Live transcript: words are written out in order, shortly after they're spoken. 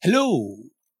Hello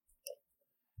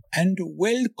and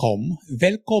welcome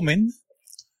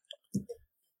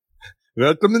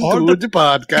Welcome All to the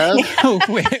podcast.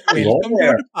 welcome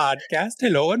to the podcast.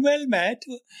 Hello and well met.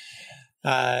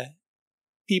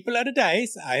 People are the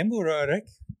dice. I am Urorik,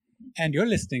 and you're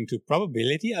listening to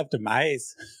Probability of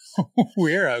Demise.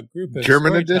 We're a group of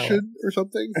German storytellers. edition or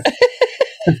something?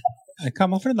 I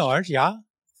come from the north, yeah.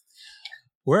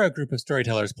 We're a group of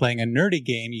storytellers playing a nerdy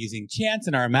game using chance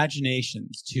and our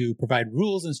imaginations to provide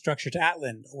rules and structure to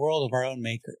Atlan, a world of our own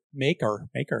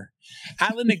maker.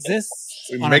 Atlan exists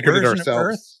We on a make it version of ourselves.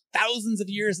 Earth thousands of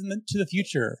years into the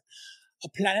future. A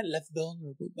planet left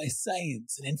vulnerable by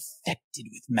science and infected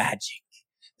with magic.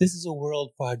 This is a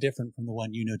world far different from the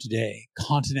one you know today.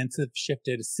 Continents have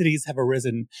shifted, cities have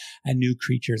arisen, and new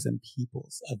creatures and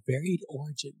peoples of varied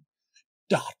origin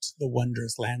dot the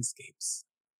wondrous landscapes.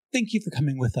 Thank you for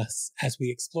coming with us as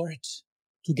we explore it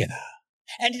together.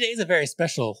 And today is a very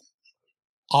special,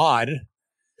 odd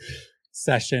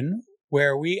session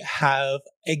where we have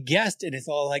a guest, and it's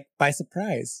all like by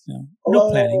surprise. No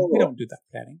planning. We don't do that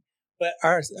planning. But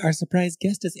our surprise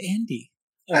guest is Andy.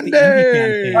 Of the Andy Fan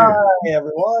Andy! Page. Hi,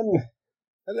 everyone.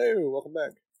 Hello, welcome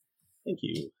back. Thank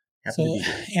you. Happy So, to be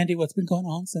here. Andy, what's been going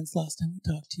on since last time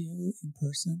we talked to you in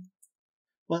person?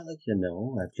 Well,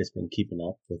 I've just been keeping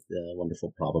up with the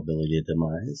wonderful Probability of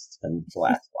Demise. It's been a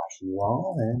blast watching you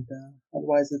all, and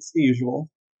otherwise it's the usual.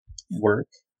 Work,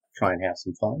 try and have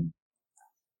some fun,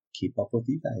 keep up with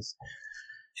you guys.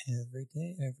 Every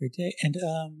day. And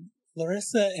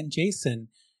Larissa and Jason,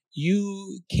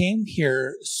 you came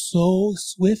here so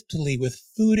swiftly with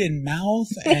food in mouth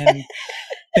and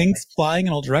things flying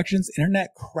in all directions, internet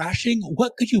crashing.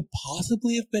 What could you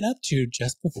possibly have been up to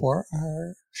just before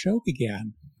our show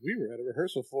began? We were at a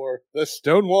rehearsal for the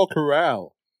Stonewall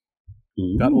Corral.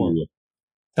 Ooh. .org.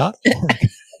 .org.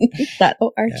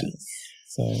 .org. Yeah.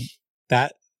 So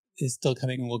that is still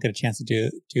coming, and we'll get a chance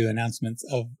to do announcements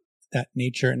of that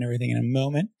nature and everything in a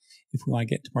moment. If we want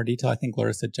to get into more detail, I think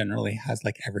Larissa generally has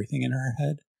like everything in her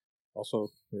head. Also,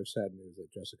 we have sad news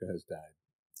that Jessica has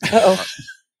died. Uh-oh.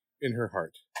 In her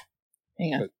heart.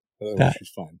 Hang on. But otherwise, she's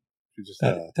fine. She's just,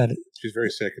 she's very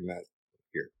sick and not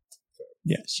here. So.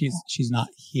 Yeah, she's not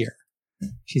here.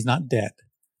 She's not dead.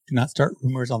 Do not start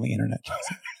rumors on the internet,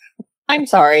 Jason. I'm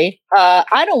sorry.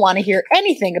 I don't want to hear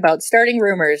anything about starting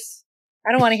rumors.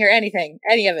 I don't want to hear anything.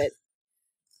 Any of it.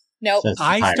 Nope. Says the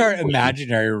I pirate start queen.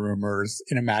 imaginary rumors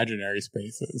in imaginary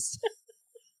spaces.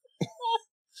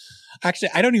 Actually,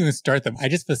 I don't even start them. I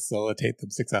just facilitate them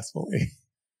successfully.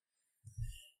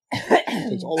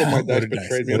 Since all of my What dice a dice.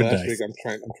 betrayed me What a last dice. week, I'm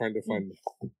trying to find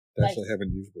Nice. dice I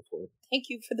haven't used before. Thank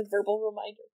you for the verbal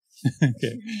reminder.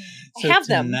 Okay. I have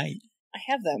them. tonight, I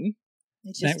have them.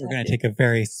 Tonight we're going to take a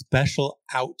very special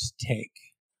outtake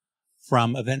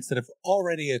from events that have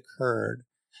already occurred.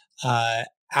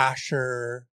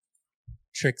 Asher,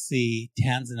 Trixie,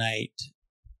 Tanzanite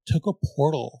took a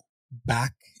portal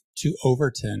back to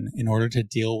Overton in order to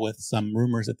deal with some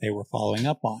rumors that they were following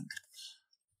up on.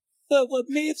 But what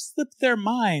may have slipped their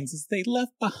minds is they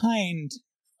left behind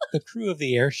the crew of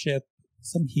the airship,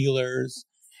 some healers,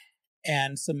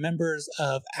 and some members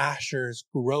of Asher's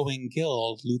growing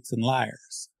guild, Loots and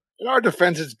Liars. In our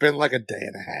defense, it's been like a day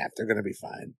and a half. They're going to be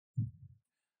fine.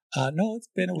 No, it's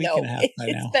been a week No, and a half by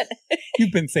now. been.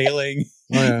 You've been sailing.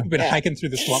 Oh, yeah. You've been Yeah. hiking through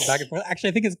the swamp back and forth.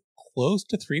 Actually, I think it's close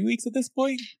to 3 weeks at this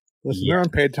point. Listen, Yeah. they're on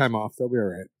paid time off. They'll be all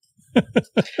right.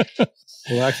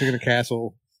 We're actually in a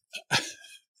castle.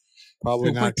 Probably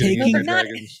So we're not getting taking- any They're not-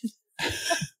 dragons.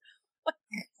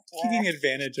 Taking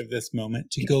advantage of this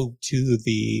moment to go to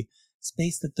the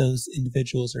space that those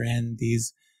individuals are in.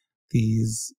 These.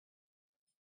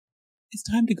 It's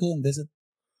time to go and visit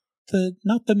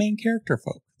not the main character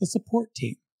folk, the support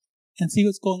team, and see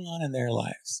what's going on in their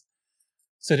lives.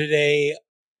 So today,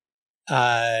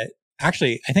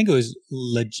 actually, I think it was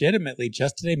legitimately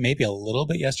just today, maybe a little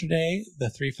bit yesterday, the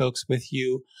three folks with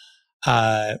you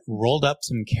rolled up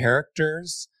some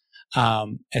characters.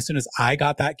 As soon as I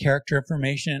got that character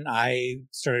information, I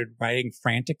started writing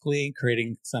frantically,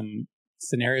 creating some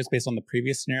scenarios based on the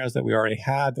previous scenarios that we already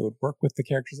had that would work with the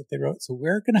characters that they wrote. So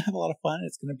we're going to have a lot of fun.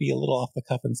 It's going to be a little off the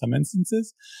cuff in some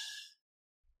instances,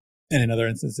 and in other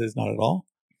instances, not at all.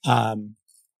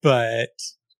 But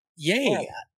yay. Or a lot.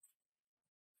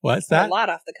 What's Or that? a lot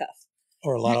off the cuff.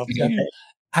 Or a lot off the cuff.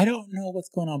 I don't know what's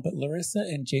going on, but Larissa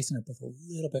and Jason are both a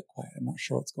little bit quiet. I'm not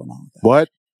sure what's going on with that. What?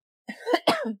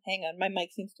 Hang on. My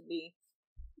mic seems to be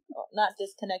not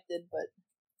disconnected, but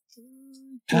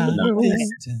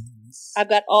Distance. I've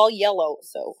got all yellow,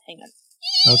 so hang on.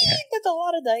 Okay. That's a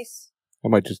lot of dice. I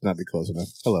might just not be close enough.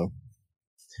 Hello.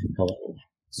 Hello.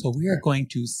 So we are going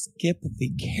to skip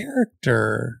the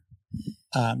character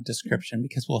description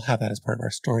because we'll have that as part of our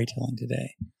storytelling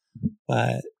today.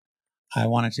 But I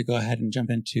wanted to go ahead and jump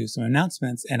into some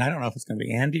announcements. And I don't know if it's going to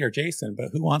be Andy or Jason, but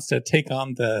who wants to take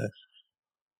on the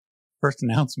first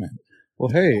announcement?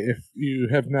 Well, hey, if you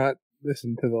have not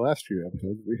listened to the last few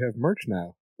episodes, we have merch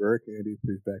now. Rick, Andy,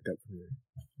 please back up from here.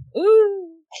 Ooh.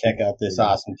 Check out this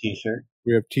awesome T-shirt.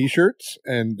 We have T-shirts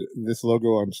and this logo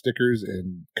on stickers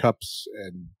and cups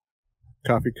and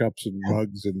coffee cups and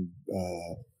mugs and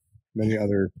many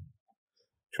other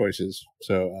choices.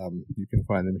 So you can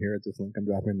find them here at this link I'm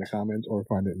dropping in the comments or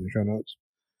find it in the show notes.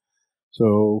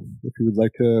 So if you would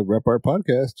like to rep our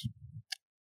podcast,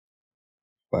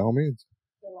 by all means.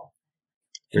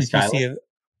 They're If you see stylish.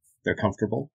 They're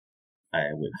comfortable.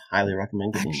 I would highly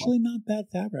recommend getting actually one. not bad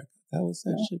fabric. That was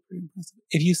actually pretty impressive.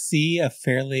 If you see a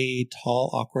fairly tall,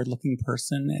 awkward-looking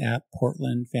person at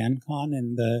Portland FanCon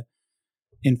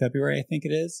in February, I think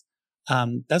it is,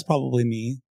 that's probably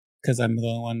me because I'm the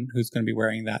only one who's going to be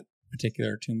wearing that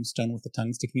particular tombstone with the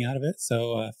tongue sticking out of it.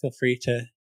 So feel free to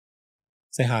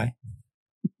say hi.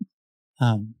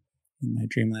 In my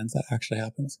dreamlands, that actually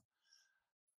happens.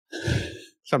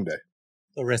 Someday.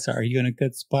 Larissa, are you in a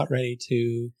good spot ready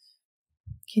to...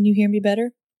 Can you hear me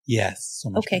better? Yes, so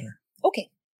much Okay. better.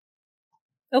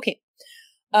 Okay.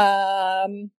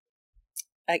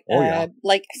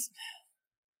 Like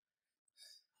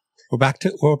We're back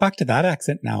to that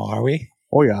accent now, are we?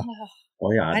 Oh, yeah.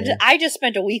 Oh yeah. I just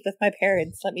spent a week with my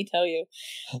parents, let me tell you.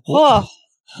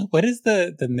 What is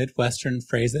the Midwestern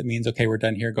phrase that means, okay, we're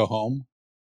done here, go home?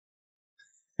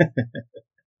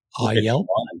 Yelp?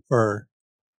 Or...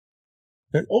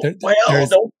 Don't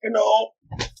you know?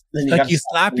 Like you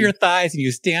slap your thighs and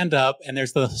you stand up and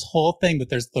there's this whole thing, but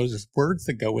there's those words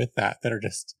that go with that are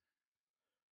just...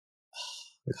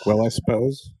 Like, well, I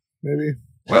suppose, maybe.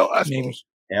 Well, I suppose.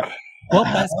 Maybe. Yep. Well,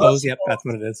 I suppose, yep, that's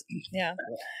what it is. Yeah.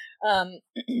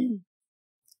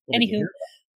 Anywho,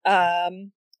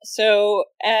 so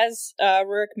as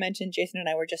Rurik mentioned, Jason and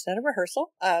I were just at a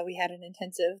rehearsal. We had an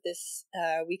intensive this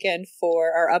weekend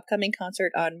for our upcoming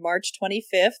concert on March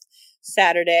 25th,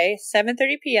 Saturday,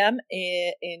 7:30 p.m.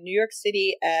 in New York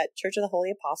City at Church of the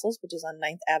Holy Apostles, which is on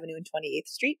 9th Avenue and 28th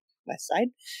Street, West Side,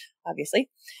 obviously.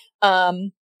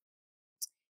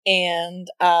 And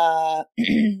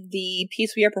the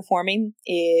piece we are performing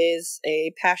is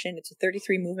a passion. It's a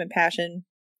 33 movement passion.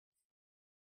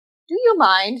 Do you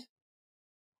mind?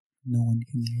 No one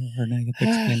can hear her. Now you have to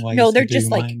explain why. No, you they're say, "Do just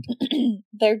you like mind?"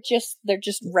 they're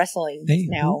just wrestling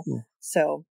now. Ooh.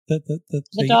 So The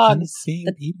dogs, unseen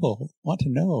people want to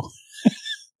know.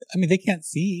 I mean, they can't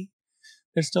see.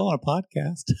 They're still on a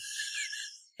podcast.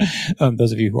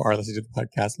 Those of you who are listening to the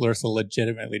podcast, Larissa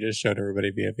legitimately just showed everybody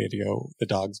via video the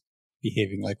dogs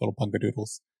behaving like little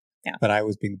punkadoodles. Yeah. But I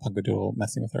was being the punkadoodle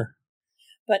messing with her.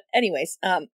 But anyways,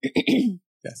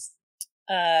 Yes.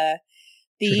 the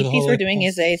piece we're doing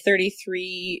is a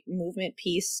 33 movement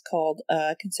piece called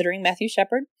Considering Matthew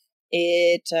Shepard.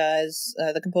 It is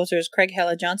the composer is Craig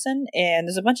Hella Johnson, and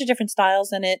there's a bunch of different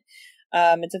styles in it.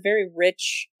 It's a very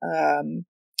rich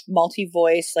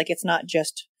multi-voice. Like, it's not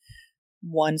just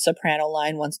one soprano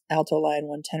line, one alto line,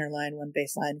 one tenor line, one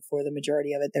bass line for the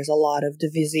majority of it. There's a lot of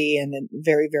divisi and a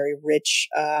very, very rich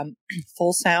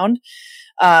full sound.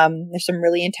 There's some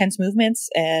really intense movements,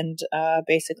 and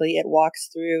basically it walks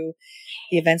through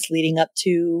the events leading up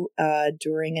to,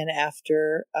 during, and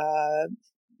after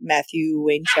Matthew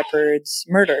Wayne Shepard's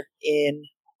murder in,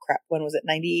 when was it,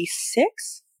 96? I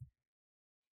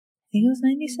think it was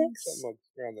 96? Something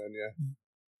around then,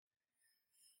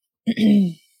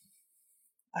 yeah.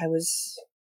 I was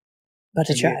but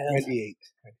a child. 98.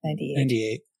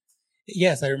 98.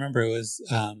 Yes, I remember it was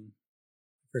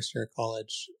first year of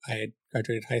college. I had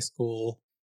graduated high school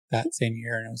that same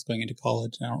year and I was going into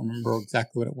college. And I don't remember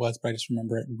exactly what it was, but I just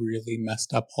remember it really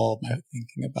messed up all of my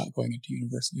thinking about going into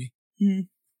university.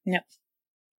 Yep.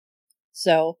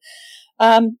 So,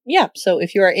 so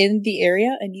if you are in the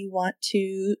area and you want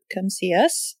to come see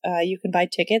us, you can buy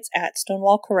tickets at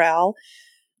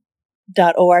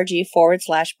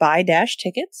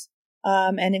stonewallcorral.org/buy-tickets.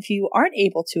 And if you aren't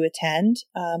able to attend,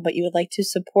 but you would like to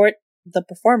support the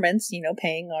performance,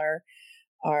 paying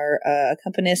our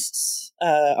accompanists,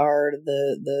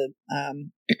 the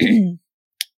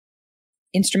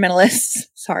instrumentalists,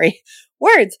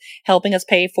 helping us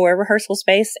pay for rehearsal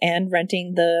space and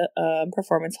renting the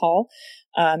performance hall.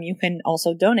 You can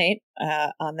also donate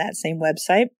on that same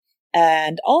website.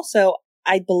 And also,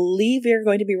 I believe we are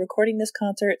going to be recording this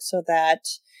concert so that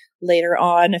later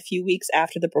on, a few weeks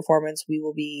after the performance, we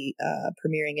will be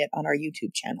premiering it on our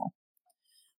YouTube channel.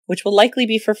 which will likely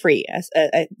be for free.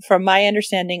 From my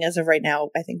understanding, as of right now,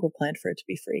 I think we're planned for it to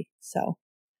be free. So,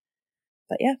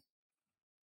 but yeah.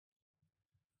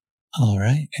 All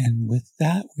right. And with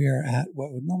that, we are at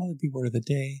what would normally be word of the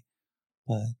day,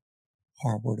 but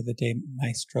our word of the day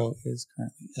maestro is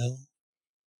currently ill.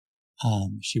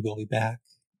 She will be back.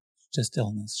 Just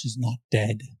illness. She's not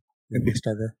dead. We'll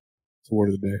start her. It's the word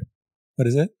of the day. What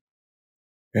is it?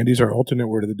 Andy's our alternate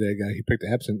word of the day guy. He picked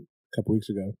absent a couple weeks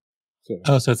ago.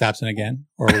 So it's absent again?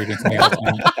 Or are we doing something else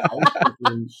now?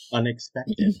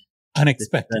 Unexpected.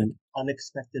 Unexpected. An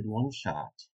unexpected one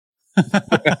shot.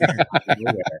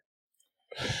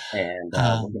 And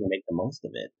we're going to make the most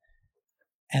of it.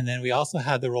 And then we also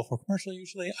have the roll for commercial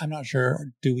usually. I'm not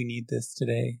sure. Do we need this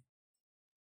today?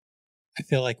 I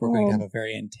feel like we're going to have a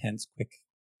very intense, quick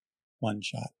one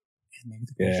shot. And maybe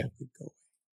the commercial could go away.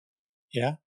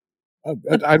 Yeah?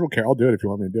 I don't care. I'll do it if you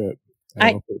want me to do it.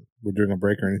 I don't know if we're doing a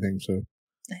break or anything. So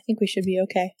I think we should be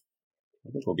okay.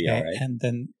 I think we'll be all right. And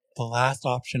then the last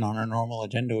option on our normal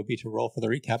agenda would be to roll for the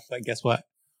recap. But guess what?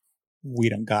 We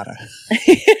don't gotta.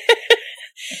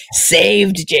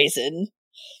 Saved, Jason.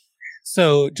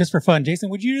 So just for fun, Jason,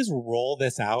 would you just roll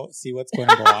this out, see what's going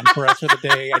to go on for us for the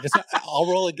day? I'll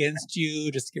roll against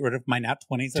you just to get rid of my nat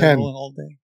 20s that I'm rolling all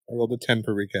day. I rolled a 10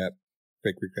 for recap.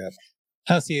 Fake recap.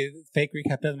 Oh, see, fake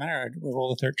recap doesn't matter. I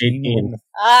rolled a 13. 18.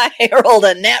 I rolled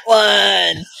a net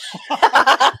one.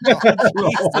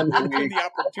 The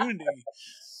opportunity.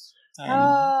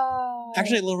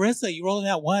 Actually, Larissa, you rolled a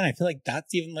nat 1. I feel like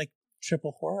that's even like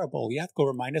triple horrible. You have to go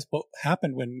remind us what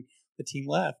happened when the team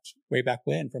left way back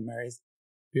when from Mary's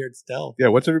Beard Stealth. Yeah,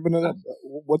 what's everybody up?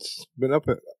 What's been up?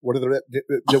 What are the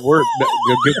word?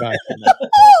 Goodbye.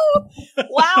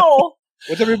 Wow.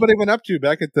 What's everybody been up to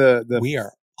back at the We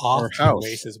are off to house.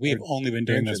 races. We have only been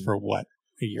doing this for what,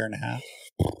 a year and a half?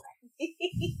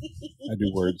 I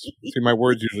do words. See, my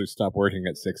words usually stop working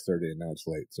at 6:30, and now it's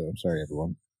late. So sorry,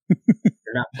 everyone.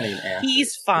 You're not playing after.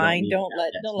 He's fine. Don't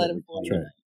let him play. That's right.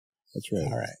 That's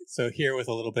right. All right. So here with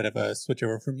a little bit of a switch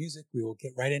over for music, we will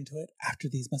get right into it after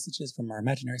these messages from our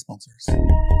imaginary sponsors.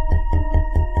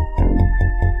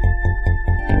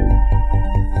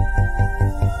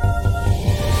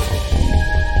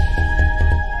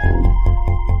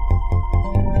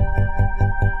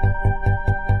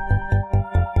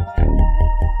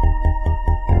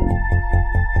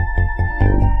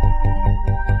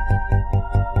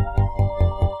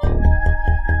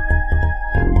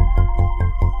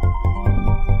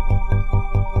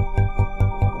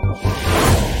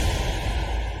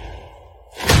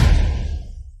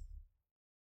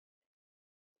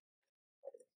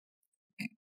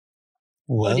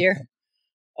 Oh dear.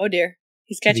 Oh dear.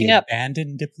 He's catching up.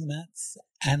 Abandoned diplomats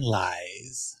and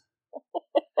lies.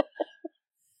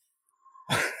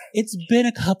 It's been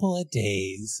a couple of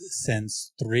days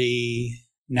since 3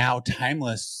 now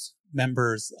timeless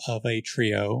members of a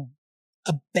trio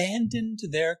abandoned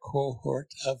their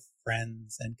cohort of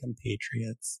friends and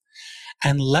compatriots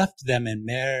and left them in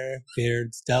Mare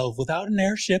Beard's Delve without an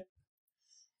airship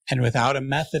and without a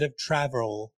method of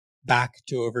travel back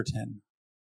to Overton.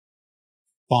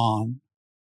 Vaughn,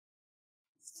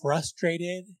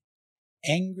 frustrated,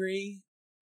 angry,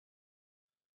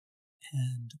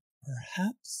 and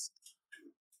perhaps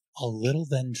a little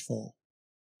vengeful,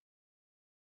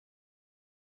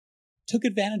 took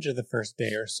advantage of the first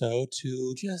day or so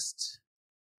to just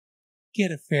get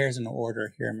affairs in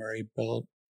order here in Murray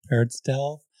Beard's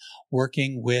Delve,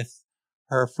 working with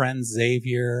her friend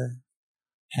Xavier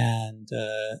and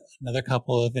another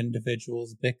couple of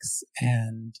individuals, Bix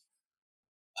and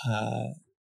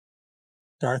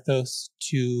Darthos,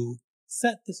 to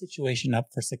set the situation up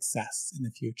for success in the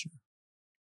future.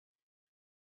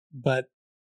 But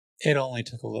it only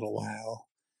took a little while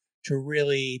to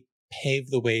really pave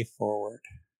the way forward.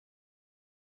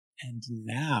 And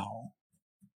now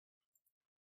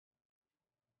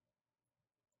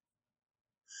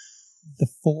the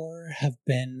four have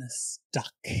been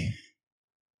stuck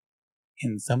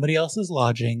in somebody else's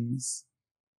lodgings,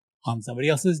 on somebody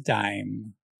else's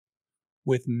dime,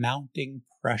 with mounting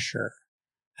pressure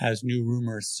as new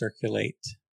rumors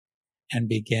circulate and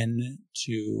begin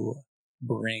to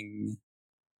bring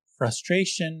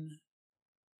frustration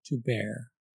to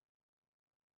bear.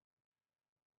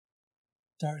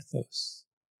 Darthos,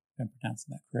 if I'm pronouncing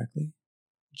that correctly,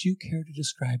 would you care to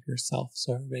describe yourself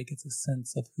so everybody gets a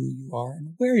sense of who you are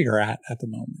and where you're at the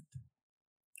moment?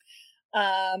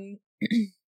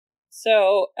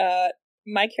 So,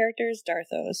 my character is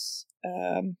Darthos.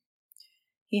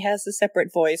 He has a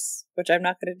separate voice, which I'm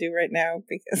not going to do right now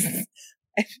because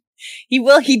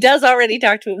He does already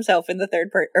talk to himself in the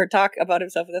third person, or talk about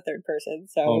himself in the third person.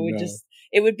 So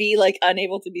it would be like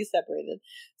unable to be separated.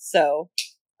 So,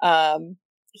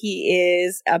 he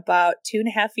is about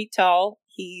 2.5 feet tall.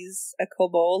 He's a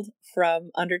kobold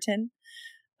from Underton,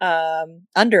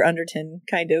 under Underton,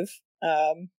 kind of.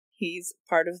 He's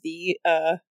part of the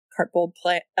Cartbold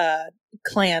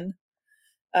clan,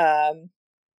 and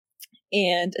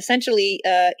essentially,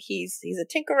 he's a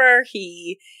tinkerer.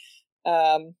 He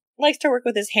likes to work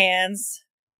with his hands,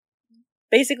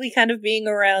 basically kind of being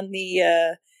around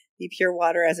the pure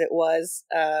water as it was.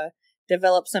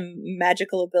 Developed some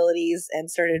magical abilities and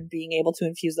started being able to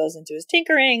infuse those into his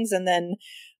tinkerings. And then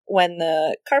when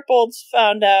the Cartbolds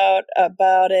found out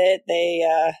about it, they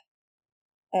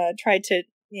tried to,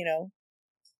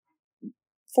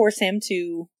 force him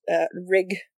to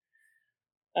rig,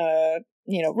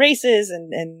 races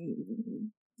and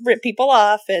rip people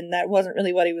off, and that wasn't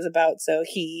really what he was about. So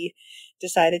he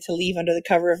decided to leave under the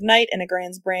cover of night in a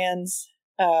Grand's Brands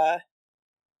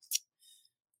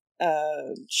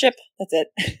ship. That's it.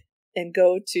 And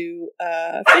go to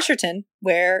Fisherton,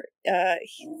 where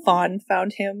Fawn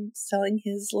found him selling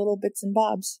his little bits and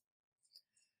bobs.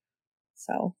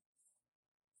 So.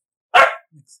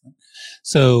 Excellent.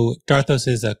 So Darthos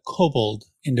is a kobold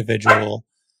individual.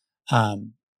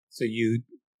 So you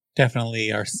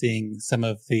definitely are seeing some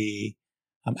of the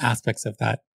aspects of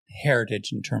that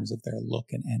heritage in terms of their look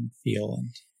and feel.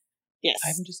 And yes,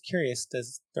 I'm just curious,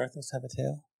 does Darthos have a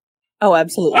tail? Oh,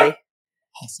 absolutely.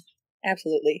 Awesome.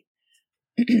 Absolutely.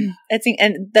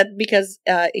 And that because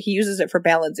he uses it for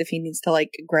balance. If he needs to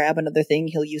like grab another thing,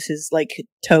 he'll use his like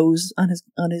toes on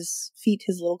his feet,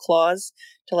 his little claws,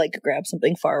 to like grab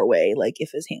something far away, like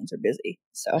if his hands are busy.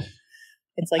 So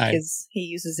it's like he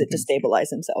uses it to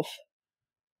stabilize himself.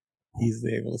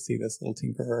 Easily able to see this little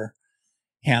tinkerer,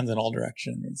 hands in all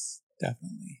directions.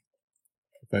 Definitely.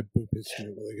 If I boop his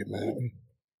tail, will he get mad at me?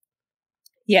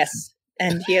 Yes,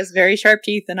 and he has very sharp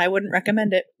teeth, and I wouldn't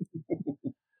recommend it.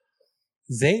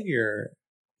 Xavier,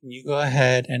 can you go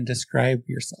ahead and describe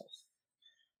yourself?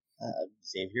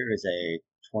 Xavier is a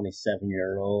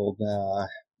 27-year-old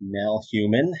male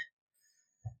human,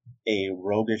 a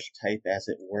roguish type, as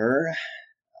it were,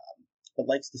 but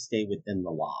likes to stay within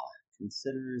the law.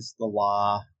 Considers the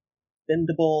law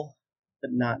bendable,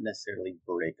 but not necessarily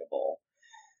breakable.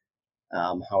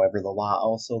 However, the law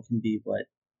also can be what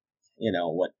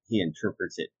he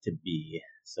interprets it to be,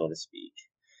 so to speak.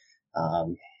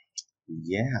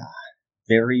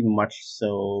 Very much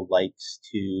so likes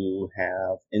to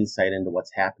have insight into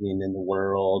what's happening in the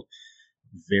world.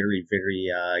 Very, very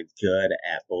good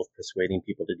at both persuading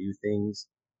people to do things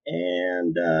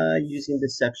and using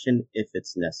deception if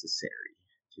it's necessary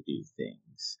to do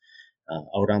things.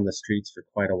 Out on the streets for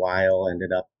quite a while,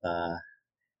 ended up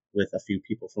with a few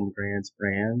people from Grand's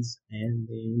Brands, and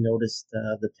they noticed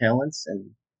the talents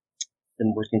and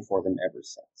been working for them ever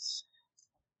since.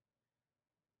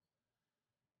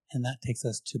 And that takes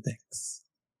us to Bix.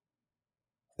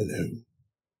 Hello.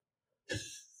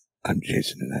 I'm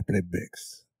Jason and I play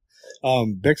Bix.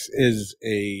 Bix is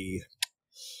a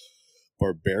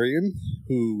barbarian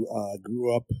who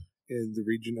grew up in the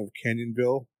region of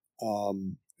Canyonville.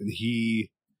 And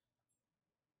he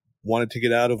wanted to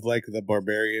get out of like the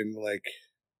barbarian, like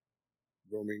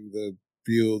roaming the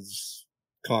fields,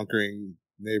 conquering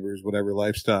neighbors, whatever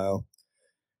lifestyle.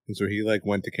 And so he like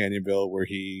went to Canyonville, where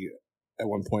he at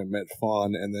one point met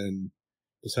Fawn, and then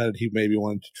decided he maybe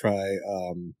wanted to try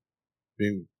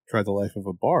the life of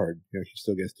a bard. He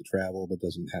still gets to travel, but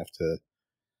doesn't have to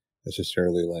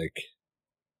necessarily like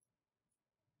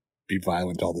be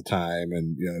violent all the time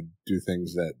and do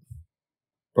things that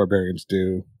barbarian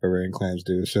clans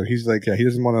do. So he's like, he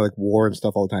doesn't want to like war and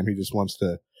stuff all the time. He just wants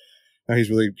to. Now he's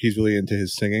really into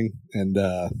his singing, and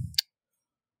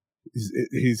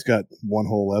he's got one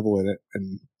whole level in it,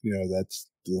 and that's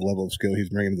the level of skill he's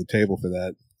bringing to the table for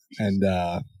that. And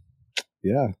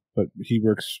but he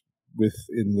works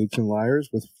in Lutes and Lyres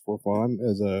for Fawn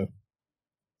as a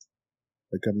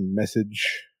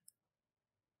message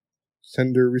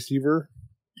sender receiver.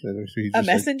 So a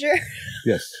messenger.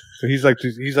 Yes. So he's like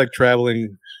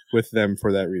traveling with them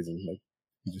for that reason. Like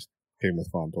he just came with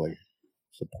Fawn to like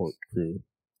support crew.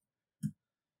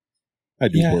 I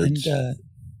do words. And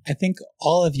I think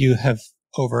all of you have,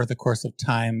 over the course of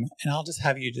time, and I'll just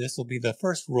have you, this will be the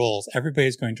first rolls.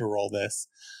 Everybody's going to roll this.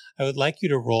 I would like you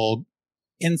to roll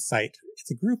insight.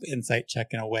 It's a group insight check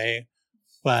in a way,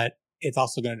 but it's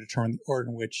also going to determine the order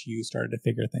in which you started to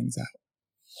figure things out.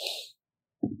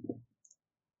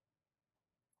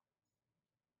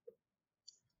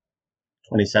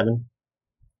 27.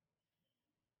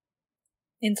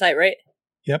 Insight, right?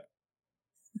 Yep.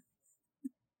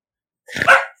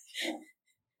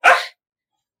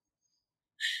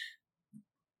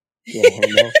 Oh,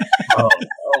 no. Oh.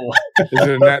 Is it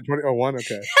a nat 20? Oh, 1?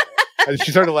 Okay.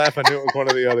 She started to laugh. I knew it was one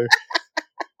or the other.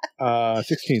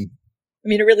 16. I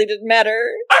mean, it really didn't matter.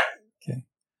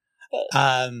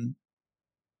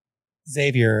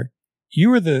 Xavier, you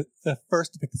were the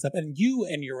first to pick this up, and you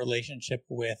and your relationship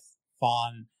with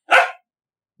Fawn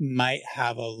might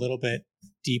have a little bit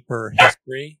deeper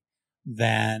history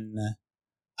than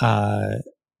the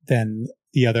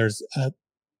others,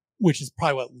 which is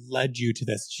probably what led you to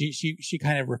this. She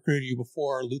kind of recruited you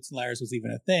before Lutes and Lyres was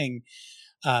even a thing,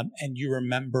 and you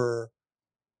remember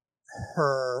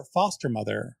her foster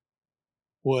mother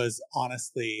was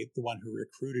honestly the one who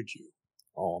recruited you.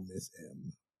 Oh, Miss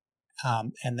M.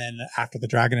 And then after the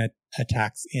dragon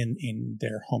attacks in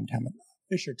their hometown of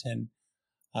Fisherton,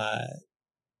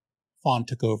 Fawn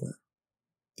took over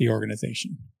the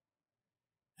organization.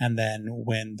 And then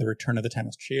when the return of the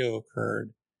Timeless Trio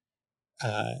occurred,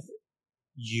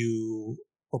 you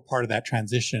were part of that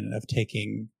transition of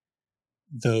taking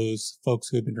those folks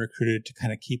who had been recruited to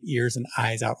kind of keep ears and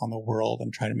eyes out on the world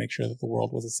and try to make sure that the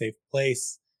world was a safe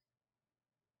place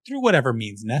through whatever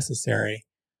means necessary.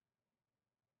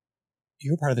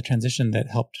 You were part of the transition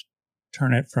that helped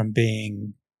turn it from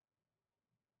being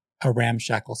a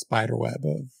ramshackle spiderweb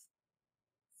of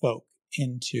folk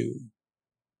into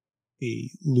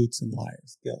the Lutes and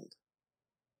Lyres Guild.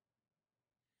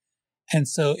 And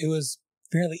so it was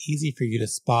fairly easy for you to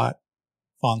spot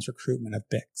Fawn's recruitment of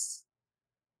Bix,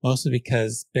 mostly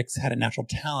because Bix had a natural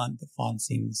talent that Fawn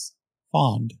seems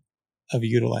fond of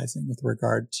utilizing with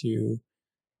regard to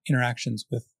interactions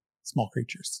with small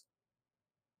creatures.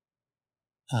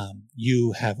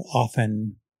 You have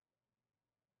often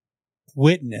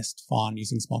witnessed Fawn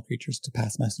using small creatures to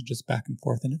pass messages back and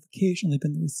forth, and have occasionally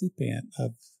been the recipient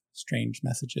of strange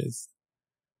messages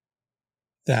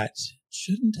that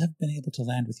shouldn't have been able to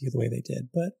land with you the way they did.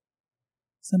 But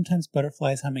sometimes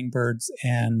butterflies, hummingbirds,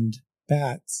 and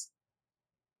bats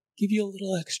give you a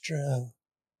little extra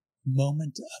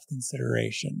moment of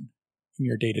consideration in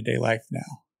your day-to-day life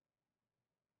now.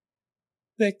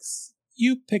 Vix,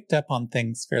 you picked up on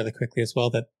things fairly quickly as well,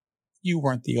 that you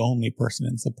weren't the only person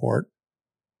in support.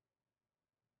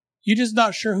 You're just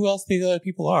not sure who else the other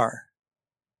people are.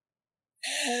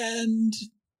 And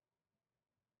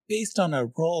based on a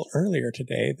roll earlier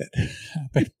today that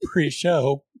happened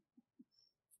pre-show,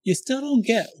 you still don't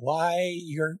get why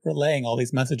you're relaying all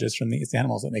these messages from these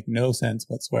animals that make no sense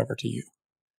whatsoever to you.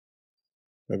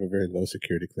 I have a very low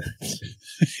security clearance.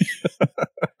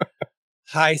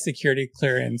 High security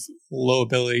clearance, low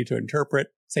ability to interpret,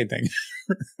 same thing.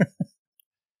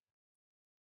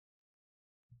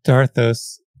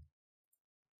 Darthos,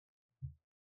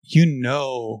 you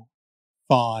know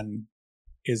Fawn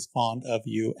is fond of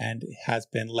you and has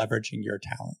been leveraging your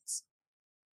talents.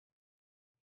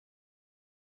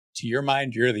 To your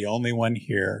mind, you're the only one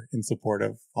here in support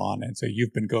of Fawn, and so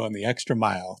you've been going the extra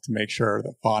mile to make sure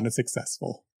that Fawn is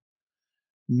successful.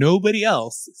 Nobody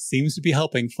else seems to be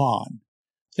helping Fawn.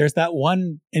 There's that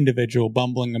one individual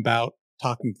bumbling about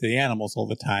talking to the animals all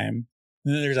the time.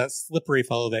 And then there's that slippery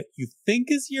fellow that you think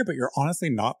is here, but you're honestly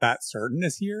not that certain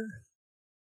is here.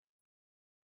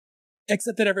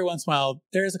 Except that every once in a while,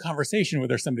 there is a conversation where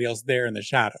there's somebody else there in the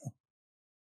shadow.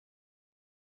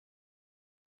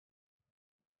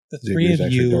 The three of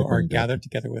you are gathered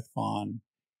together with Fawn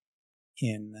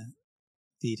in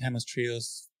the Timeless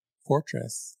Trio's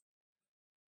fortress.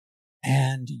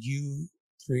 And you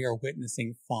three are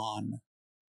witnessing Fawn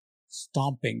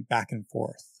stomping back and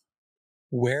forth,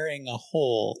 wearing a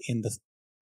hole in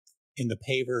the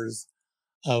pavers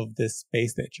of this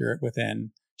space that you're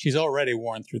within. She's already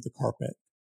worn through the carpet,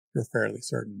 you're fairly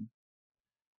certain,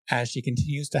 as she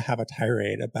continues to have a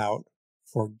tirade about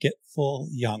forgetful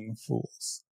young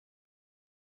fools.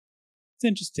 It's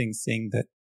interesting seeing that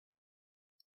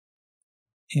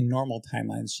in normal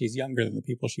timelines, she's younger than the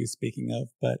people she's speaking of,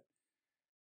 but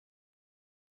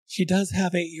she does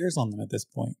have 8 years on them at this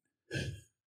point.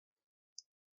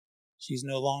 She's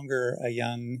no longer a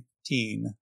young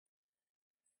teen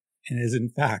and is, in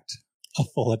fact, a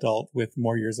full adult with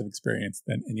more years of experience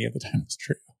than any of the Timeless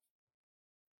Trio.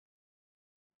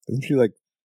 Isn't she like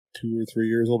 2 or 3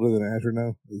 years older than Azure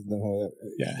now? Isn't that how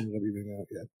that ended up evening out?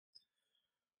 Yeah.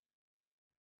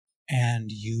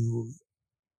 And you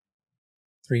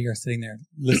three are sitting there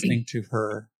listening to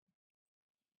her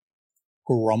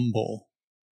grumble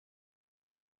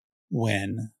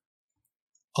when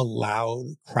a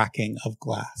loud cracking of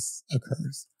glass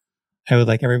occurs. I would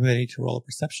like everybody to roll a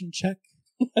perception check.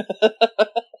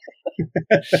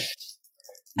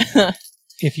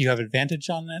 If you have advantage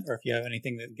on it, or if you have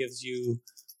anything that gives you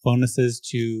bonuses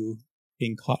to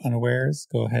being caught unawares,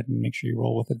 go ahead and make sure you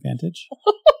roll with advantage.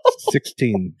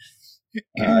 16.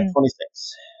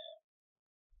 26.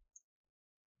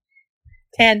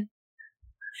 10.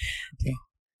 Okay.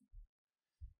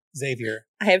 Xavier.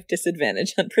 I have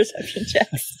disadvantage on perception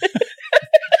checks.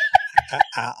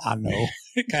 I know.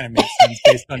 It kind of makes sense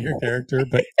based on your character,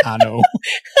 but I know.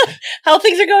 How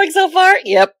things are going so far?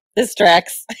 Yep, this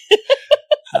tracks.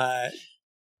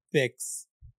 Vix,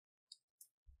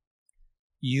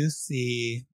 you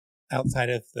see outside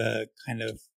of the kind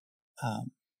of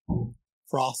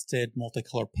frosted,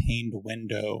 multicolored paned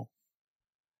window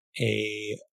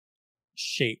a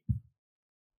shape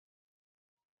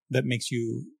that makes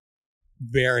you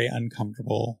very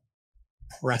uncomfortable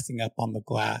pressing up on the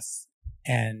glass,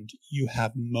 and you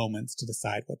have moments to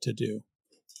decide what to do.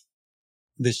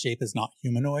 This shape is not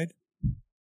humanoid,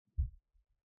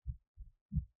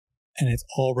 and it's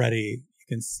already, you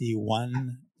can see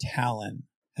one talon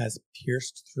has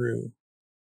pierced through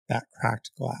that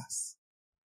cracked glass.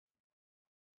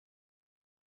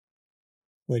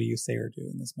 What do you say or do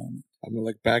in this moment? I'm gonna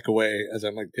like back away as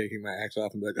I'm like taking my axe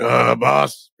off and be like,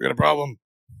 boss, we got a problem.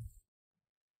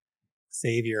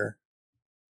 Xavier,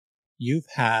 you've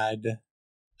had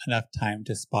enough time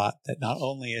to spot that not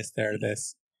only is there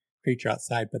this creature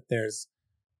outside, but there's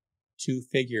two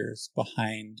figures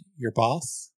behind your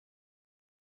boss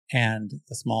and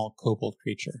the small kobold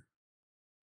creature.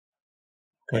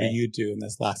 Okay. What do you do in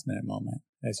this last minute moment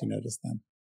as you notice them?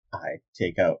 I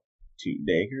take out 2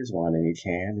 daggers, one in each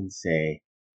hand, and say,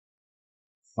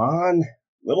 Fawn,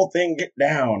 little thing, get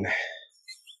down.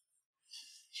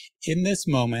 In this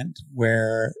moment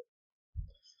where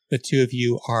the two of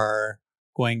you are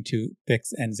going to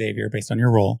Vix and Xavier based on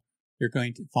your roll, you're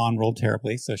going to, Fawn rolled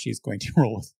terribly, so she's going to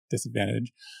roll with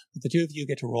disadvantage. But the two of you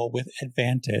get to roll with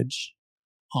advantage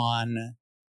on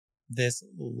this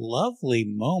lovely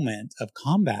moment of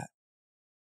combat.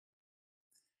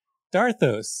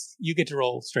 Darthos, you get to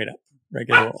roll straight up.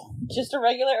 Regular roll. Just a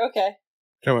regular? Okay.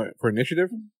 For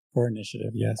initiative? For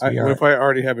initiative, yes. If I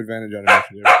already have advantage on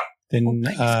initiative. Then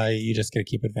you just get to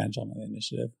keep advantage on the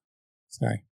initiative.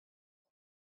 Sorry.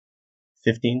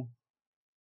 15?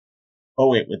 Oh,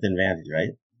 wait, with advantage, right?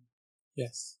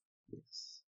 Yes.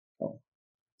 Oh.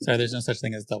 Sorry, there's no such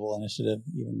thing as double initiative,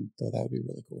 even though that would be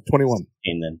really cool. 21.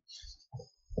 15 then.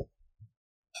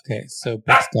 Okay, so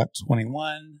Bix got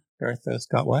 21. Darthos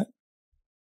got what?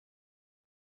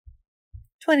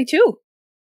 22.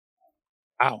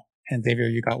 Wow. And Xavier,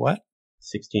 you got what?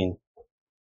 16.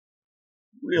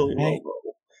 Really low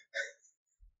roll.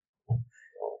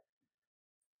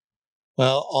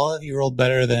 Well, all of you rolled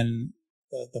better than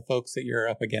the folks that you're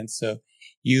up against. So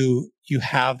you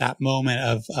have that moment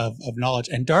of knowledge.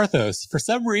 And Darthos, for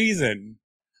some reason,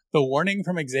 the warning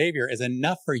from Xavier is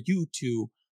enough for you to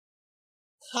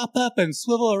pop up and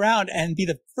swivel around and be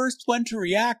the first one to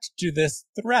react to this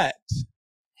threat.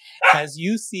 As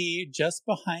you see just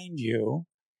behind you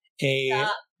a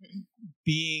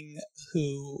being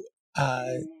who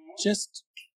just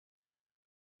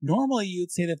normally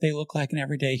you'd say that they look like an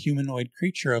everyday humanoid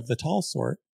creature of the tall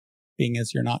sort, being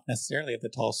as you're not necessarily of the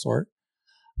tall sort.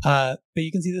 But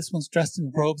you can see this one's dressed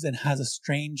in robes and has a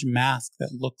strange mask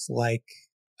that looks like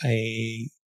a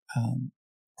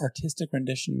artistic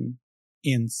rendition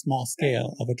in small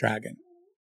scale of a dragon.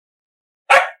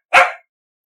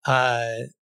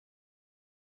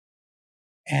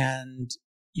 And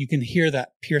you can hear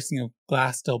that piercing of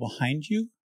glass still behind you.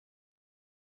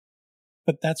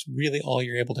 But that's really all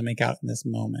you're able to make out in this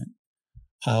moment.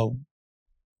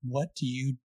 What do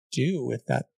you do with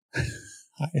that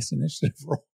highest initiative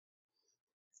roll?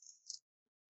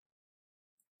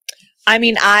 I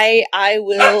mean, I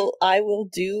will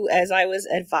do as I was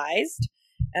advised,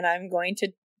 and I'm going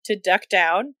to duck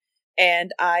down,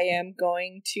 and I am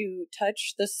going to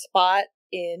touch the spot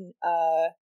in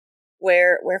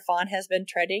where Fawn has been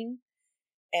treading,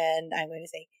 and I'm going to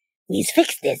say, "Please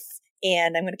fix this."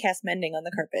 And I'm going to cast Mending on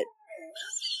the carpet.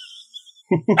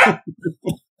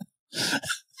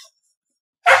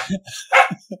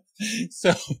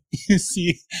 So you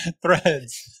see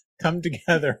threads come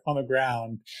together on the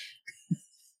ground.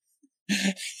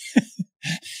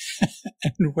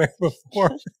 And where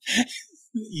before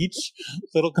each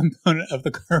little component of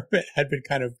the carpet had been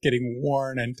kind of getting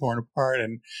worn and torn apart,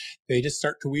 and they just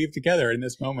start to weave together in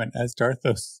this moment as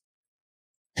Darthos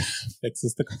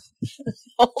fixes the carpet.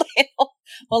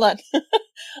 Hold on.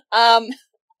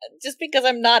 Just because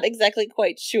I'm not exactly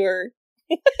quite sure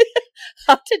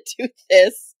how to do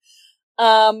this.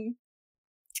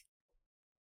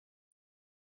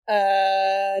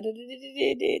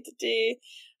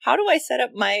 How do I set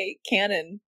up my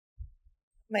cannon?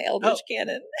 My Eldritch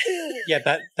cannon. Yeah,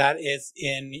 that is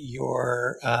in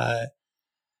your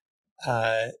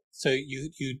so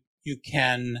you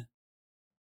can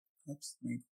oops, let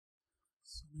me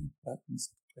so many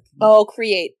buttons clicking. Oh,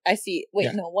 create. I see. Wait,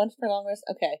 Yeah. no, one for long rest.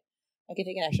 Okay. I can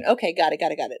take an action. Okay, got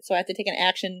it. So I have to take an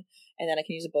action and then I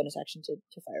can use a bonus action to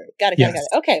fire it. Got it.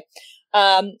 Okay.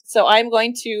 So I'm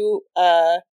going to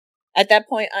at that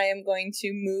point I am going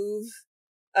to move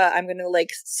I'm going to like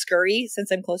scurry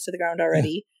since I'm close to the ground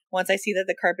already. Once I see that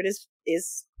the carpet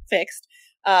is fixed.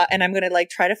 And I'm going to like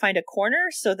try to find a corner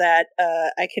so that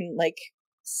I can like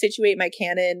situate my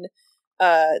cannon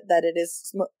that it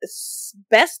is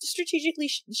best strategically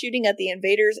shooting at the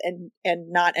invaders and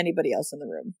not anybody else in the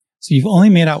room. So you've only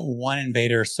made out one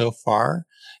invader so far.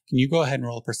 Can you go ahead and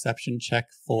roll a perception check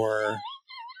for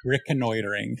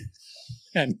reconnoitering?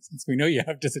 And since we know you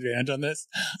have disadvantage on this,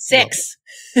 6.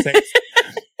 Well, 6.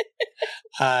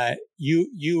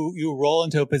 You roll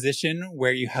into a position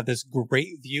where you have this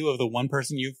great view of the one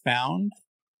person you've found,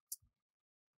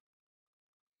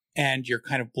 and you're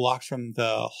kind of blocked from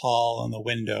the hall and the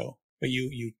window, but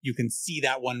you can see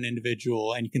that one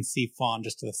individual, and you can see Fawn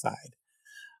just to the side.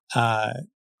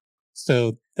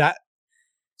 So that's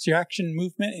your action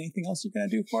movement. Anything else you're gonna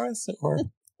do for us, or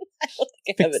I don't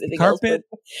think I have anything else.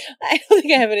 I don't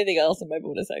think I have anything else in my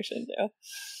bonus action now.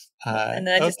 And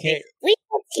then I just okay. We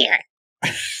here.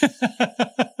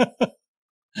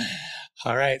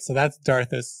 All right, so that's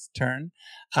Darthos' turn.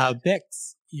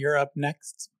 Bix, you're up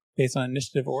next based on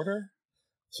initiative order.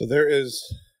 So there is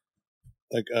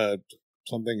like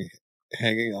something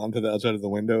hanging onto the outside of the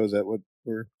window. Is that what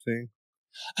we're seeing?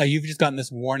 You've just gotten this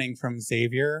warning from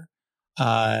Xavier,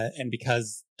 and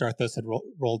because Darthos had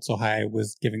rolled so high, I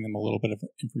was giving them a little bit of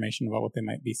information about what they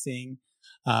might be seeing.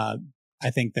 I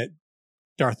think that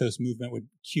Darthos' movement would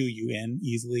cue you in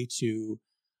easily to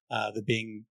the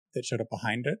being that showed up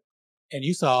behind it. And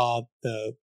you saw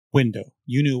the window.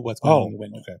 You knew what's going on in the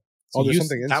window. Okay. So there's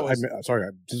something inside.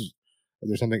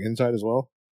 There's something inside as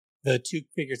well? The two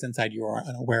figures inside you are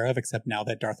unaware of, except now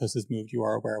that Darthos has moved, you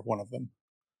are aware of one of them.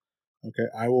 Okay,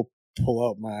 I will pull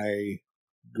out my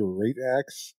great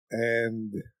axe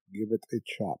and give it a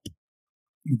chop.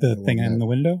 The thing in the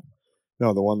window?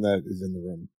 No, the one that is in the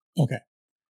room. Okay.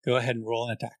 Go ahead and roll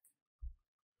an attack.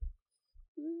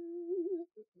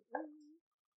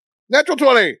 Natural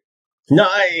 20!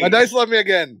 Nice! My dice love me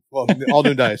again. Well, all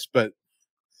new dice, but...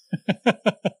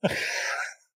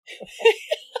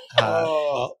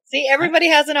 Well, see, everybody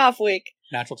has an off week.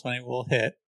 Natural 20 will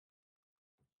hit.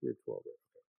 12.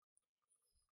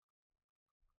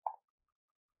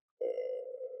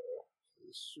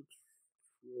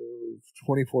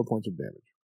 24 points of damage.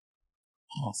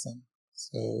 Awesome.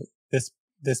 So this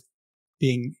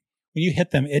being, when you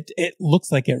hit them, it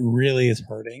looks like it really is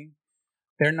hurting.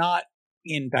 They're not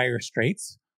in dire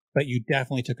straits, but you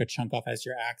definitely took a chunk off as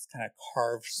your axe kind of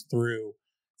carves through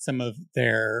some of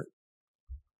their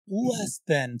less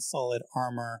than solid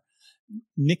armor,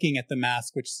 nicking at the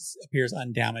mask, which appears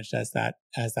undamaged as that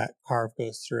carve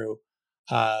goes through,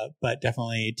 but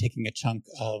definitely taking a chunk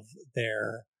of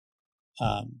their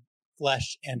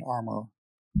flesh and armor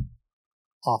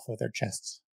off of their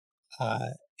chests.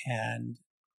 And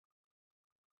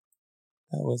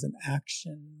that was an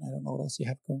action. I don't know what else you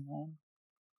have going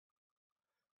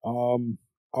on.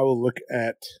 I will look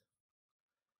at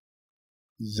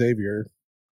Xavier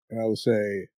and I will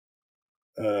say,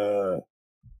 do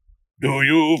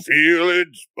you feel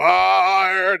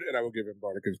inspired? And I will give him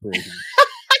Bardic Inspiration.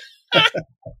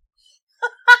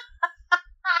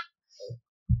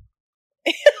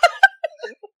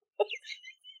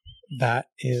 That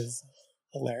is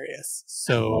hilarious.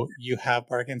 So you have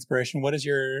Bardic Inspiration. What is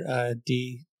your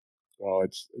D? Oh,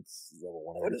 it's level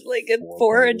 1. What is like a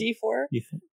 4, a D4?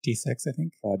 D6, I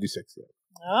think. D6, yeah.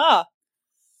 Ah.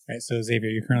 Right. So Xavier,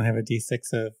 you currently have a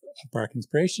D6 of Bardic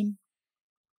Inspiration,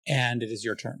 and it is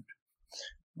your turn.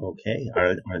 Okay.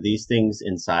 Are these things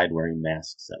inside wearing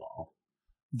masks at all?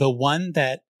 The one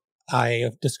that I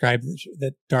have described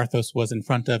that Darthos was in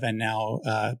front of, and now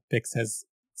Bix has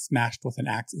smashed with an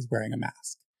axe, is wearing a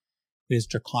mask. It is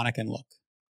draconic in look.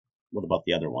 What about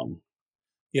the other one?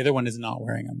 The other one is not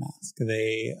wearing a mask.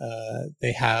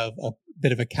 They have a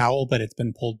bit of a cowl, but it's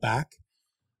been pulled back.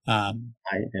 I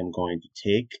am going to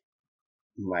take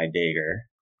my dagger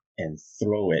and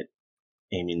throw it,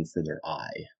 aiming for their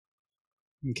eye.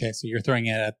 Okay, so you're throwing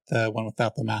it at the one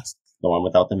without the mask. The one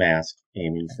without the mask,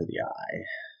 aiming for the eye.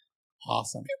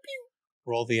 Awesome. Pew, pew.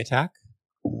 Roll the attack.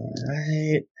 All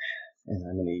right. And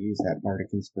I'm going to use that Bardic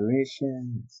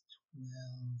Inspiration. It's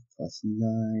Plus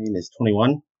 9 is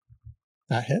 21.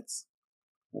 That hits.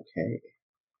 Okay.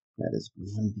 That is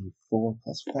 1d4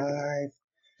 plus 5.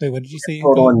 Wait, what did you say?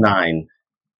 Total of 9.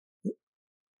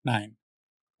 9.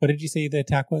 What did you say the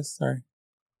attack was? Sorry.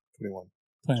 21.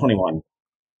 21.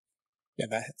 Yeah,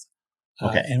 that hits.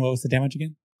 Okay. And what was the damage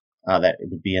again? That it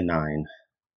would be a 9.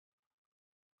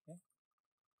 Okay.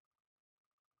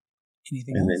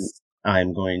 Anything and else? Then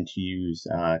I'm going to use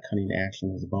cunning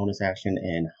action as a bonus action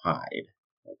and hide.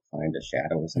 Like find a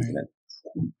shadow or something.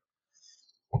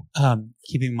 Right.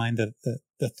 Keeping in mind that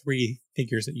the 3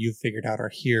 figures that you've figured out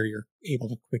are here, you're able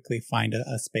to quickly find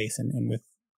a space, and with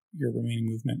your remaining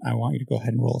movement, I want you to go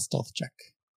ahead and roll a stealth check.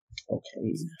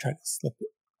 Okay. So try to slip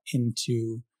it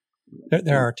into.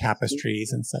 There are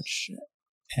tapestries and such,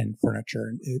 and furniture,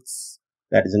 and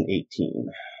that is an 18.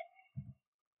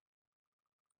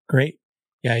 Great.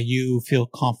 Yeah, you feel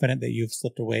confident that you've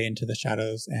slipped away into the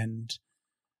shadows, and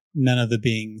none of the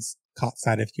beings caught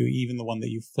sight of you. Even the one that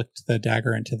you flicked the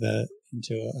dagger into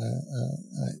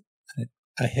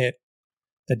a hit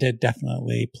that did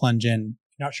definitely plunge in.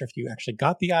 Not sure if you actually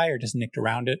got the eye or just nicked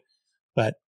around it,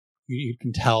 but you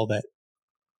can tell that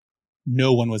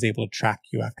no one was able to track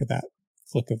you after that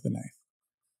flick of the knife.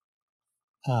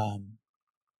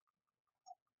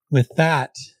 With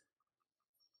that,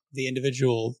 the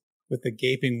individual with the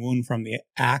gaping wound from the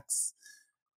axe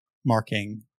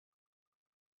marking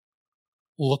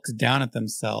looks down at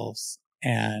themselves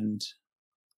and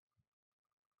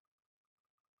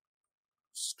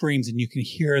screams, and you can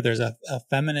hear there's a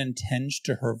feminine tinge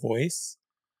to her voice.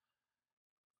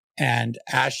 And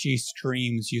as she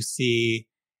screams, you see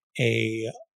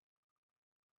a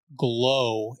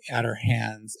glow at her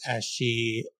hands as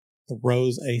she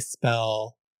throws a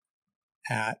spell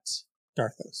at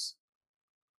Darthos.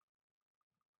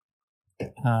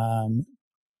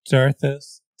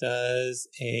 Darthos does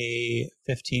a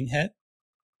 15 hit.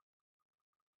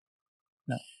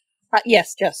 No.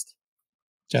 Yes, just.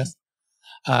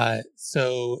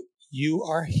 So you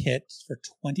are hit for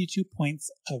 22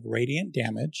 points of radiant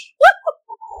damage.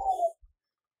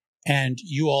 And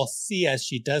you all see as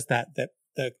she does that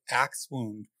the axe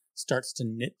wound starts to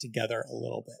knit together a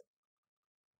little bit.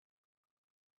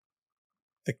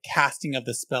 The casting of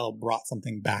the spell brought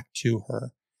something back to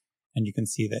her, and you can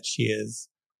see that she is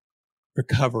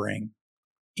recovering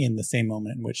in the same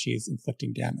moment in which she's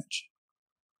inflicting damage.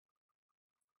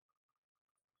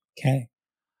 Okay.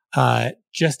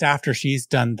 Just after she's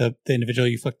done, the individual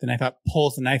you flicked the knife at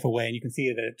pulls the knife away, and you can see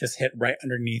that it just hit right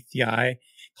underneath the eye,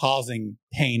 causing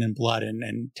pain and blood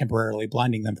and temporarily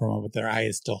blinding them from it, but their eye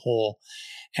is still whole.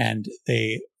 And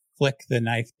they flick the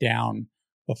knife down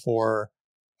before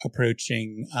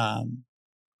approaching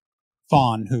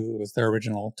Fawn, who was their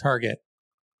original target.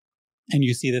 And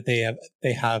you see that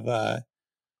they have a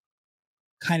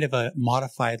kind of a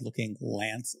modified looking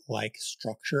lance-like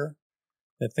structure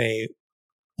that they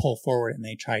pull forward, and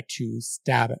they try to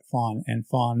stab at Fawn, and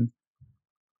Fawn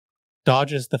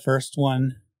dodges the first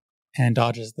one and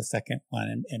dodges the second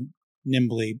one, and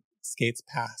nimbly skates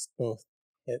past both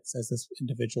hits as this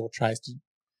individual tries to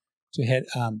hit.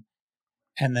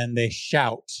 And then they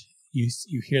shout. You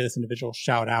hear this individual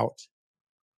shout out,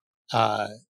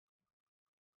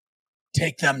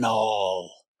 "Take them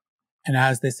all!" And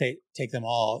as they say, "Take them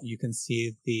all," you can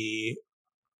see the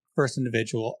first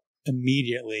individual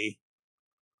immediately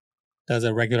does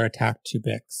a regular attack to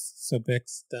Bix. So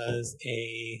Bix does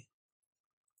I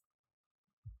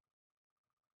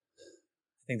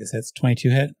think this hits 22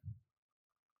 hit.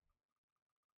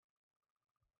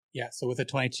 Yeah, so with a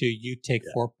 22, you take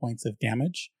 4 points of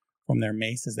damage from their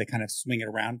mace as they kind of swing it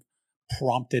around,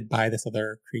 prompted by this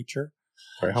other creature.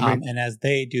 Sorry, how many? And as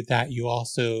they do that, you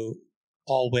also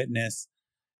all witness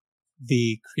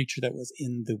the creature that was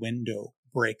in the window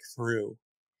break through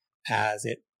as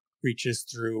it reaches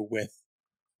through with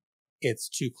its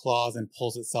 2 claws and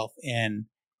pulls itself in,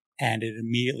 and it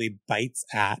immediately bites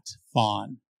at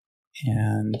Fawn.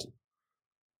 And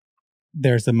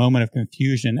there's a moment of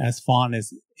confusion as Fawn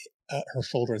is her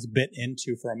shoulder is bit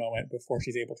into for a moment before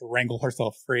she's able to wrangle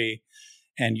herself free,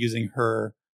 and using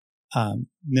her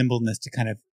nimbleness to kind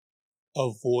of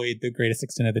avoid the greatest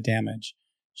extent of the damage,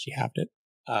 she halved it.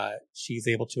 She's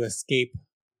able to escape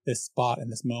this spot in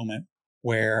this moment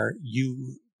where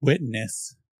you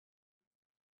witness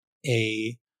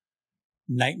a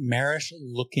nightmarish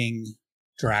looking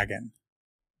dragon.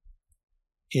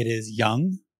 It is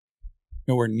young,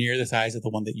 nowhere near the size of the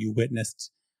one that you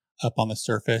witnessed up on the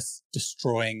surface,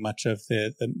 destroying much of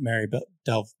the Merrybeard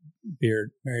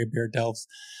Delves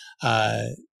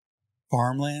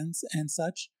farmlands and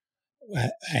such.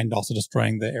 and also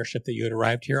destroying the airship that you had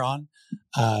arrived here on.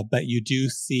 But you do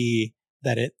see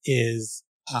that it is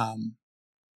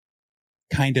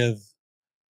kind of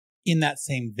in that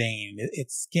same vein.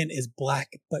 Its skin is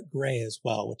black but gray as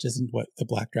well, which isn't what the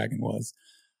black dragon was.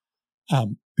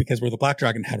 Because where the black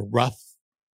dragon had rough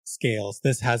scales,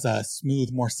 this has a smooth,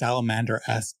 more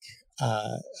salamander-esque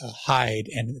hide,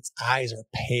 and its eyes are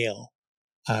pale,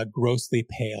 grossly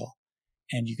pale.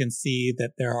 And you can see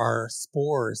that there are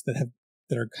spores that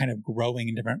are kind of growing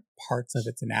in different parts of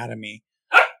its anatomy,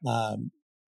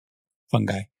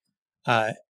 fungi.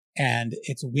 And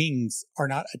its wings are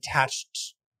not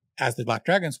attached as the black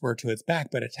dragons were to its back,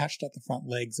 but attached at the front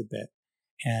legs a bit.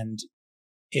 And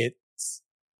it's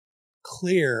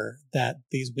clear that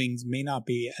these wings may not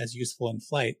be as useful in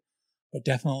flight, but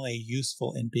definitely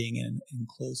useful in being in an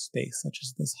enclosed space such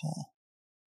as this hall.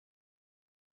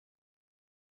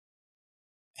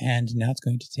 And now it's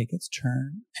going to take its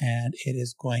turn, and it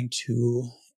is going to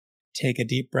take a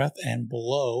deep breath and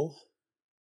blow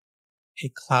a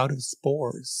cloud of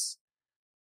spores.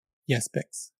 Yes,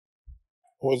 Bix.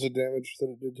 What was the damage that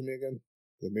it did to me again?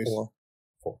 The mace?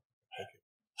 4. Thank you.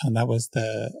 And that was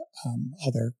the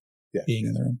other being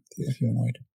in the room, the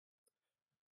humanoid.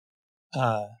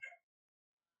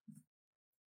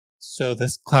 So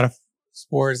this cloud of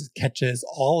spores catches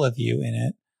all of you in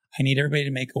it. I need everybody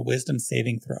to make a wisdom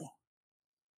saving throw.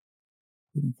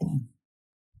 Can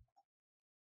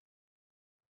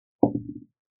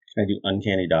I do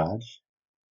uncanny dodge?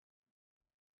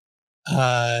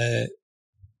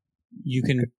 You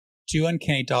can do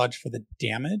uncanny dodge for the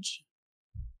damage.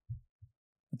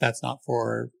 But that's not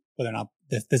for whether or not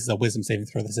this is a wisdom saving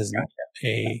throw. This isn't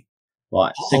a.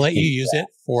 Well, I'll let you use it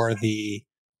for the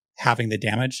having the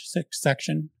damage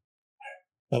section.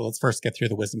 But let's first get through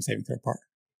the wisdom saving throw part.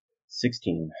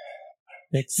 16.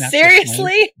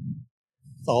 Seriously?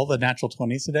 It's all the natural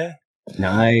 20s today.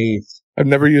 Nice. I've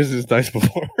never used this dice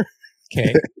before.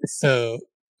 Okay, so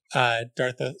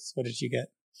Darthos, what did you get?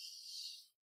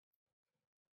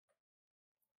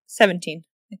 17.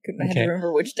 I had to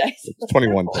remember which dice. It's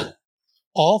 21.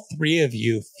 All three of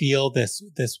you feel this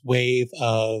wave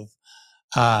of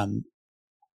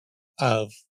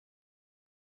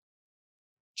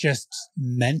just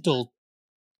mental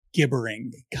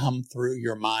gibbering come through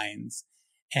your minds,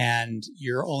 and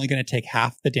you're only going to take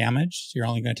half the damage. So you're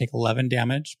only going to take 11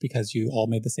 damage because you all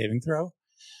made the saving throw.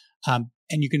 And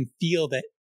you can feel that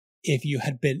if you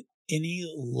had been any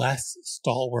less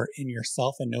stalwart in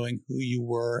yourself and knowing who you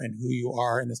were and who you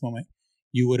are in this moment,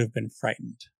 you would have been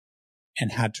frightened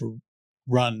and had to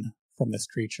run from this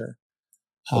creature.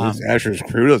 At least Asher's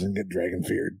crew doesn't get dragon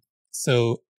feared.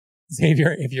 So,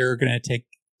 Xavier, if you're going to take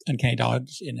uncanny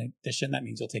dodge in addition, that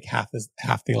means you'll take half the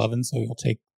 11, so you'll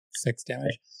take 6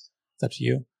 damage. It's up to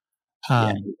you. Yeah,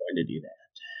 I'm going to do that.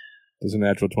 Does a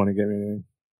natural 20 get me anything?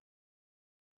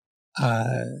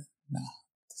 No.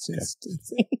 It's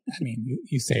I mean,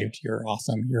 you saved. You're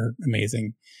awesome. You're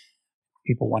amazing.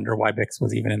 People wonder why Bix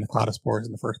was even in the cloud of spores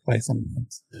in the first place.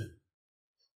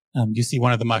 You see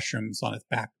one of the mushrooms on its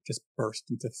back just burst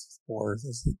into spores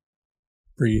as it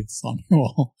breathes on you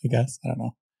all, I guess. I don't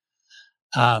know.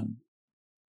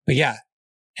 But yeah.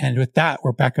 And with that,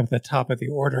 we're back up at the top of the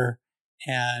order,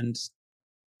 and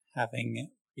having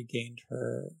regained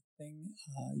her thing,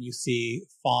 you see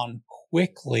Fawn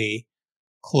quickly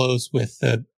close with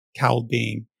the cowled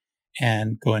being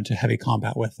and go into heavy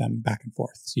combat with them back and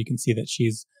forth. So you can see that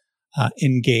she's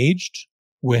engaged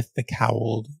with the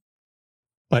cowled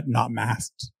but not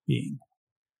masked being.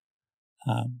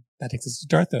 That takes us to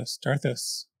Darthos.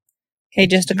 Darthos. Okay,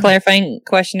 just a clarifying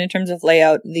question in terms of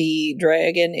layout. The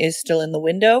dragon is still in the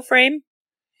window frame?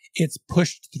 It's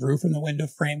pushed through from the window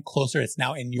frame closer. It's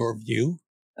now in your view.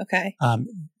 Okay.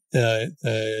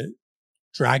 The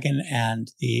dragon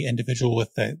and the individual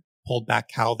with the pulled back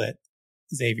cowl that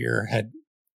Xavier had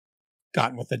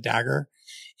gotten with the dagger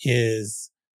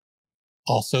is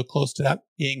also close to that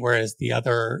being, whereas the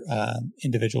other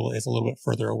individual is a little bit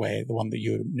further away, the one that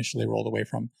you had initially rolled away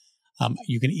from.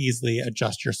 You can easily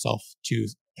adjust yourself to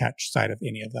catch sight of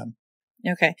any of them.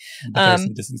 Okay. But there's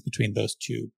some distance between those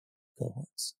two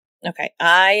cohorts. Okay.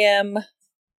 I am...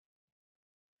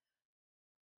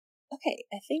 Okay,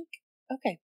 I think...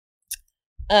 Okay.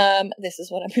 This is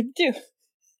what I'm going to do.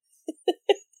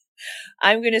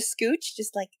 I'm going to scooch,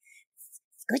 just like,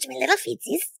 scooch my little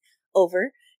feetsies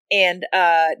over and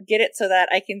get it so that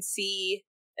I can see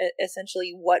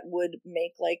essentially what would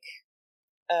make like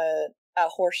a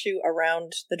horseshoe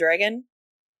around the dragon,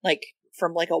 like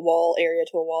from like a wall area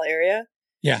to a wall area.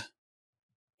 Yeah.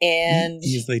 And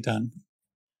easily done.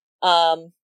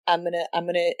 I'm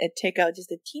gonna take out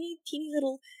just a teeny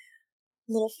little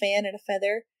little fan and a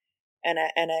feather, and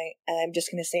I'm just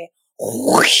gonna say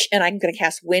whoosh, and I'm gonna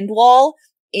cast Wind Wall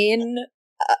in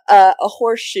a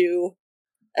horseshoe,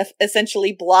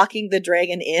 essentially blocking the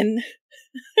dragon in,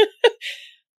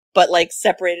 but like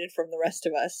separated from the rest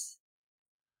of us.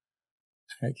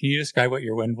 All right, can you describe what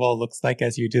your wind wall looks like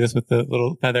as you do this with the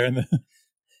little feather and the?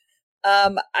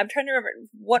 I'm trying to remember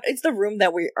what is the room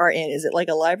that we are in. Is it like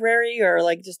a library or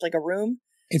like just like a room?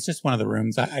 It's just one of the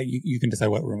rooms. You can decide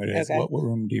what room it is. Okay. What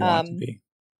room do you want it to be?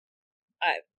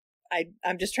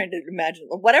 I'm just trying to imagine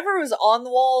whatever was on the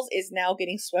walls is now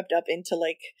getting swept up into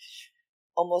like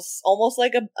almost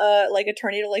like a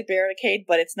tornado like barricade,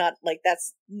 but it's not like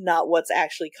that's not what's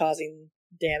actually causing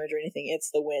damage or anything.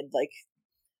 It's the wind. Like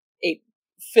it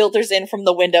filters in from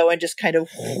the window and just kind of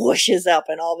whooshes up,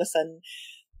 and all of a sudden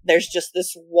there's just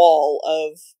this wall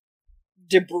of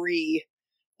debris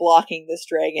blocking this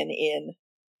dragon in.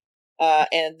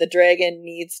 And the dragon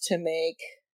needs to make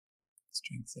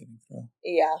strength saving throw.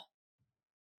 Yeah.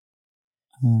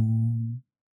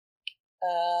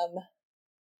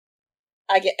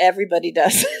 I get everybody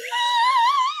does.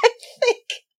 I think.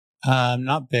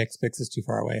 Not Bix. Bix is too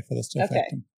far away for this to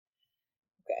affect him.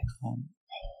 Okay.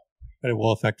 But it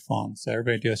will affect Fawn. So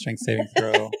everybody do a strength saving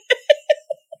throw.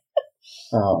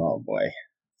 Oh boy.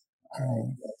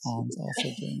 Fawn's also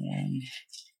doing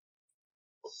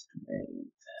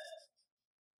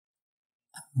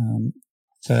one.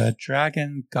 The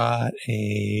dragon got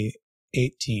a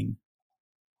 18.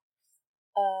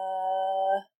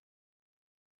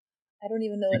 I don't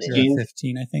even know what it is.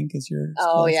 15, I think, is your.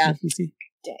 Oh yeah.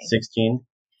 Dang. 16.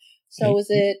 So is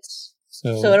it?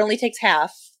 So it only takes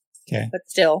half. Okay. But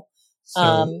still.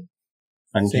 Uncanny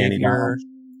Xavier,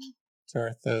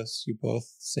 Darthos, you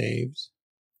both saved.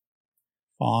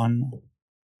 Fawn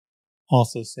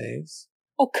also saves.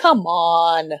 Oh, come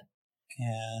on.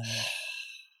 And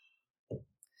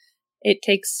it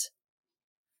takes.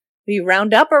 We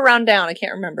round up or round down? I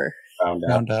can't remember.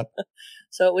 Round up.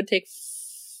 So it would take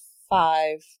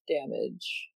 5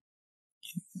 damage.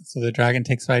 So the dragon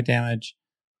takes 5 damage.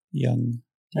 Young.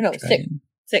 Oh, no, 6.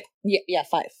 6. Yeah,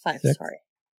 5. 5. 6? Sorry.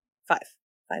 5.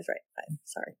 5's right. 5.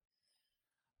 Sorry.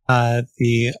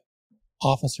 The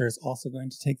officer is also going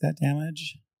to take that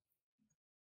damage.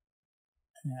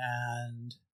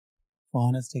 And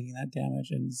Fawn is taking that damage.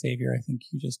 And Xavier, I think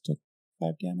you just took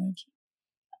 5 damage.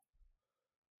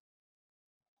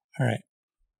 All right.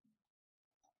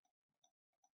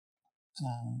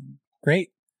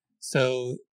 Great.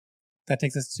 So that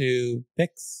takes us to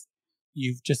Bix.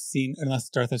 You've just seen, unless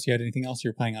Darthos, you had anything else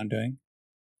you're planning on doing?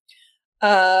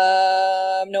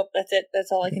 Nope, that's it.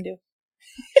 That's all I can do.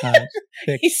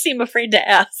 Bix, you seem afraid to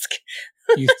ask.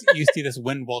 you see this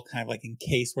wind wall kind of like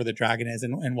encase where the dragon is,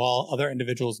 and while other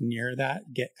individuals near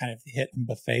that get kind of hit and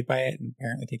buffeted by it and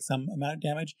apparently take some amount of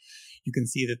damage, you can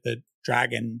see that the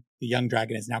young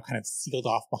dragon is now kind of sealed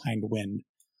off behind wind.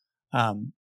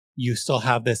 You still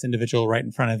have this individual right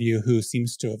in front of you who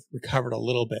seems to have recovered a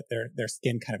little bit. Their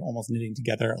skin kind of almost knitting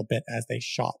together a bit as they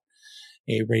shot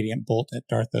a radiant bolt at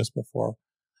Darthos before.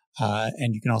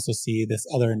 And you can also see this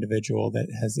other individual that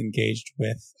has engaged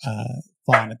with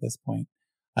Fawn at this point.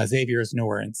 Xavier is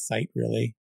nowhere in sight,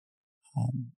 really.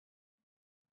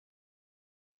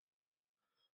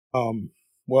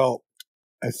 Well,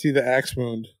 I see the axe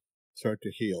wound start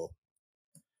to heal.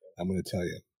 I'm going to tell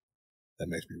you, that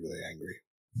makes me really angry.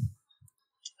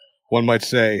 One might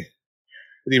say,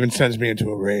 it even sends me into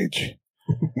a rage.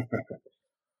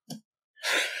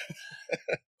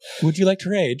 Would you like to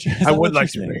rage? I would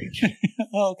like to rage.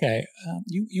 Okay,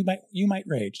 you might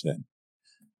rage then.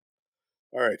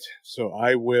 All right, so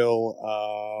I will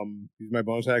use my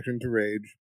bonus action to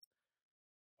rage.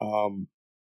 The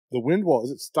wind wall,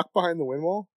 is it stuck behind the wind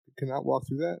wall? You cannot walk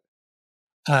through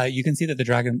that? You can see that the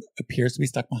dragon appears to be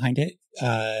stuck behind it.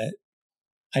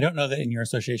 I don't know that in your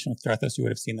association with Darthos you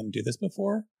would have seen them do this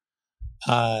before.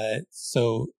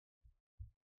 So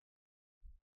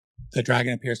the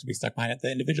dragon appears to be stuck behind it.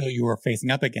 The individual you were facing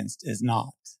up against is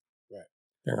not. Right.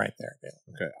 They're right there.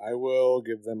 Okay, I will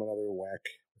give them another whack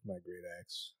with my great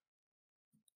axe.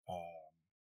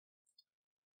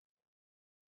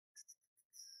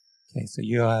 Okay, so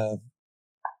you have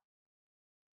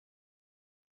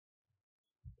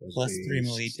plus 3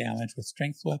 melee damage with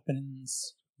strength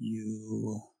weapons.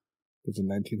 Does a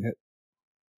 19 hit?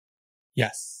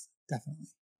 Yes, definitely.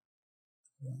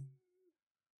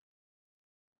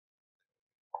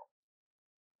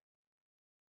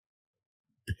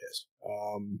 Yes.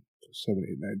 7,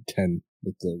 8, 9, 10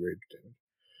 with the rage damage.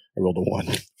 I rolled a 1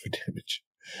 for damage.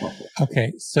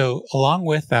 Okay, so along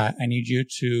with that, I need you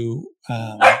to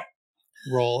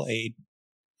roll a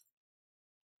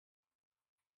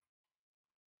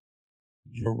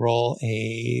You roll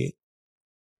a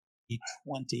d20.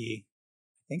 I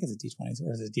think it's a d20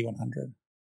 or is it a d100?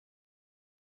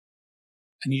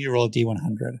 I need you to roll a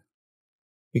d100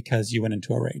 because you went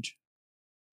into a rage.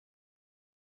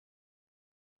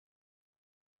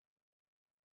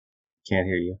 Can't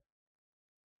hear you.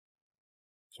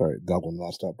 Sorry, dog will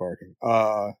not stop barking.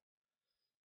 Wild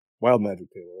magic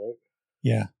table, right?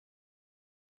 Yeah.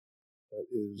 That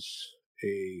is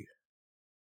a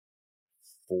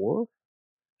 4. I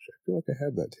feel like I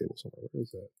have that table somewhere. Where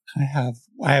is that?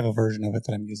 I have a version of it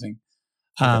that I'm using.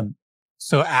 Okay.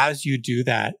 So as you do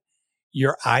that,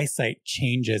 your eyesight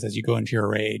changes as you go into your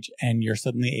rage, and you're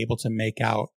suddenly able to make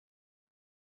out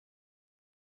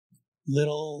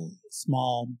little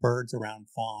small birds around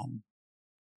Fawn,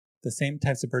 the same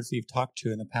types of birds that you've talked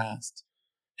to in the past.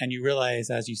 And you realize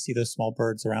as you see those small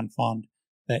birds around Fawn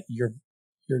that you're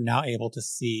now able to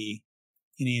see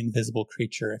any invisible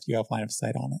creature if you have line of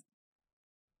sight on it.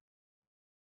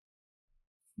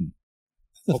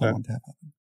 That's a fun one to have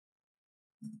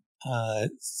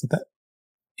happen. So that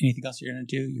anything else you're gonna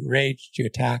do? You raged, you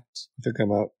attacked. I think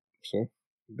I'm out, so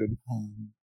good.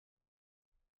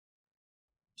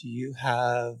 Do you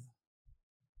have?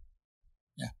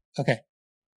 Yeah. Okay.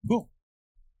 Cool.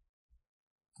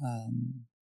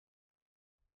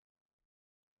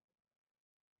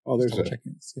 Oh, there's I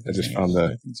just found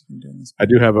the. I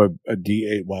do have a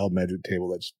D8 wild magic table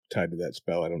that's tied to that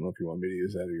spell. I don't know if you want me to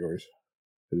use that or yours.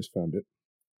 I just found it.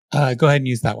 Go ahead and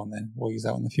use that one then. We'll use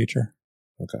that one in the future.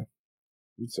 Okay.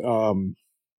 It's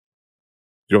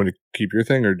Do you want me to keep your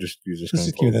thing or just use this?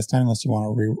 Just keep it this time, unless you want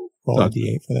to re-roll a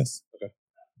D8 for this.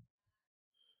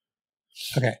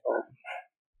 Okay.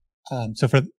 So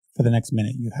for the next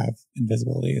minute, you have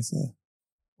invisibility as a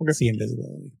see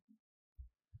invisibility.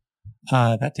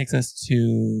 That takes us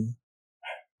to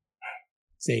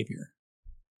Xavier.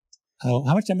 How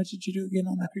much damage did you do again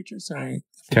on that creature? Sorry.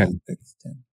 10. 10.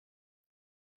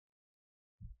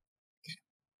 Okay.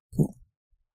 Cool.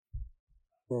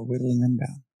 We're whittling them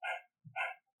down.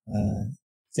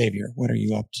 Xavier, what are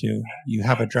you up to? You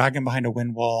have a dragon behind a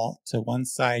wind wall. To one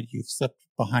side, you've slipped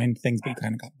behind things, but you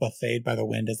kind of got buffeted by the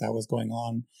wind as that was going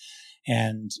on.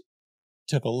 And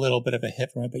took a little bit of a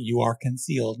hit from it, but you are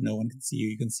concealed. No one can see you.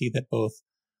 You can see that both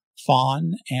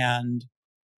Fawn and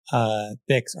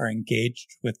Bix are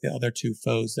engaged with the other two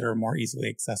foes that are more easily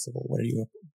accessible. What are you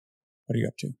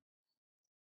up to?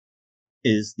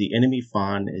 Is the enemy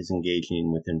Fawn is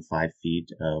engaging within 5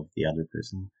 feet of the other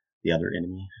person, the other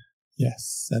enemy?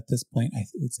 Yes. At this point, I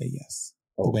would say yes.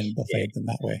 Okay. The wind buffeted them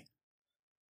that way.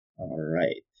 All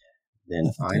right.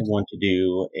 Then I want to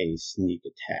do a sneak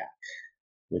attack,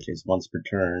 which is once per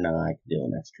turn, I can do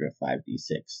an extra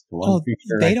 5d6.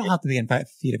 They don't have to be in 5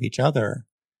 feet of each other.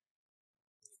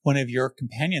 One of your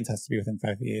companions has to be within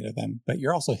 5 feet of them, but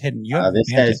you're also hidden. You have this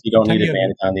says you don't need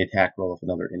advantage on the attack roll if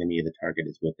another enemy of the target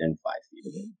is within 5 feet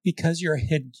of it. Because you're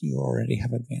hidden, you already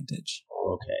have advantage.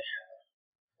 Okay.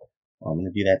 Well, I'm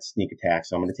going to do that sneak attack,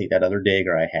 so I'm going to take that other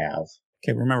dagger I have.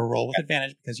 Okay, remember, roll with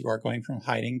advantage because you are going from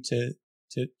hiding to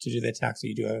do the attack, so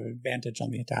you do have advantage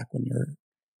on the attack when you're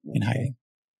in hiding.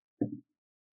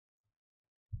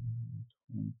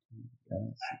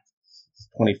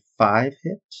 25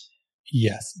 hit?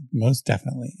 Yes, most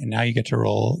definitely. And now you get to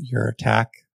roll your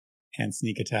attack and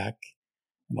sneak attack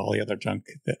and all the other junk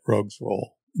that rogues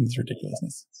roll in this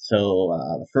ridiculousness. So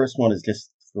the first one is just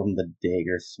from the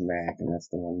dagger smack, and that's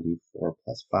the 1d4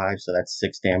 plus 5, so that's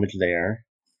 6 damage there.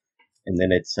 And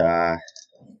then it's just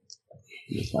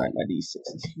find my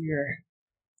d6s here.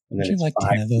 And then it's like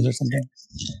 10 of those or something?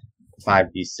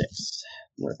 5d6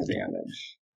 worth of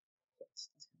damage.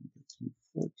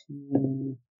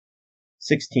 14,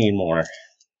 16 more.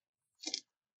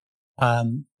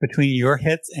 Between your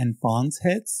hits and Fawn's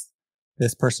hits,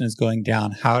 this person is going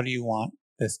down. How do you want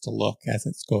this to look as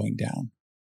it's going down?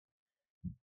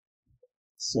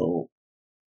 So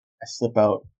I slip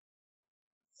out,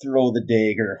 throw the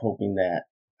dagger, hoping that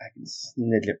I can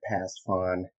snidge it past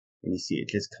Fawn, and you see it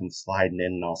just comes sliding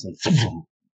in, and all of a sudden,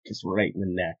 just right in the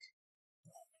neck.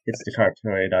 Hits the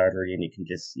carotid artery, and you can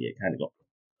just see it kind of go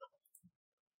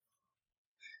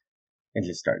and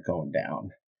just start going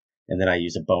down. And then I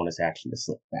use a bonus action to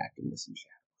slip back into some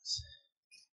shadows.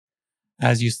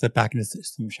 As you slip back into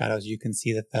some shadows, you can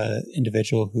see that the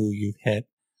individual who you've hit,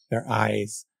 their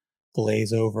eyes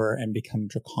glaze over and become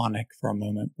draconic for a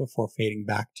moment before fading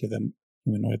back to the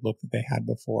humanoid look that they had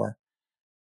before.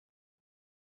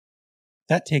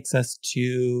 That takes us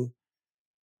to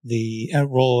the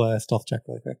roll a stealth check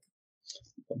really quick.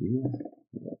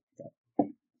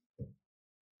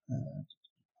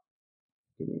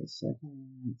 Give me a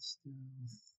second.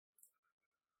 Stealth.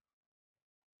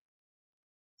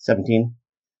 17.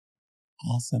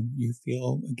 Awesome. You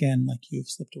feel again like you've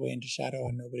slipped away into shadow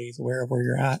and nobody's aware of where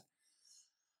you're at.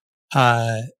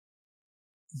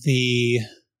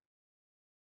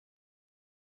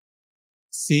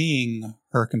 Seeing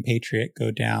her compatriot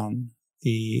go down,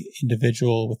 the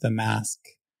individual with the mask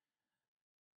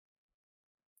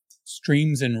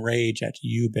streams in rage at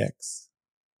you, Bix,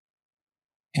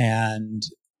 and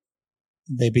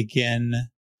they begin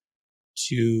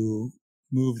to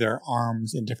move their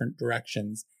arms in different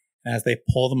directions. And as they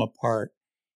pull them apart,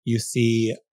 you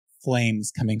see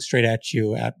flames coming straight at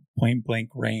you at point blank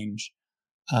range.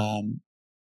 I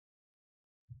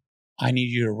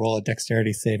need you to roll a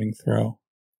dexterity saving throw.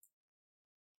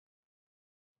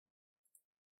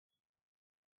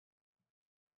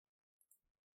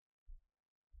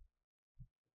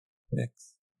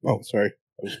 Bix. Oh, sorry.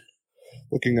 I was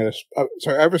looking at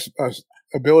sorry, I have a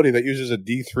ability that uses a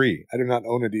D3. I do not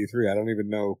own a D3. I don't even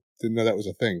know. Didn't know that was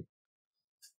a thing.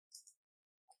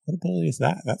 What ability is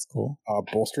that? That's cool.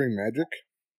 Bolstering magic.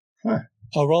 Huh.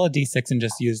 I'll roll a d6 and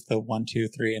just use the 1, 2,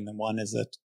 3, and then 1 is a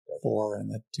 4, and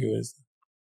the 2 is.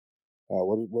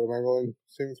 What am I rolling?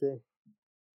 Saving throw.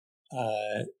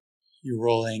 You're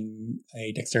rolling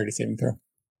a dexterity saving throw.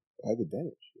 I have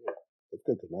advantage. Yeah. That's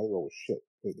good because my other roll was shit.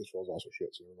 Wait, this roll's also shit.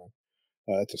 So never mind.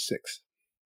 That's a 6.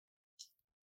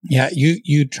 Yeah,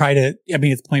 you try to. I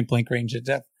mean, it's point blank range.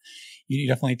 You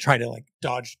definitely try to like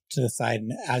dodge to the side,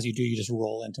 and as you do, you just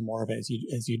roll into more of it. As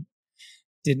you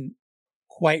didn't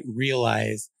quite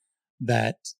realize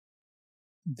that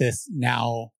this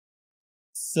now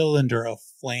cylinder of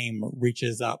flame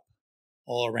reaches up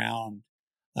all around,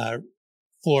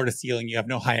 floor to ceiling. You have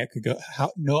no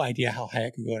idea how high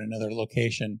it could go in another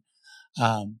location.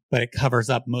 But it covers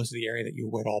up most of the area that you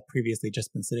would all previously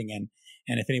just been sitting in.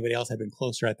 And if anybody else had been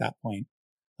closer at that point,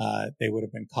 they would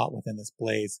have been caught within this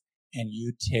blaze. And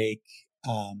you take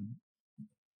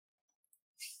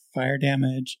fire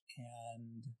damage,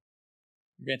 and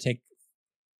you're going to take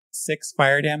 6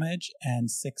 fire damage and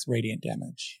 6 radiant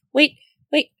damage. Wait.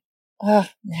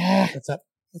 What's up?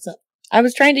 I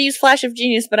was trying to use Flash of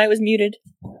Genius, but I was muted.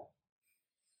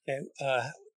 Okay,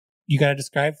 you got to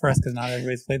describe for us, because not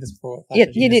everybody's played this before. What Flash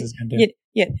of Genius is going to do.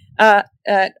 Yeah.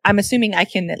 I'm assuming I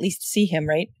can at least see him,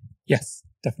 right? Yes,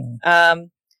 definitely.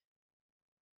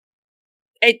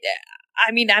 I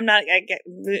mean, I'm not. I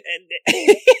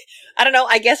don't know.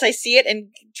 I guess I see it and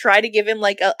try to give him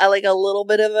like a little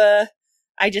bit of a.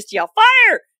 I just yell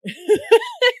fire,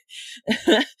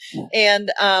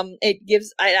 and it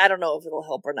gives. I don't know if it'll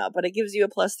help or not, but it gives you a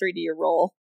 +3 to your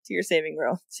roll, to your saving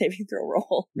throw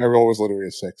roll. My roll was literally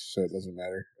a 6, so it doesn't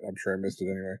matter. I'm sure I missed it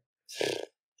anyway. Okay.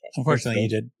 Unfortunately, you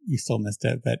did. You still missed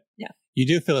it, but yeah, you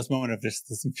do feel this moment of just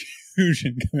this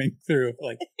infusion coming through.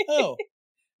 Like, oh,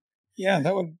 yeah,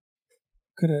 that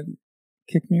could have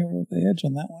kicked me over the edge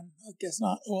on that one. I guess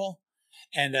not. Well,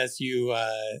 and as you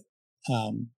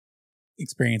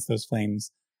experience those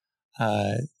flames,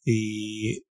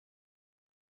 the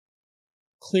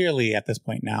clearly at this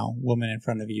point now, woman in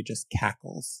front of you just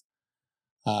cackles.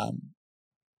 And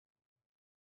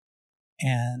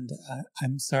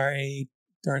I'm sorry,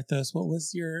 Darthos, what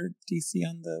was your DC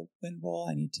on the wind wall?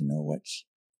 I need to know which.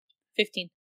 15.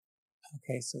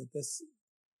 Okay, so this.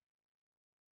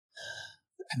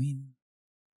 I mean,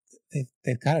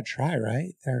 they've got to try,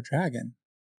 right? They're a dragon.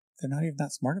 They're not even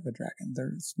that smart of a dragon.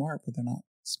 They're smart, but they're not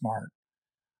smart.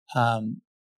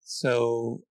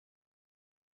 So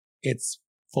it's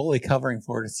fully covering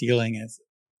floor to ceiling,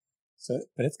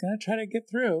 but it's gonna try to get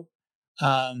through.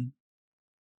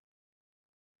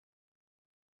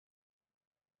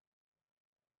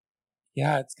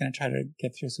 Yeah, it's gonna try to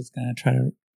get through. So it's gonna try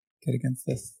to get against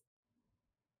this.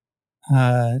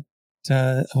 That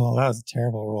was a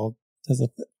terrible roll. Does a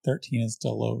 13 is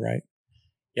still low, right?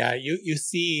 Yeah, you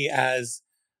see as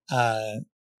the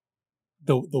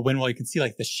wind wall, you can see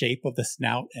like the shape of the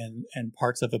snout and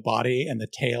parts of the body and the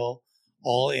tail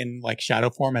all in like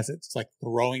shadow form as it's like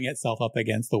throwing itself up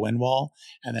against the wind wall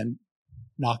and then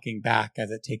knocking back as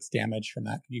it takes damage from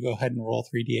that. Can you go ahead and roll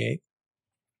 3d8?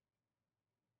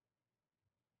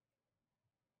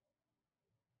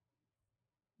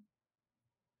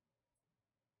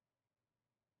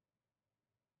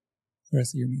 The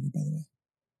rest of you are muted, by the way.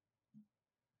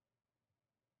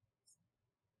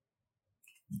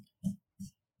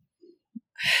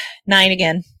 Nine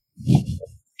again.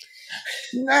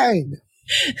 9.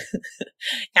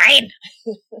 9.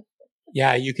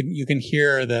 Yeah, you can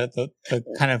hear the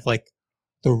kind of like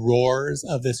the roars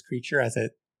of this creature as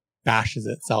it bashes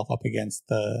itself up against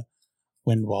the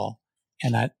wind wall,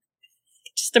 and that.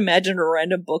 Just imagine a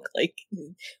random book like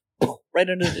right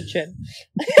under the chin.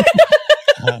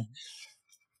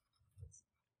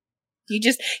 You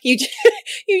just hear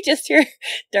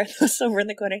Darthos over in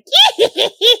the corner.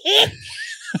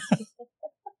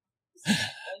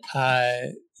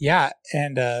 Yeah,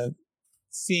 and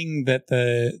seeing that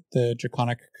the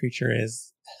draconic creature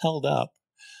is held up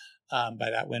by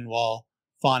that wind wall,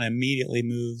 Fawn immediately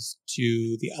moves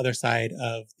to the other side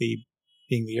of being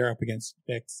the Europe against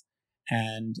Vix,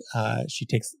 and she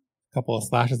takes a couple of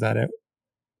slashes at it,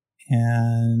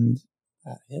 and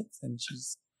that hits, and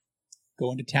she's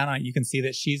going to town on it. You can see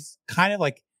that she's kind of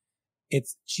like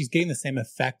she's getting the same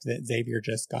effect that Xavier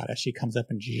just got as she comes up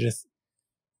and she just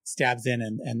stabs in,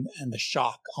 and the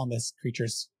shock on this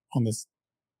creature's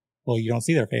well, you don't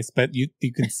see their face, but you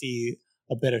can see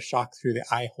a bit of shock through the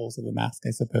eye holes of the mask,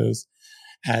 I suppose,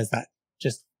 as that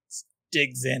just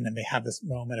digs in and they have this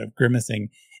moment of grimacing.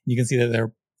 You can see that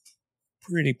they're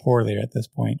pretty poorly at this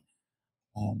point.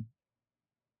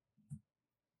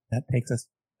 That takes us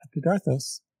up to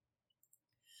Darthos.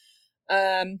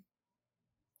 I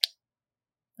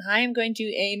am going to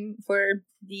aim for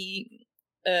the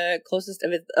closest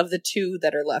of the two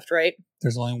that are left, right?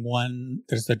 There's only one.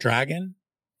 There's the dragon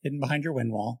hidden behind your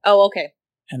wind wall. Oh, okay.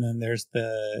 And then there's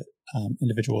the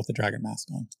individual with the dragon mask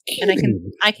on. And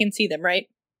I can see them, right?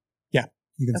 Yeah,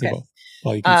 you can see Okay. both.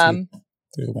 Well, you can see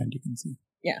through the wind. You can see.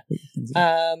 Yeah. What you can see.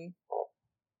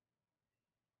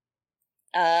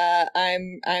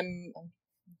 I'm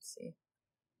let's see.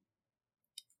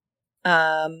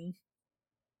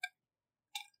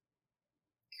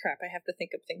 Crap, I have to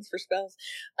think of things for spells.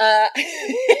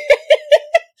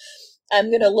 I'm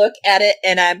gonna look at it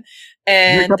and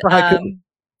Make up a haiku.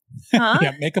 huh?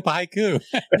 Yeah, make up a haiku.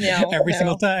 No, every no.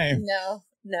 single time.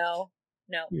 No.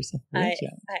 You're so I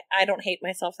don't hate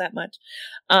myself that much.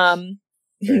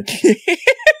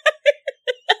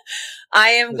 I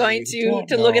am going to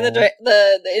look at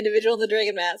the individual in the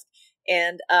dragon mask,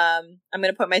 and I'm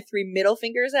going to put my 3 middle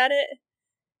fingers at it,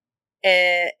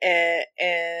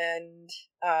 and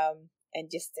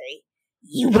just say,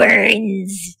 "You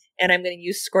burns," and I'm going to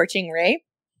use Scorching Ray.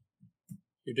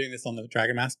 You're doing this on the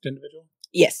dragon masked individual?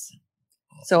 Yes.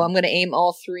 So I'm going to aim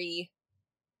all 3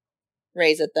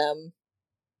 rays at them.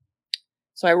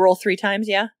 So I roll 3 times,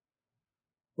 yeah?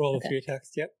 Roll Okay. the 3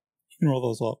 attacks. Yep. You can roll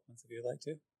those all at once if you'd like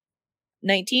to.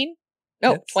 19?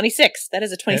 No, Hits. 26. That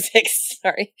is a 26.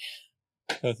 Sorry.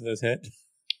 Both of those hit.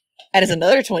 That is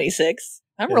another 26.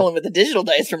 I'm Yeah. rolling with the digital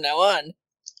dice from now on.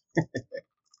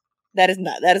 That is a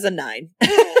 9.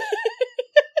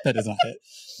 That does not hit.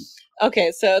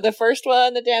 Okay, so the first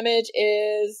one, the damage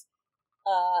is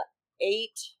 8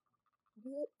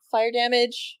 fire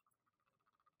damage.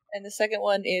 And the second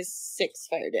one is 6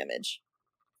 fire damage.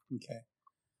 Okay.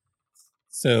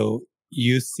 So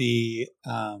you see,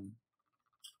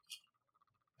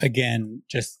 again,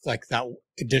 just like that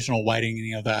additional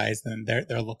whitening of the eyes, and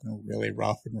they're looking really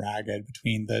rough and ragged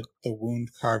between the wound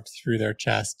carved through their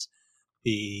chest,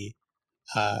 the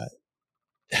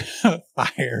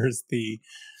fires, the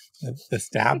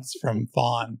stabs from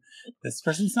Fawn. This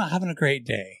person's not having a great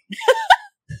day.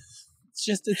 It's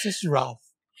just rough.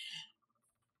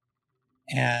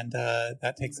 And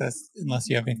that takes us, unless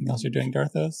you have anything else you're doing,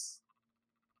 Darthos?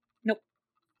 Nope.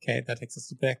 Okay, that takes us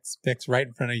to Bix. Bix, right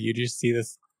in front of you, you just see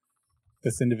this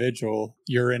individual.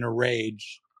 You're in a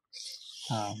rage.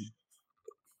 What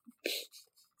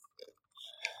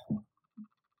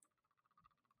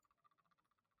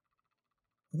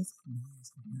is that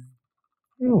noise I'm hearing?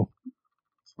 Oh,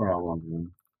 That's what I'm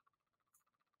wondering.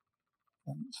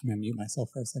 I'm going to mute myself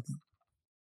for a second.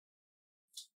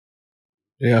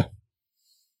 yeah.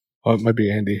 Oh, it might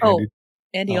be Andy. Oh. Andy.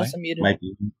 Andy Oh, also muted. Might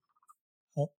be.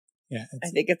 Yeah, I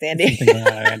it's think it's Andy. something going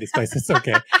on at Andy's place. It's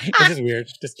okay. It's just weird.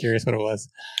 Just curious what it was.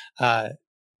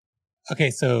 Okay,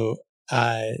 so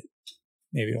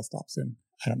maybe it'll stop soon.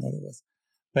 I don't know what it was.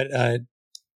 But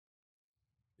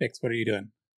Bix, what are you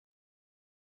doing?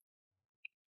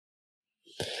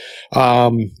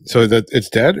 So that it's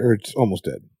dead or it's almost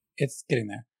dead? It's getting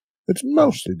there. It's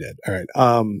mostly dead. All right.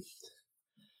 I'm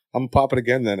gonna pop it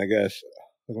again then, I guess.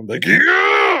 I'm gonna be like,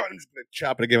 yeah! I'm just gonna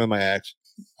chop it again with my axe.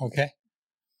 Okay.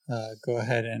 Go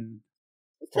ahead and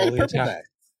Let's try roll the the purple attack. die.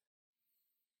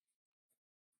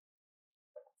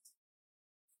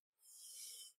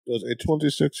 Does a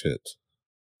 26 hit?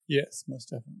 Yes, most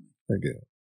definitely. Thank you.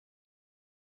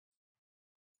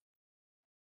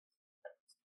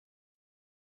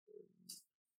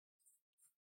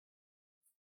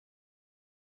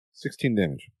 $16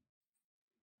 damage.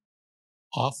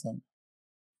 Awesome.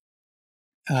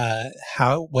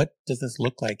 What does this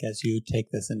look like as you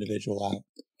take this individual out?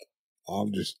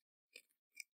 I'm just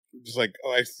like,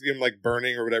 I see him like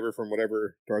burning or whatever from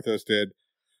whatever Darthos did.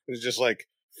 It's just like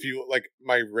feel like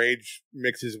my rage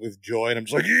mixes with joy, and I'm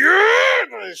just like, yeah,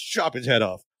 and I just chop his head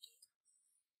off.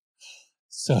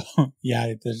 So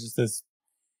yeah, there's just this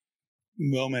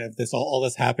moment of this all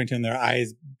this happening to him, their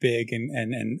eyes big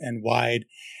and wide,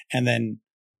 and then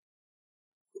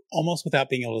almost without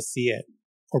being able to see it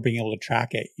or being able to track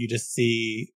it, you just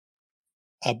see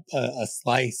a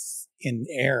slice in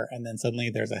air, and then suddenly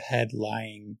there's a head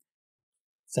lying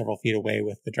several feet away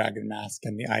with the dragon mask,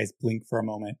 and the eyes blink for a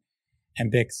moment.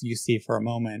 And Bix, you see for a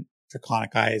moment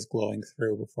draconic eyes glowing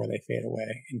through before they fade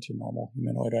away into normal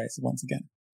humanoid eyes once again.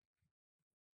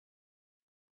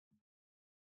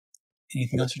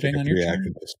 Anything else you're doing on your turn?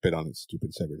 To spit on its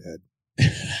stupid severed head.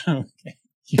 Okay.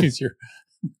 Use your...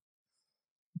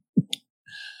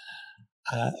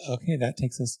 okay, that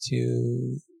takes us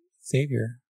to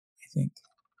Xavier, I think.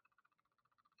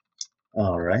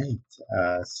 All right.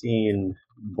 Seeing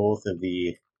both of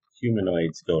the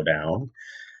humanoids go down,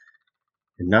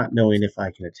 and not knowing if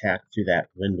I can attack through that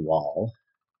wind wall,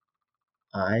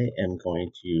 I am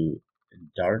going to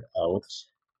dart out,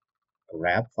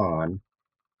 grab Fawn,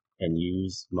 and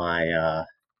use my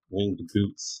winged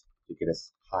boots to get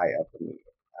us high up in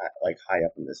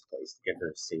this place to get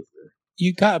her safer.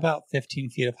 You got about 15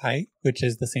 feet of height, which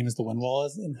is the same as the wind wall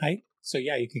is in height. So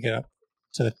yeah, you could get up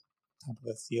to the top of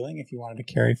the ceiling if you wanted to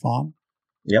carry Fawn.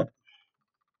 Yep.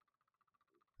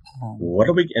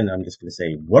 And I'm just going to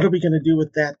say, what are we going to do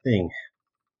with that thing?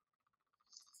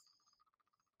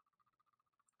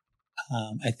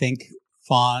 I think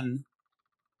Fawn,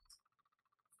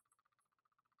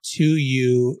 to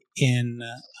you in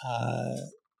a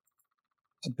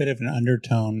bit of an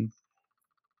undertone,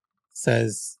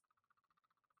 says,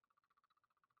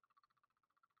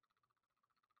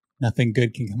 nothing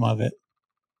good can come of it.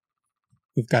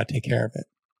 We've got to take care of it.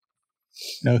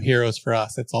 No heroes for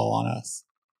us. It's all on us.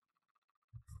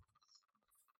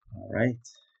 All right.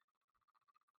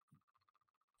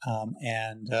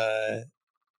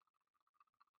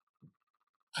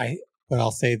 What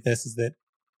I'll say this is that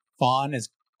Fawn is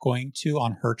going to,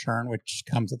 on her turn, which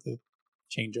comes at the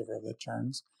changeover of the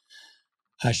turns,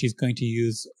 she's going to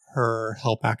use her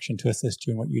help action to assist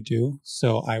you in what you do.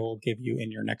 So I will give you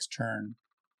in your next turn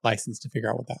license to figure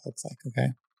out what that looks like.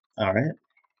 Okay. All right.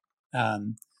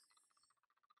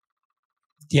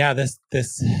 Yeah, this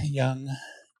young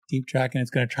deep dragon is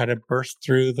going to try to burst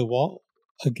through the wall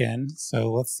again.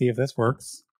 So let's see if this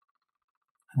works.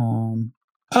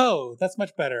 Oh, that's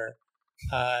much better.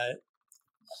 A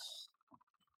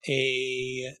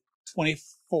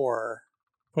 23.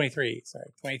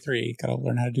 Gotta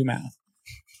learn how to do math.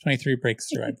 23 breaks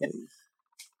through, I believe.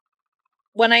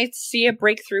 When I see a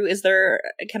breakthrough,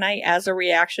 can I, as a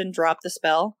reaction, drop the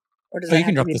spell? Or does you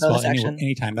can drop the spell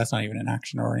anytime. That's not even an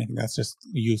action or anything. That's just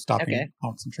you stopping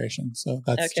concentration. So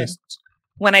that's just...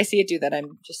 When I see it do that,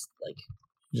 I'm just like...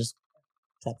 Just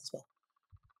drop the spell.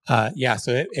 Yeah,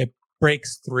 so it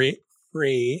breaks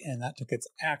free, and that took its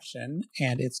action,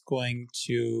 and it's going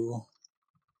to...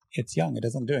 It's young. It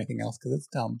doesn't do anything else because it's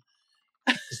dumb.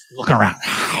 Just looking around.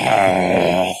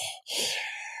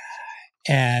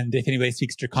 And if anybody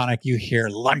speaks Draconic, you hear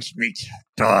lunch meat,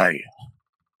 die.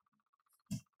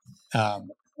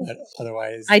 But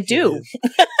otherwise, I do.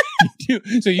 You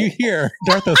do. So you hear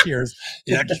Darthos hears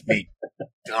lunch meat,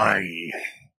 die.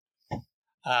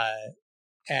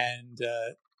 And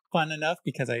fun enough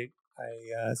because I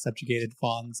subjugated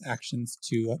Fawn's actions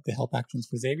to the help actions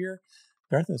for Xavier.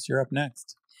 Darthos, you're up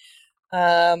next.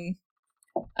 I'm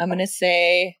gonna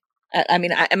say.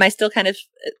 Am I still kind of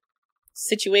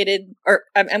situated, or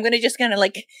I'm gonna just kind of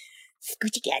like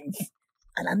scooch again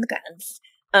and on the ground,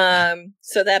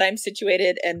 so that I'm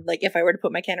situated, and like if I were to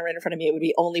put my cannon right in front of me, it would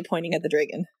be only pointing at the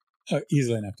dragon. Oh,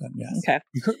 easily enough done. Yes.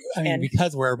 Okay.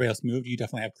 Because where everybody else moved, you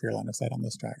definitely have clear line of sight on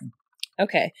this dragon.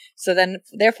 Okay, so then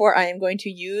therefore I am going to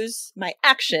use my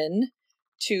action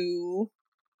to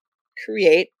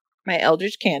create my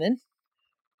Eldritch Cannon.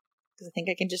 I think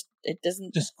I can it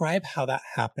doesn't... Describe how that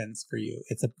happens for you.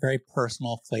 It's a very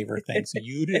personal flavor thing. So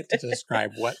you have to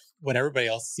describe what everybody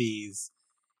else sees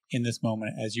in this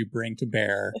moment as you bring to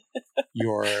bear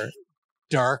your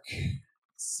dark,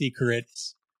 secret,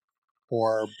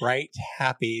 or bright,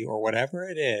 happy, or whatever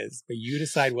it is. But you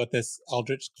decide what this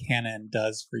Eldritch Cannon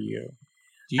does for you.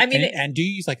 Do you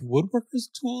use like woodworkers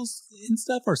tools and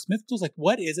stuff, or smith tools? Like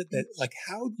what is it that, like,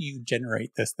 how do you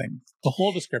generate this thing? The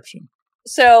whole description.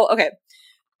 So, okay.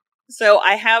 So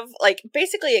I have, like,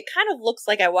 basically it kind of looks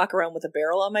like I walk around with a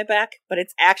barrel on my back, but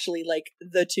it's actually, like,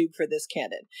 the tube for this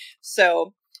cannon.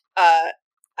 So, I,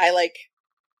 like,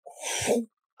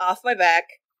 off my back,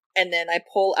 and then I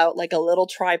pull out, like, a little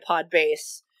tripod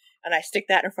base, and I stick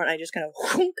that in front, and I just kind of,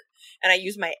 and I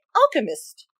use my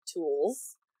alchemist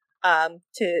tools. I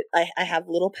have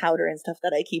little powder and stuff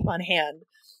that I keep on hand.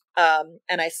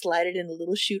 And I slide it in a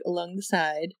little chute along the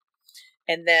side.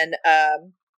 And then I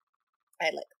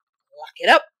lock it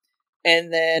up.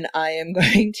 And then I am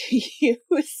going to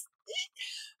use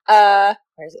where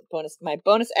is it? My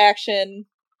bonus action.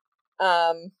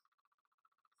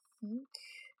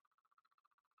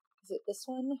 Is it this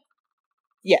one?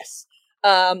 Yes.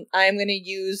 I'm going to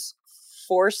use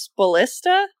Force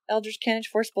Ballista, Eldritch Cannon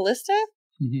Force Ballista.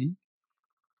 Mm-hmm.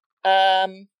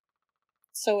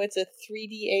 So it's a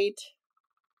 3d8.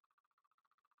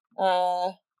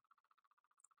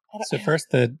 So first,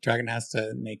 the dragon has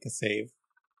to make a save.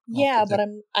 Yeah, but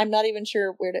I'm not even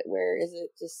sure where is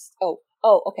it. Just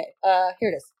okay.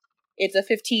 Here it is. It's a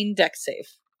 15 dex save.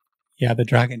 Yeah, the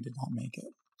dragon did not make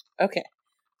it. Okay,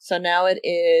 so now it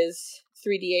is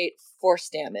 3d8 force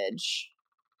damage,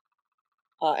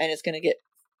 and it's going to get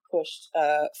pushed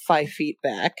 5 feet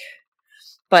back.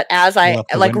 But as I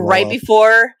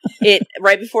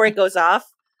before it goes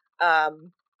off,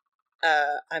 I'm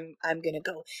gonna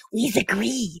go. We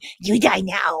agree. You die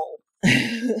now.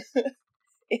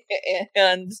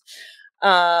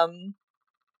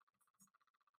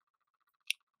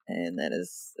 And that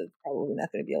is probably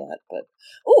not going to be a lot, but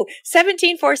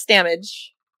 17 force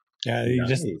damage. Yeah, you Nice.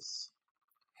 just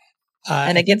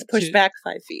and it gets pushed back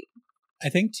 5 feet. I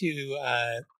think to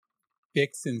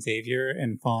Bix and Xavier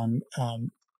and Fawn,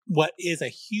 what is a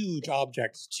huge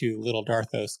object to little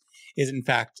Darthos is in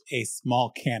fact a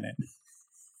small cannon.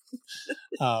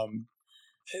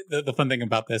 The fun thing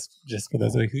about this, just for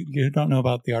those of you who don't know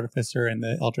about the Artificer and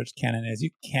the Eldritch Cannon, is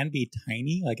you can be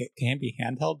tiny, like it can be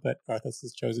handheld, but Darthos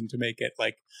has chosen to make it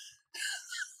like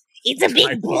it's a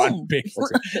big boom,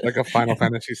 like a Final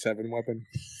Fantasy VII weapon.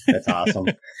 That's awesome.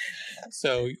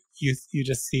 So you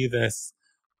just see this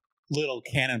little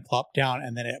cannon plop down,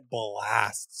 and then it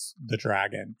blasts the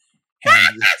dragon,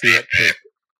 and you see it take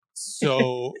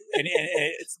and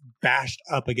it's bashed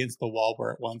up against the wall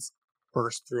where it once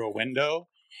burst through a window,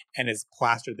 and is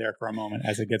plastered there for a moment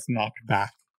as it gets knocked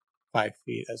back 5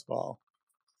 feet as well.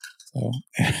 So,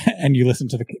 and you listen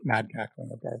to the mad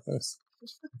cackling of Darthos.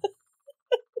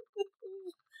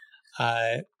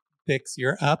 Bix,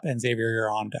 you're up, and Xavier,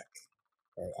 you're on deck.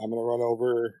 All right, I'm gonna run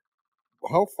over.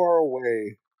 How far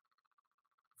away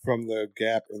from the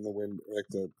gap in the window, like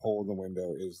the hole in the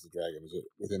window, is the dragon? Is it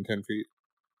within 10 feet?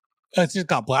 It just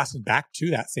got blasted back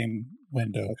to that same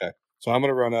window. Okay, so I'm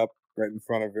gonna run up right in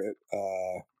front of it.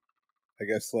 I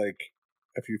guess like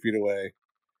a few feet away,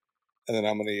 and then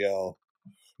I'm gonna yell,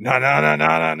 "No, no, no, no,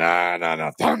 no, no, no,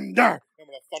 no, thunder!" I'm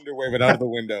gonna thunder wave it out of the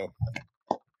window.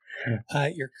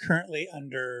 You're currently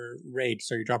under rage,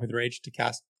 so you're dropping the rage to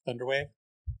cast Thunderwave.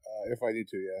 If I need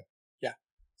to, yeah. Yeah.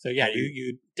 So yeah,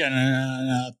 you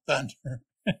thunder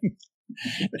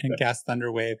and cast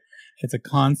Thunderwave. It's a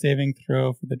con saving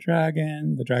throw for the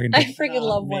dragon. The dragon. I freaking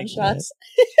love one shots.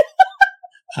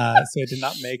 So it did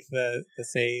not make the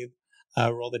save.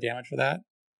 Roll the damage for that. I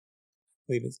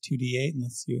believe it's 2d8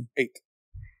 unless you 8.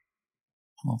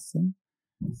 Awesome.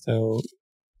 So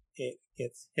it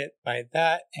gets hit by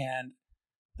that, and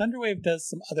Thunderwave does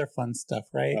some other fun stuff,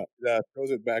 right?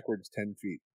 Throws it backwards 10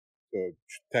 feet. So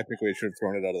technically it should have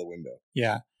thrown it out of the window.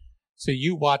 Yeah. So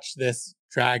you watch this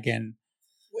dragon,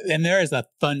 and there is a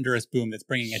thunderous boom that's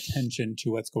bringing attention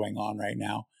to what's going on right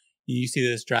now. You see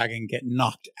this dragon get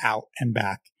knocked out and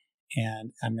back,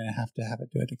 and I'm going to have it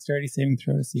do a dexterity saving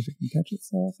throw to see if it can catch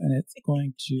itself, and it's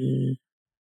going to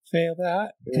fail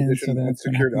that. In addition,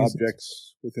 unsecured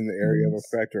objects within the area of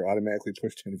effect are automatically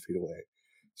pushed 10 feet away.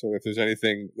 So if there's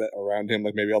anything that around him,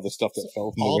 like maybe all the stuff that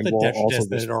fell from all the wind wall, detritus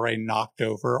that had already knocked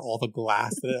over, all the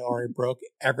glass that it already broke,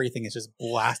 everything is just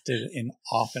blasted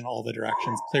off in all the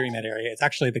directions, clearing that area. It's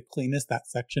actually the cleanest that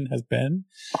section has been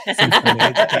since the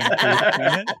maids came through to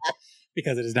clean it,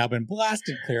 because it has now been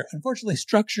blasted clear. Unfortunately,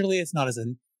 structurally, it's not as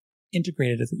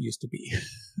integrated as it used to be.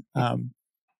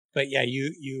 But yeah,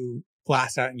 you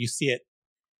blast out and you see it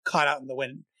caught out in the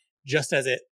wind just as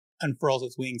it unfurls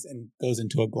its wings and goes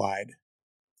into a glide.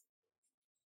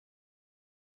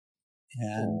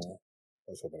 And I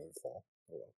was hoping it would fall.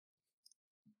 Oh, well.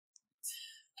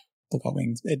 Look at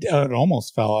wings. It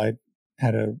almost fell. I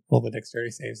had to roll the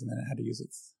dexterity saves, and then it had to use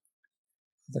its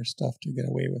other stuff to get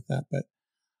away with that. But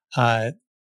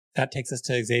that takes us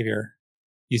to Xavier.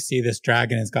 You see this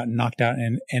dragon has gotten knocked out,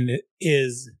 and it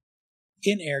is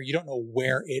in air. You don't know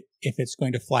if it's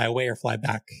going to fly away or fly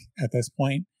back at this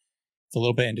point. It's a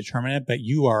little bit indeterminate, but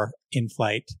you are in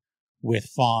flight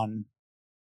with Fawn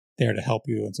there to help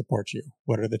you and support you.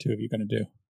 What are the two of you going to do?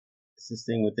 Is this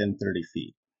thing within 30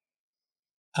 feet?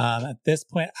 At this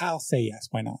point, I'll say yes.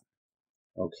 Why not?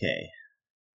 Okay.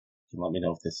 You can let me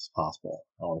know if this is possible.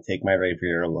 I want to take my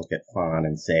rapier, look at Fawn,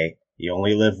 and say, "You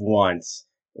only live once.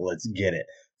 Let's get it."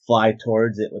 Fly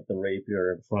towards it with the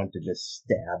rapier in front and just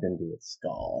stab into its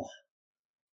skull.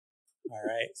 All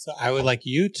right. So I would like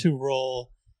you to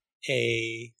roll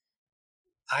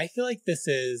I feel like this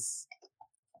is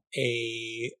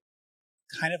a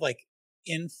kind of like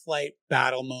in-flight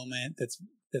battle moment that's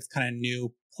kind of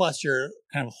new. Plus, you're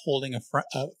kind of holding a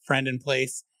friend in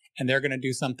place, and they're going to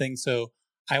do something. So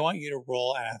I want you to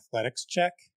roll an athletics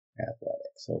check.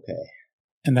 Athletics, okay.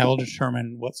 And that will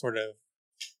determine what sort of...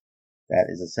 That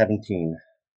is a 17.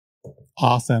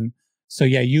 Awesome. So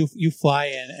yeah, you fly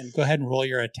in and go ahead and roll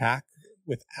your attack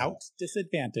without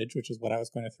disadvantage, which is what I was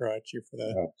going to throw at you for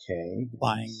the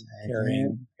flying,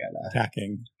 carrying,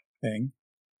 attacking thing.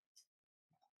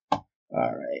 All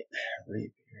right,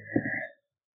 rapier.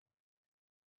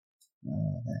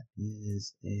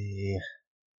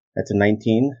 That's a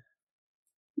 19.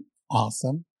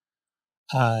 Awesome.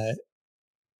 That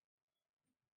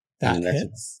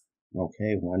hits.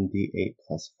 Okay, 1d8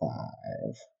 plus 5.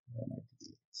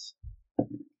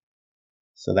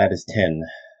 So that is 10.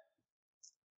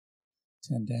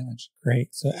 10 damage.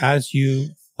 Great. So as you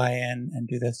fly in and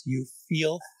do this, you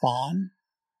feel Fawn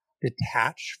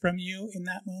detach from you in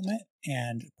that moment.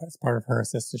 And as part of her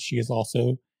assistance, she is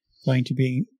also going to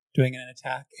be doing an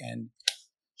attack, and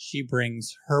she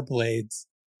brings her blades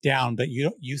down. But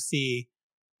you see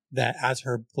that as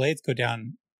her blades go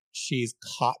down, she's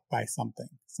caught by something.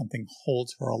 Something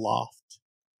holds her aloft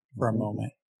for a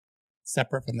moment,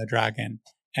 separate from the dragon,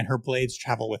 and her blades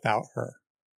travel without her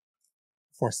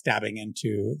before stabbing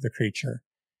into the creature.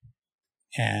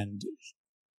 And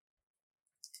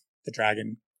the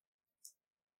dragon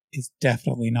is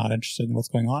definitely not interested in what's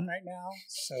going on right now.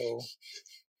 So,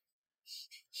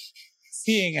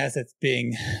 seeing as it's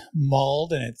being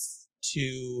mauled and its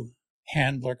two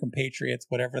handler compatriots,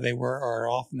 whatever they were, are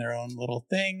off in their own little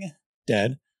thing,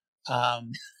 dead,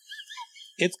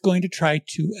 it's going to try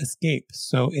to escape.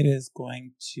 So it is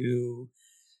going to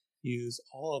use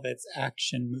all of its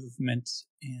action movement.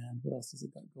 And what else has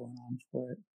it got going on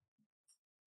for it?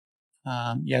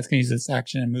 It's going to use its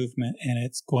action and movement, and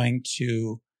it's going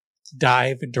to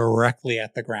dive directly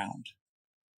at the ground.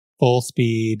 Full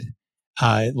speed.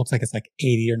 It looks like it's like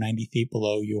 80 or 90 feet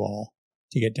below you all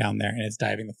to get down there, and it's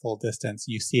diving the full distance.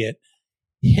 You see it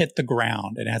hit the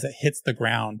ground, and as it hits the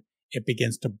ground, it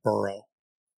begins to burrow.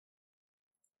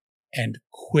 And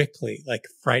quickly, like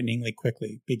frighteningly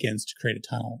quickly, begins to create a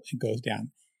tunnel and goes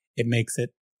down. It makes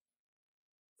it,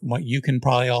 from what you can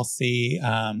probably all see,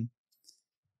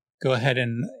 go ahead,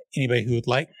 and anybody who would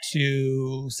like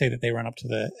to say that they run up to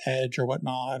the edge or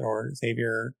whatnot, or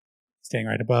Xavier staying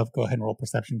right above, go ahead and roll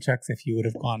perception checks if you would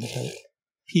have gone to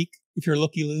peek, if you're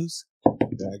looky-loos.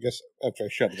 Yeah, I guess after I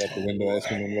shut it out the window, I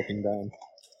assume I'm looking down.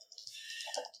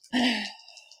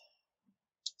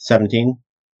 17.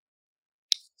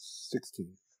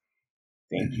 16.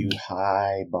 Thank you.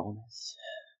 High bonus.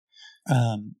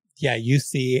 You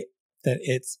see that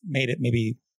it's made it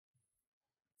maybe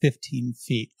 15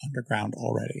 feet underground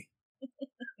already.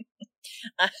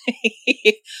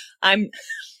 I'm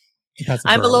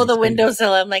below the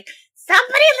windowsill. I'm like,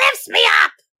 somebody lifts me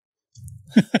up.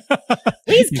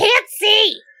 Please can't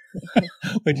see.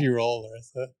 What'd you roll,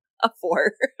 Larissa? A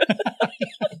 4.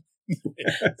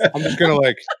 I'm just gonna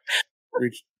like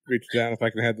reach down if I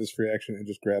can have this free action and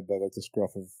just grab by like the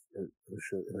scruff of her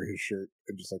shirt or his shirt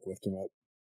and just like lift him up.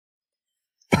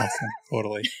 Awesome.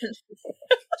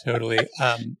 Totally.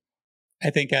 I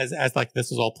think as like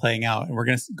this is all playing out, and we're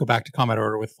going to go back to combat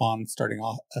order with Fawn starting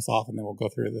us off, and then we'll go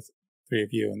through the three of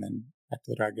you, and then back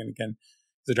to the dragon again.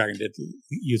 The dragon did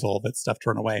use all of its stuff to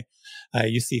run away.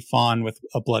 You see Fawn with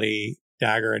a bloody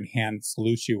dagger in hand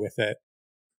salute you with it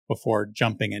before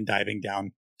jumping and diving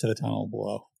down to the tunnel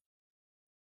below.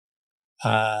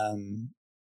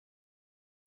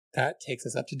 That takes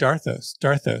us up to Darthos.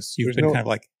 Darthos, you've been kind of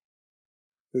like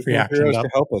there's no heroes to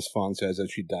help us, Fawn says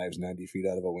as she dives 90 feet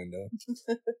out of a window.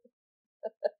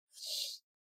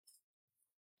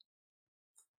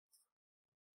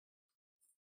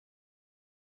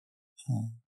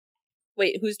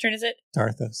 Wait, whose turn is it?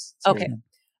 Darthos. Okay.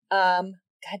 God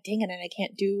dang it, and I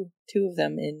can't do 2 of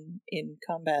them in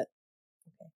combat.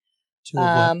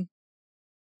 Okay.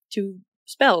 2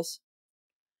 spells.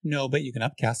 No, but you can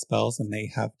upcast spells, and they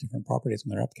have different properties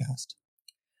when they're upcast.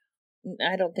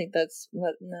 I don't think that's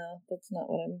what. No, that's not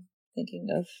what I'm thinking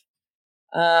of.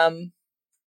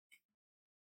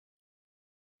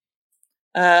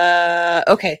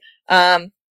 Okay.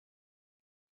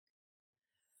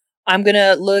 I'm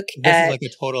gonna look this is like a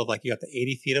total of like you got the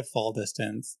 80 feet of fall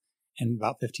distance and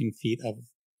about 15 feet of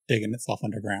digging itself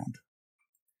underground.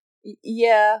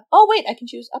 Yeah. Oh, wait, I can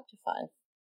choose up to 5.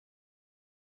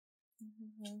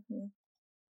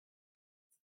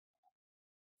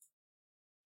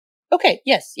 Okay,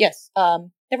 yes.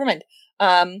 Never mind.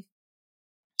 I'm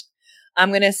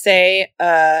gonna say,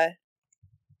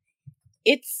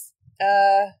 it's,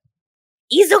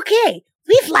 he's okay.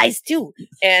 We flies too.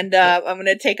 And, I'm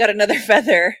gonna take out another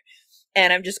feather,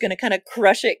 and I'm just gonna kind of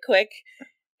crush it quick,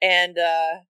 and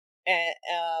I'm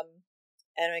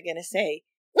gonna say,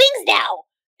 wings now!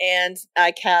 And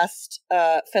I cast,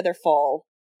 Feather Fall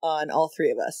on all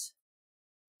 3 of us.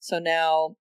 So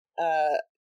now,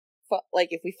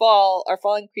 if we fall, our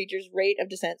falling creature's rate of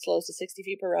descent slows to 60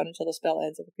 feet per round until the spell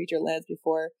ends. If a creature lands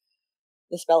before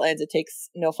the spell ends, it takes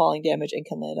no falling damage and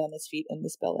can land on its feet, and the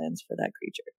spell ends for that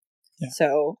creature. Yeah.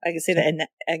 So I can say that, and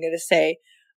I'm going to say,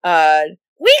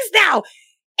 wings now!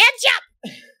 And jump!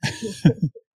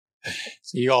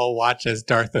 So you all watch as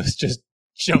Darthos just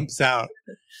jumps out.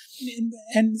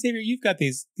 And Xavier, you've got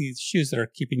these shoes that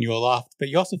are keeping you aloft, but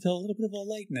you also feel a little bit of a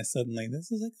lightness suddenly.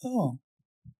 This is like, oh,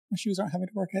 my shoes aren't having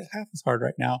to work half as hard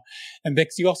right now. And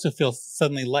Vix, you also feel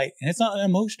suddenly light. And it's not an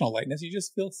emotional lightness. You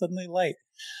just feel suddenly light.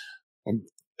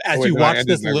 As you watch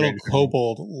this little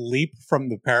kobold leap from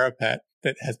the parapet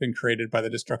that has been created by the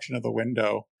destruction of the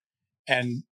window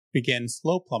and begin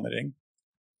slow plummeting,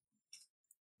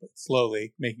 but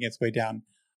slowly making its way down.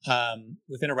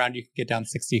 Within a round, you can get down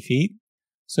 60 feet.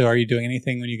 So are you doing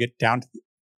anything when you get down to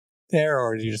there, or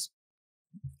are you just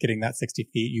getting that 60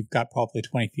 feet? You've got probably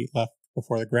 20 feet left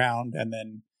before the ground, and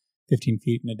then 15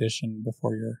 feet in addition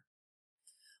before you're...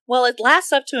 Well, it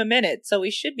lasts up to a minute, so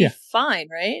we should be fine,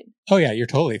 right? Oh, yeah, you're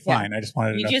totally fine. Yeah. I just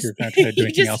wanted to know if you were going to try to do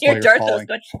anything else while you're falling.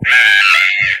 Going,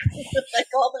 like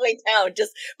all the way down,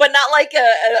 but not like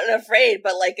an afraid,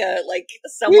 but like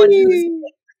someone who's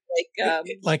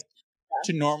like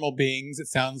to normal beings, it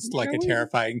sounds like a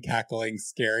terrifying, cackling,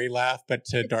 scary laugh, but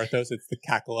to Darthos, it's the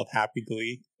cackle of happy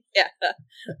glee. Yeah.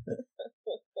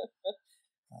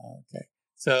 Okay.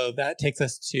 So that takes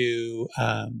us to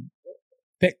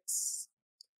Vix.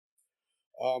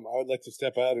 I would like to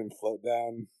step out and float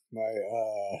down my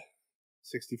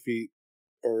 60 feet,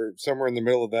 or somewhere in the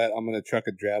middle of that. I'm going to chuck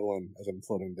a javelin as I'm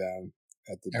floating down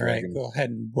at the dragon. All right, go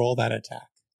ahead and roll that attack.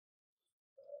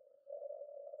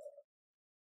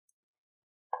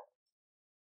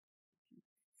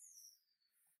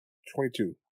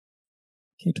 22.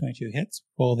 Okay, 22 hits.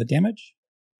 Roll the damage.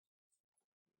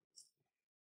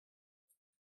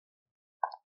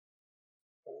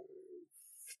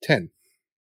 10.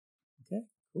 Okay,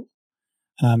 cool.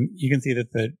 You can see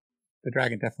that the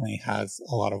dragon definitely has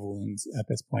a lot of wounds at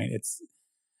this point. Its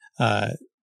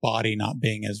body not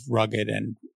being as rugged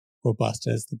and robust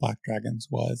as the Black Dragon's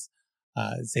was.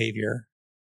 Xavier,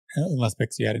 unless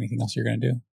Vix, you had anything else you're going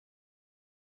to do?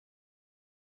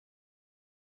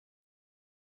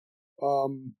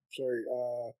 Sorry.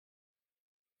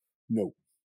 No.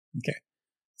 Okay.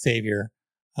 Xavier,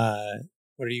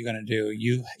 what are you going to do?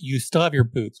 You still have your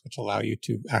boots, which allow you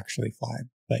to actually fly,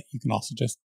 but you can also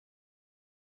just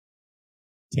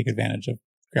take advantage of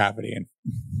gravity. And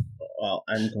well,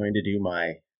 I'm going to do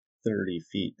my 30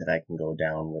 feet that I can go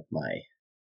down with my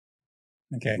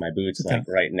boots, like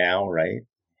right now, right?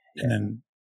 And then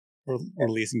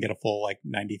release and get a full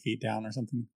 90 feet down or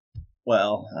something.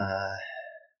 Well,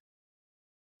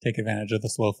 take advantage of the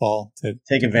slow fall to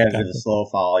take advantage of the slow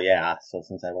fall. Yeah. So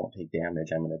since I won't take damage,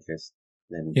 I'm going to just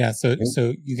then. Yeah. So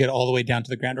you get all the way down to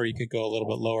the ground, or you could go a little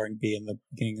bit lower and be in the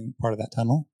beginning part of that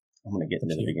tunnel. I'm going to get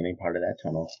into the beginning part of that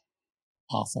tunnel.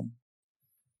 Awesome.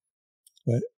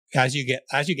 But as you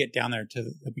get down there to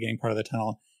the beginning part of the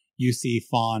tunnel, you see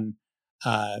Fawn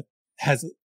has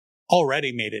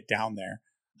already made it down there.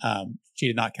 She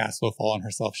did not cast slow fall on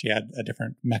herself. She had a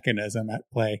different mechanism at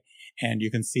play, and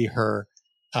you can see her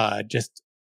just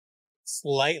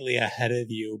slightly ahead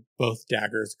of you, both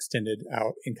daggers extended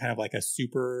out in kind of like a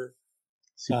superhero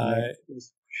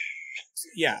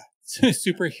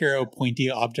pointy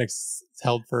objects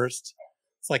held first.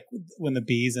 It's like when the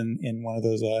bees in one of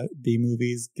those bee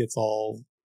movies gets all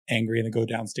angry and they go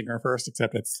down stinger first,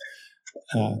 except it's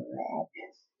all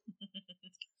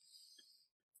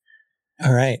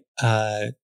right.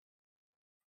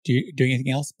 Do you do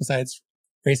anything else besides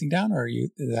racing down, or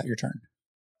is that your turn?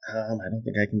 I don't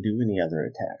think I can do any other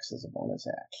attacks as a bonus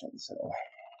action. So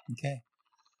okay.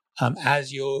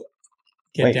 As you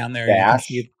get down there,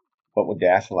 dash. What would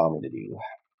dash allow me to do?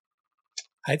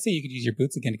 I'd say you could use your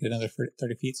boots again to get another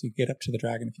 30 feet, so you can get up to the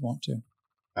dragon if you want to.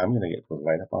 I'm going to get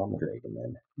right up on the dragon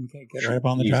then. Okay, get right up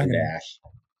on the dragon. Dash.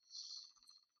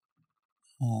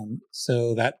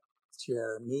 So that's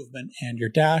your movement and your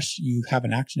dash. You have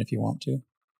an action if you want to.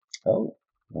 Oh,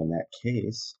 well, in that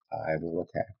case, I will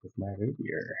attack with my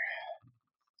rapier.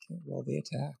 Okay, roll the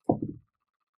attack.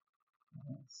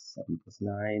 7 plus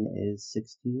 9 is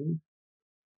 16.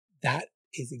 That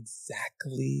is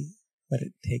exactly what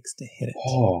it takes to hit it.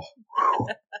 Oh,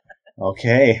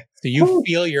 okay. So you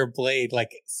feel your blade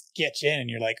like sketch in, and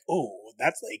you're like, "Oh,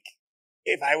 that's like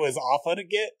if I was off on a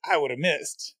get, I would have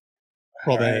missed."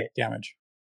 Roll the damage.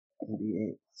 8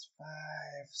 plus 5,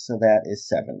 so that is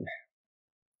 7.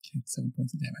 Okay, 7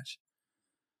 points of damage.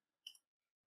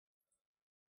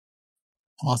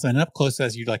 Also, and up close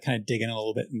as you like kind of dig in a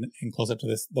little bit and close up to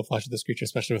the flesh of this creature,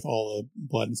 especially with all the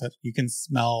blood and such, you can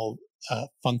smell a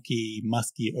funky,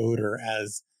 musky odor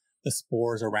as the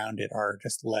spores around it are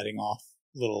just letting off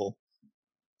little,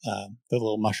 the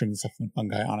little mushrooms and stuff and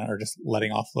fungi on it are just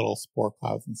letting off little spore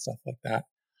clouds and stuff like that.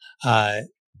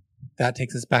 That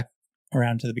takes us back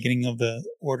around to the beginning of the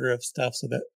order of stuff, so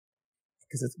that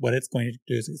because what it's going to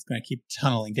do is it's going to keep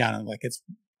tunneling down, and like it's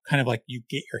kind of like you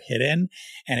get your hit in,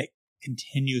 and it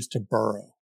continues to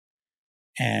burrow.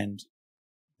 And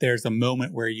there's a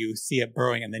moment where you see it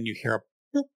burrowing, and then you hear a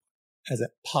boop as it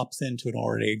pops into an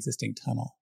already existing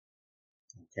tunnel.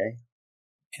 Okay.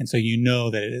 And so you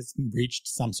know that it has reached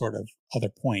some sort of other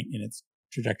point in its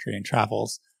trajectory and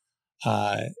travels.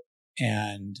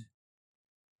 And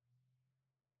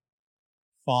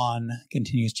Fawn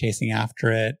continues chasing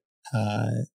after it,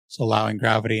 so allowing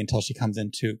gravity until she comes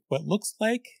into what looks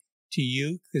like to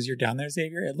you, because you're down there,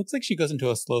 Xavier, it looks like she goes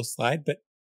into a slow slide, but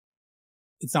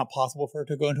it's not possible for her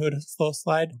to go into a slow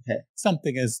slide. Okay.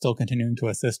 Something is still continuing to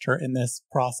assist her in this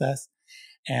process.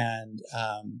 And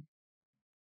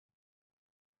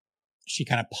she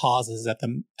kind of pauses at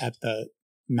the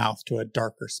mouth to a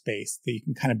darker space that you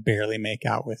can kind of barely make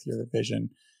out with your vision,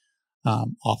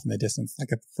 off in the distance,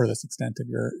 like at the furthest extent of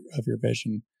your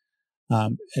vision.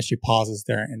 As she pauses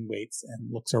there and waits and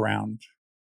looks around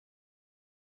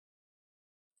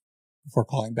before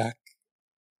calling back.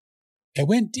 It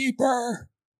went deeper.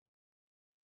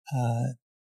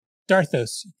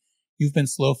 Darthos, you've been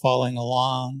slow falling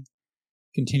along.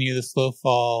 Continue the slow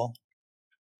fall.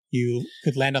 You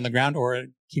could land on the ground or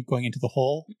keep going into the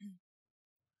hole.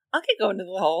 I could go into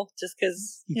the hole just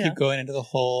because you keep going into the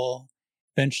hole.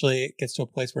 Eventually, it gets to a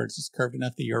place where it's just curved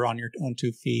enough that you're on your own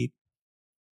 2 feet.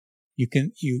 You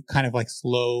kind of like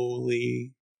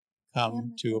slowly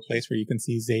come to a place where you can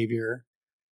see Xavier,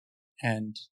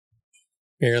 and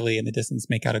barely in the distance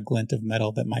make out a glint of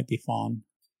metal that might be Fawn.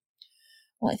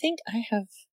 Well, I think I have...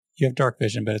 You have dark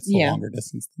vision, but it's a longer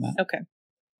distance than that. Okay.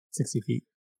 60 feet.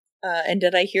 And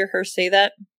did I hear her say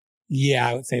that? Yeah,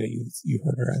 I would say that you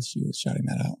heard her as she was shouting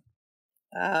that out.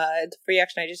 It's a free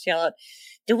action. I just yell out,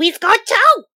 "Do we've got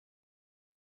to?"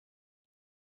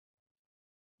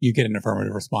 You get an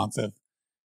affirmative responsive.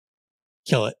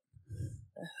 Kill it.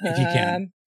 If you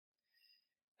can.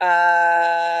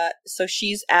 So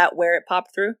she's at where it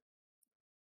popped through?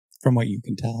 From what you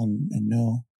can tell and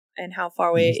know. And how far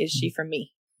away is she from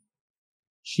me?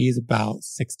 She's about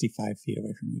 65 feet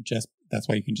away from you. That's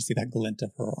why you can just see that glint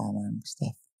of her armor and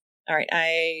stuff. All right.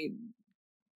 I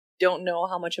don't know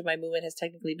how much of my movement has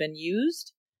technically been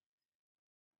used.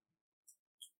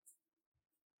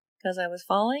 Because I was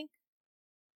falling?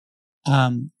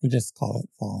 We just call it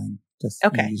falling. Just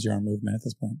use your own movement at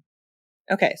this point.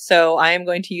 Okay, so I am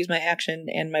going to use my action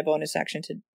and my bonus action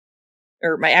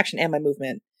or my action and my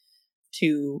movement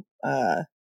to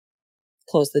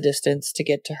close the distance to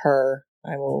get to her.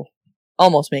 I will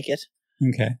almost make it.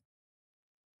 Okay.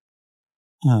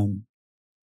 And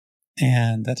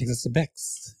that takes us to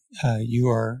Bix. You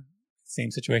are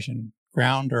same situation,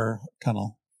 ground or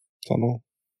tunnel? Tunnel.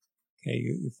 Okay,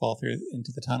 you fall through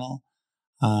into the tunnel.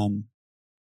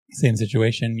 Same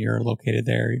situation. You're located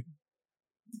there. Are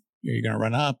you going to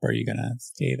run up? Or are you going to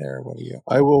stay there? What are you?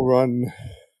 I will run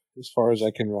as far as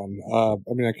I can run. I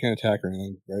mean, I can't attack or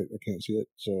anything, right? I can't see it,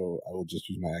 so I will just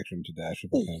use my action to dash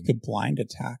if I can. You could blind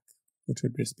attack, which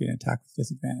would just be an attack with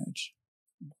disadvantage.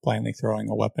 Blindly throwing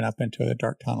a weapon up into the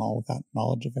dark tunnel without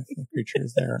knowledge of if the creature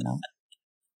is there or not.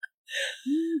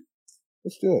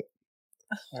 Let's do it.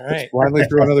 All right. Let's blindly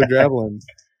throw another javelin.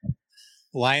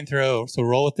 Blind throw. So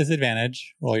roll with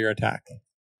disadvantage. Roll your attack.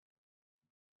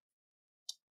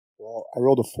 Well, I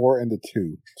rolled a 4 and a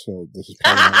 2, so this is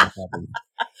probably not going to happen.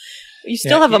 You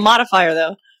still have a modifier,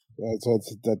 though. So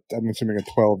I'm assuming a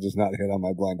 12 does not hit on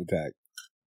my blind attack.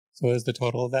 So is the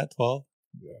total of that 12?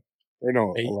 Yeah. Or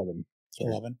no, 8? 11.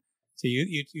 Sorry. 11. So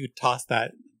you toss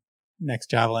that next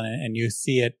javelin and you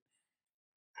see it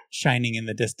shining in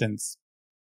the distance.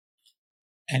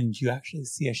 And you actually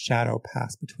see a shadow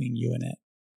pass between you and it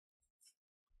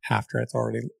after it's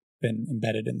already been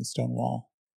embedded in the stone wall.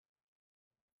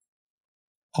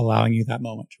 allowing you that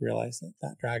moment to realize that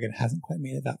that dragon hasn't quite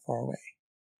made it that far away.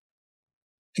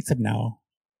 Except now,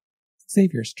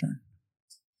 Xavier's turn.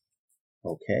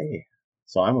 Okay.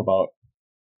 So I'm about,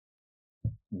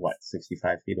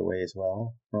 65 feet away as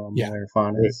well from where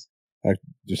Fawn is?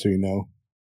 Just so you know,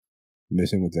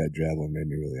 missing with that javelin made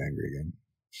me really angry again.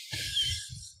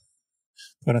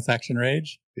 Bonus action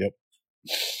rage? Yep.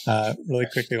 Really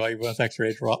quickly, while you bonus action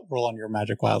rage, roll on your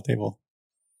magic wild table.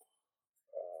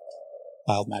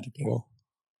 Wild magic table.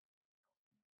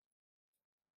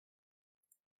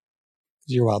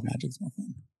 Because your wild magic's more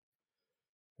fun.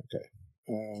 Okay.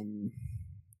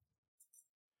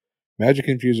 Magic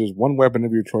infuses one weapon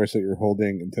of your choice that you're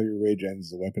holding. Until your rage ends,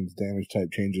 the weapon's damage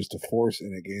type changes to force,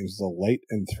 and it gains the light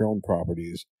and thrown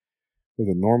properties with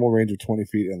a normal range of 20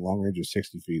 feet and long range of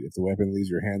 60 feet. If the weapon leaves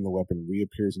your hand, the weapon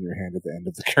reappears in your hand at the end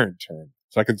of the current turn.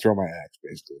 So I can throw my axe,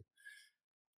 basically.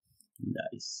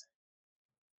 Nice.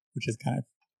 Which is kind of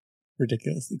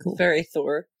ridiculously cool. Very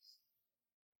Thor.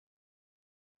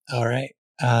 All right.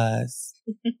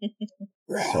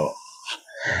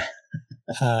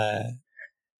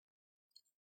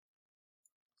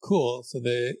 Cool. So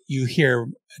you hear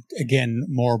again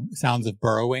more sounds of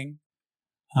burrowing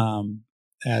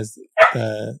as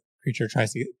the creature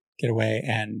tries to get away,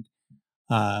 and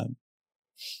I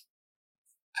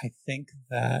think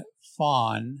that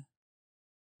Fawn,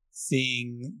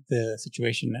 seeing the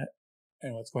situation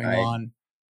and what's going on,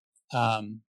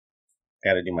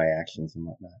 got to do my actions and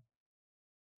whatnot.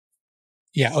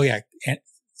 Yeah. Oh, yeah.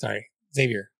 Sorry,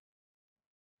 Xavier.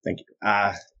 Thank you.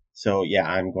 So yeah,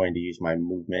 I'm going to use my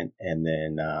movement and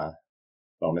then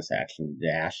bonus action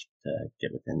dash to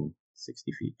get within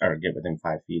 60 feet or get within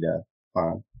 5 feet of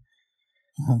Fawn.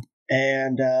 Uh-huh.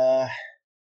 And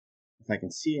if I can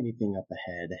see anything up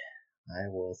ahead, I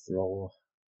will throw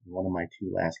one of my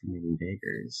 2 last remaining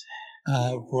daggers.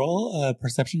 Roll a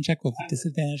perception check with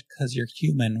disadvantage because you're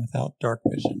human without dark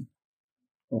vision.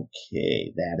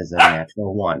 Okay, that is a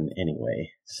natural 1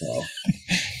 anyway. So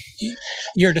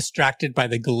you're distracted by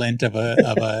the glint of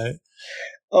a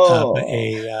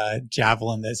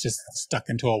javelin that's just stuck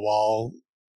into a wall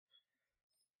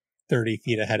 30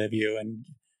 feet ahead of you, and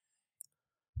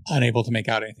unable to make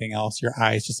out anything else. Your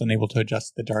eyes just unable to adjust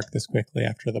to the dark this quickly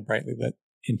after the brightly lit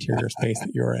interior space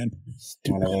that you're in.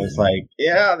 And I was like,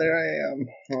 yeah, there I am.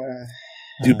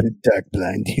 Stupid dark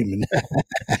blind human.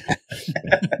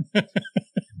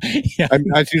 Yeah.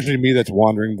 That's usually me that's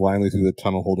wandering blindly through the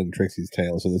tunnel holding Trixie's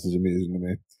tail, so this is amusing to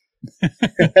me.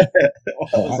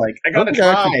 I was like, I gotta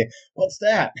try. What's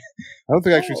that? I don't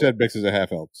think I actually said Bix is a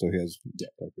half elf, so he has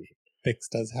dark vision. Bix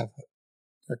does have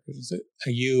dark vision. So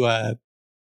you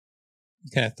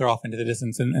kind of throw off into the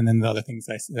distance, and then the other things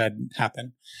I said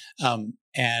happen.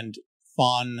 And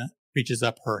Fawn reaches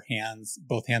up her hands,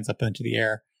 both hands up into the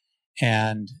air,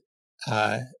 and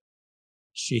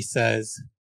she says,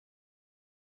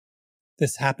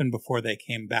 "This happened before they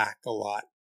came back a lot.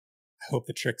 I hope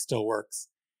the trick still works."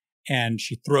 And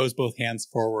she throws both hands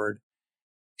forward,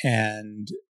 and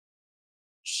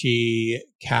she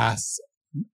casts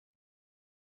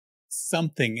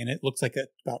something, and it looks like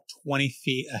about 20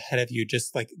 feet ahead of you,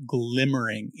 just like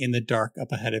glimmering in the dark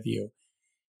up ahead of you,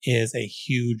 is a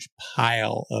huge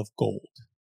pile of gold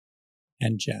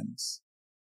and gems.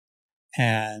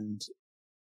 And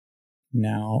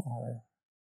now our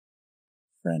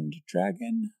friend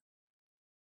dragon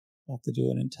will have to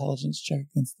do an intelligence check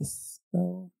against the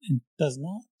spell, and does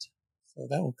not. So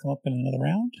that will come up in another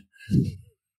round.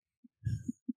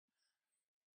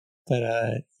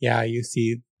 But yeah, you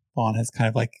see Fawn has kind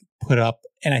of like put up,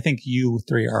 and I think you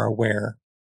 3 are aware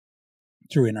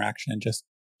through interaction and just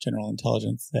general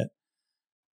intelligence that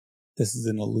this is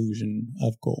an illusion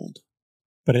of gold.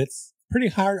 But it's pretty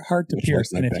hard to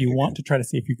pierce, and if you want to try to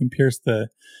see if you can pierce the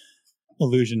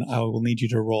illusion, I will need you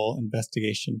to roll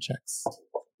investigation checks.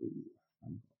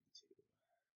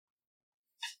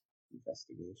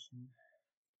 Investigation.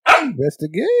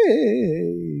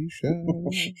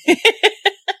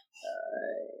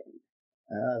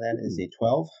 That is a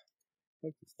 12.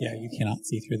 Yeah, you cannot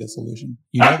see through this illusion.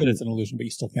 You know that it's an illusion, but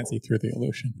you still can't see through the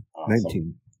illusion.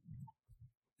 Awesome.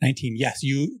 19. Yes,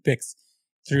 you, Bix,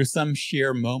 through some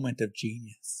sheer moment of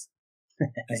genius,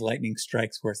 as lightning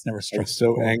strikes where it's never struck. I'm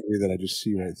so angry that I just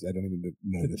see right. I don't even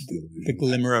notice the illusion. The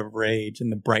glimmer of rage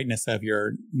and the brightness of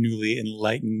your newly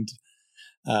enlightened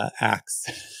axe,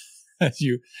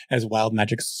 as wild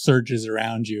magic surges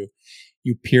around you,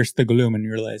 you pierce the gloom and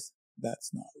you realize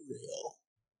that's not real.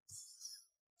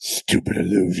 Stupid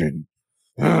illusion.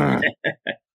 Darthos,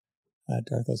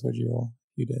 what'd you roll?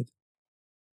 You did.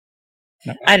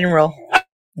 No. I didn't roll.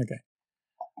 Okay.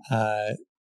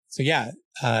 So yeah,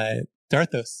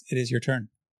 Darthos, it is your turn.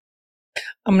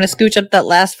 I'm going to scooch up that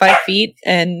last 5 feet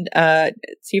and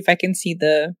see if I can see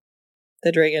the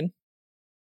dragon.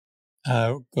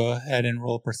 Go ahead and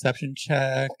roll a perception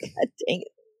check. God dang it.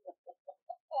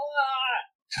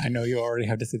 I know you already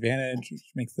have disadvantage, which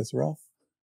makes this rough.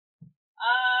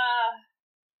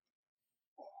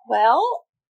 Well,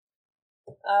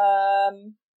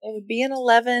 it would be an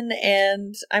 11,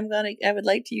 and I would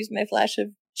like to use my flash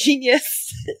of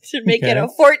genius to make it a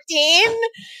 14.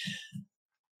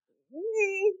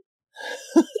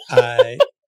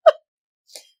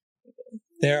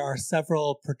 There are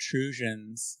several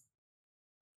protrusions,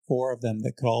 4 of them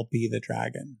that could all be the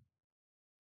dragon.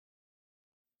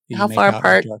 How far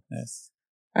apart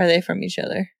are they from each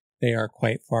other? They are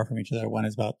quite far from each other. One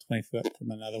is about 20 foot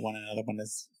from another one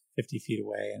is 50 feet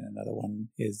away, and another one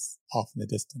is off in the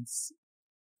distance.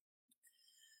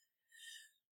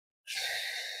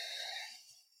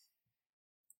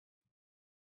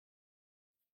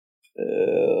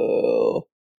 Oh.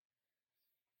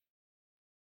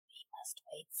 He must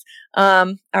wait.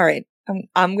 All right.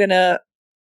 I'm gonna.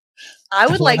 I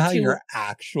would like how to. Your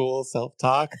actual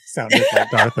self-talk sounded like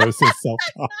Darthos'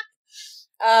 self-talk.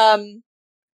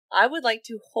 I would like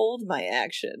to hold my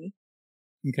action.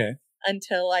 Okay.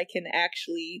 Until I can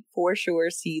actually, for sure,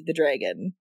 see the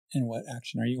dragon. And what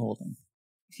action are you holding?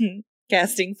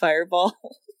 Casting Fireball.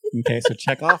 Okay, so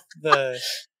check off the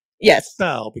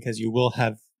spell, because you will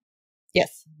have.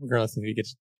 Yes. Regardless if you get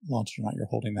launched or not, you're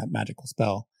holding that magical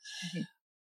spell. Mm-hmm.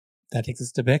 That takes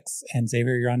us to Bix, and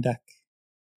Xavier, you're on deck.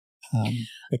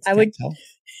 Bix, I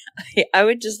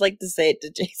would just like to say it to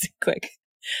Jason quick.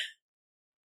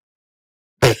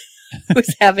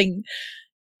 Who's having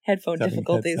headphone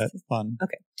difficulties. That's fun.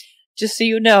 Okay. Just so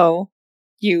you know,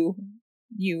 you,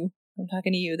 I'm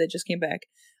talking to you that just came back.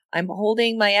 I'm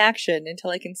holding my action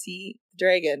until I can see the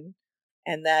dragon,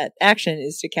 and that action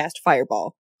is to cast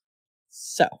Fireball.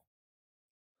 So.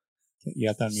 You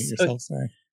have to unmute yourself,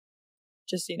 sorry.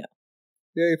 Just so you know.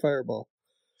 Yay, Fireball.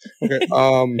 Okay,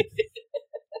 can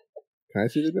I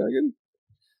see the dragon?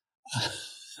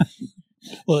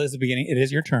 Well, it's the beginning. It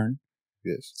is your turn.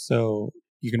 Yes. So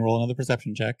you can roll another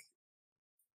perception check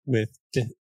with it.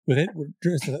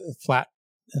 Just a flat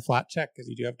check, because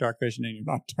you do have dark vision and you're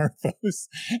not Darthos.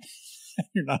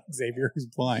 You're not Xavier, who's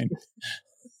blind.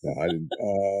 No, I didn't.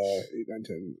 8, 9,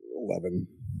 10, 11.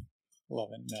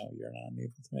 11. No, you're not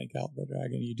able to make out the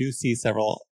dragon. You do see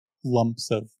several lumps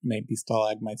of maybe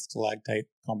stalagmite, stalactite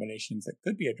combinations that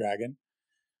could be a dragon,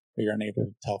 but you're unable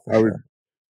to tell for sure.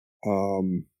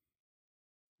 I'm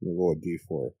gonna roll a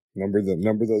d4. Number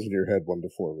those in your head 1 to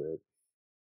 4, Road.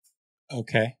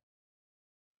 Okay.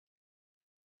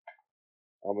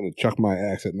 I'm gonna chuck my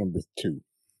axe at number 2.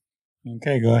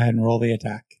 Okay, go ahead and roll the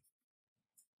attack.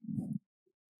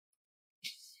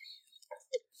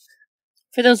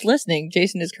 For those listening,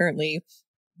 Jason is currently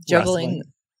juggling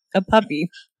a puppy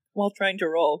while trying to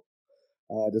roll.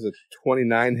 Does a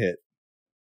 29 hit?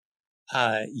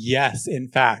 Yes, in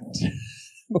fact.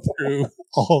 Through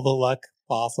all the luck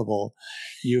possible,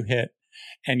 you hit,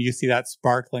 and you see that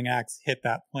sparkling axe hit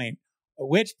that point. At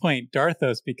which point,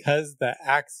 Darthos, because the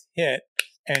axe hit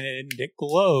and it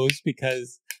glows,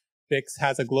 because Bix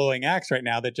has a glowing axe right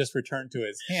now that just returned to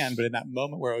his hand, but in that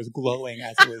moment where it was glowing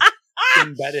as it was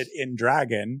embedded in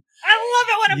dragon, I love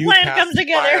it when a plan comes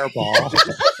together. Fireball.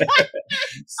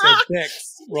 So Bix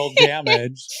rolled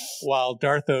damage while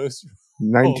Darthos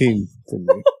 19 for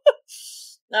me.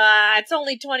 It's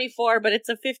only 24, but it's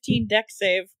a 15 deck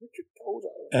save.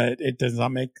 It does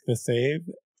not make the save,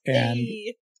 and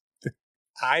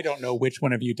I don't know which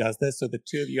one of you does this, so the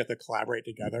two of you have to collaborate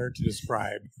together to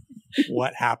describe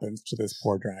what happens to this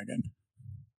poor dragon.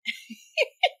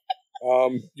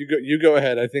 You go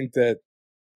ahead. I think that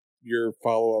your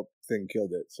follow-up thing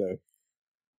killed it, so.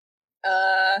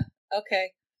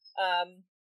 Okay.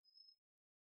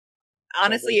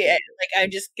 Honestly,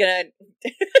 I'm just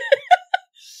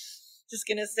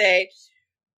gonna say,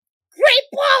 great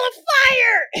ball of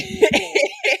fire!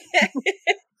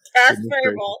 Cast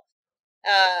Fireball.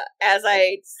 As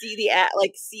I see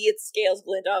see its scales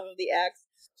glint off of the axe,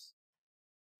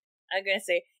 I'm gonna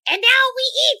say, and now we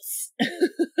eat!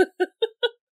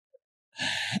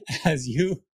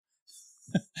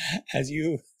 As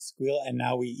you squeal, and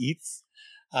now we eats,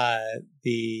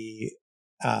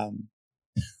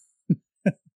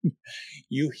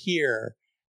 you hear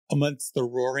amongst the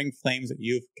roaring flames that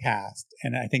you've cast,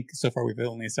 and I think so far we've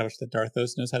only established that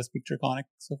Darthos knows how to speak Draconic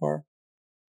so far.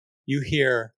 You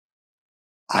hear,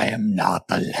 I am not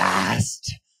the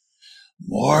last.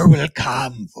 More will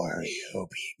come for you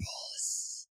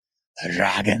peoples. The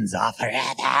dragons are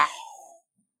forever.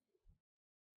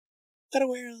 What a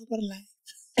world, what a life.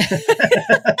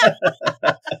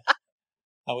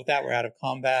 With that, we're out of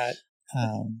combat.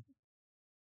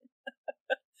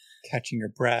 Catching your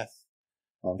breath.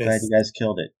 I'm glad you guys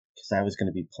killed it, because I was going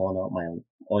to be pulling out my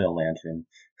oil lantern.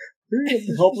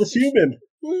 Helpless human.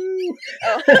 Woo!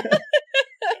 Oh.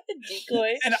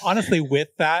 Decoy. And honestly, with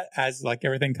that, as like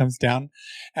everything comes down,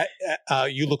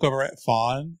 you look over at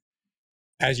Fawn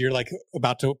as you're like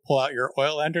about to pull out your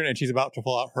oil lantern, and she's about to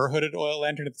pull out her hooded oil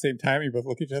lantern at the same time. You both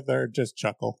look at each other and just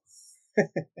chuckle.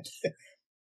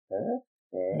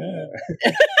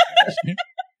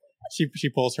 She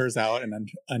pulls hers out and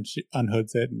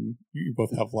unhoods it, and you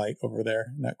both have light over there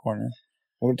in that corner.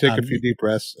 I'm going to take a few deep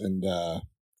breaths and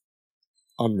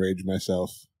unrage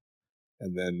myself,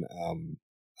 and then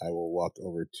I will walk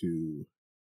over to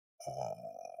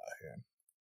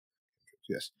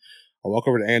I'll walk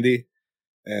over to Andy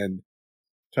and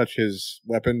touch his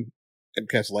weapon and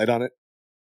cast light on it,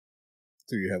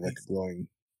 so you have like a glowing.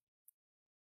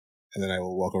 And then I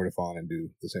will walk over to Fawn and do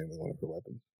the same with one of her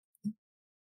weapons.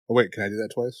 Oh wait, can I do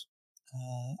that twice?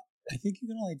 I think you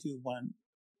can only do one.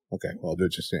 Okay, well I'll do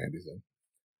it just to Andy's then.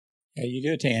 Yeah, you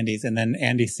do it to Andy's, and then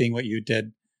Andy seeing what you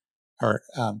did, or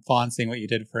Fawn seeing what you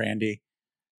did for Andy.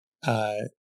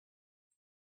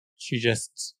 She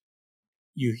just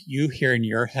you hear in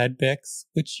your head, Bix,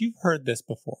 which you've heard this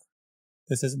before.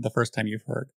 This isn't the first time you've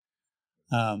heard.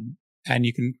 And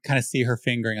you can kind of see her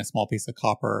fingering a small piece of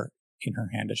copper in her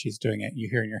hand as she's doing it. You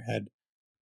hear in your head,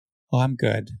 "Oh, I'm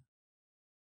good.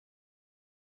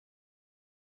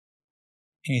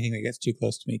 Anything that gets too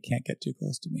close to me can't get too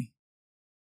close to me."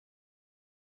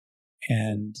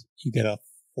 And you get a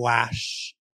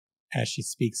flash as she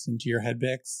speaks into your head,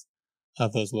 Bix,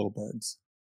 of those little birds.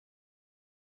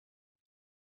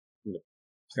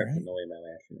 Start to annoy my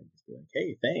lantern and just be like,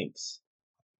 "Hey, thanks."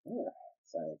 Oh,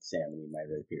 so I like examining my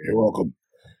rapier. You're welcome.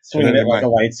 Swinging it like a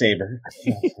lightsaber.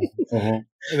 And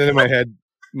then in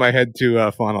my head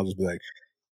to Fawn, I'll just be like,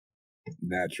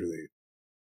 naturally.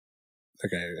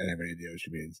 Okay, I have any idea what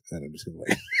she means. And then I'm just going to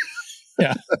like.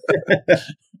 Yeah.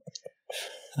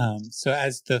 So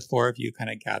as the four of you kind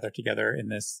of gather together in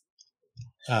this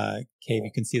cave,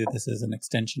 you can see that this is an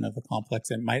extension of the complex.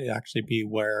 It might actually be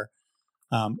where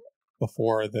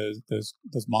before those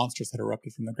monsters had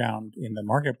erupted from the ground in the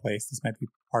marketplace. This might be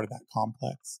part of that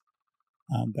complex.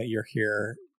 But you're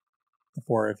here, the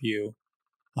four of you,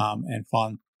 and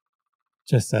Fawn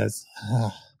just says,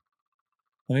 "Let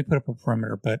me put up a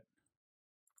perimeter, but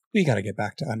we got to get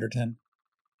back to Underton."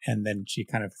 And then she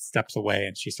kind of steps away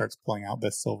and she starts pulling out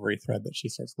this silvery thread that she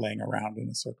starts laying around in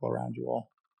a circle around you all.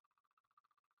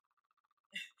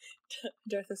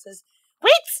 Dartha says,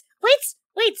 wait,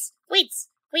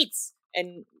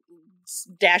 and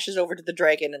dashes over to the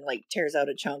dragon and like tears out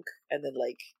a chunk, and then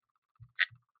like,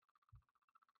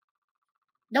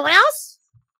 no one else?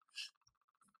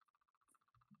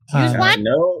 Use one?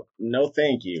 No,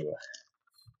 thank you.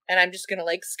 And I'm just gonna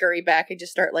like scurry back and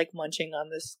just start like munching on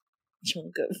this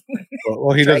chunk of.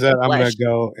 Well, he does that. I'm gonna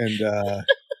go and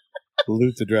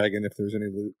loot the dragon if there's any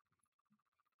loot.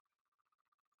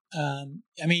 I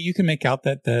mean, you can make out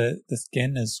that the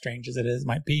skin, as strange as it is,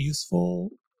 might be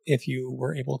useful if you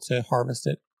were able to harvest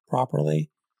it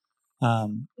properly.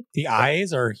 The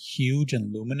eyes are huge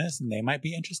and luminous, and they might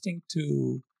be interesting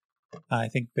to, I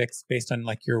think, Bix, based on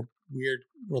like your weird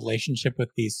relationship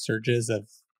with these surges of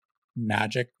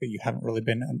magic that you haven't really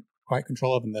been in quite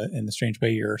control of, in the strange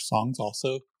way your songs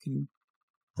also can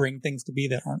bring things to be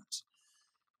that aren't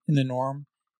in the norm.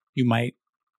 You might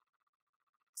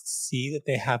see that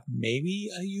they have maybe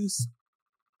a use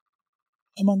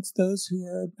amongst those who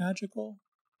are magical.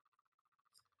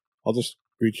 I'll just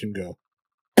reach and go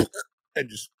and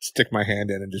just stick my hand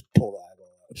in and just pull the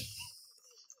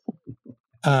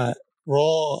eyeball out.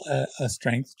 Roll a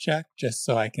strength check just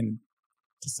so I can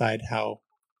decide how.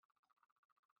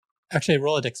 Actually,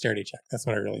 roll a dexterity check. That's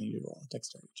what I really need to roll, a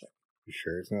dexterity check. You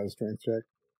sure it's not a strength check?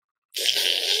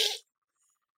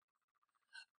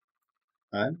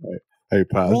 Are you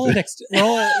positive?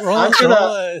 Roll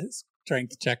a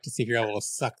strength check to see if you're able to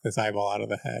suck this eyeball out of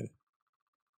the head.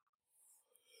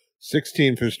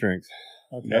 16 for strength.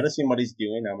 Okay. Noticing what he's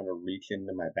doing, I'm going to reach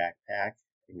into my backpack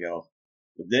and go,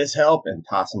 "Would this help?" and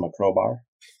toss him a crowbar.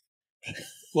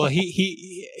 Well,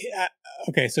 he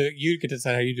okay. So you get to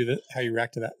decide how you do that, how you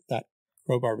react to that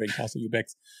crowbar being tossed at you,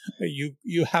 Bix. But you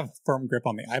have a firm grip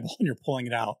on the eyeball and you're pulling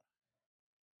it out.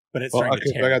 But it's starting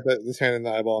to tear. So I got this hand in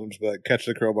the eyeball and just be like, catch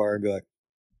the crowbar and be like,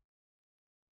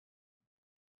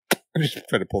 I'm just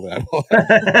trying to pull the eyeball.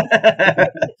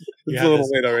 It's a little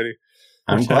late already.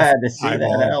 I'm glad to see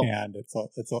that. And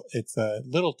it's a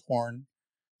little torn,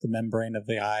 the membrane of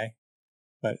the eye,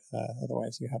 but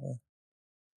otherwise you have an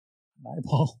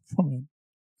eyeball from an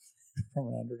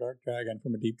Underdark dragon,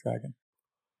 from a deep dragon.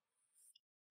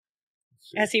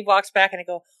 As he walks back and I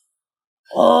go,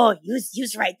 Oh,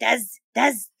 you's right. That's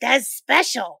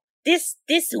special. This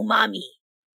umami.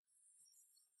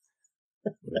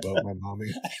 What about my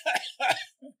mommy?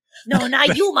 No,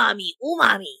 not you, mommy.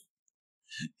 Umami.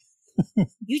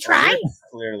 You try?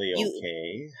 Clearly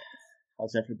okay.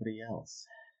 How's everybody else?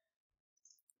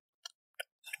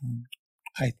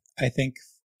 I think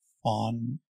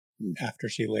Fawn, after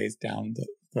she lays down the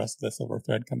rest of the silver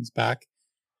thread, comes back,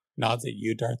 nods at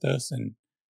you, Darthos, and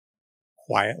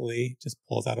quietly just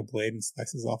pulls out a blade and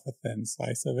slices off a thin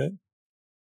slice of it.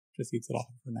 Just eats it off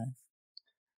of her knife.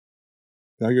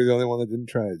 No, you're the only one that didn't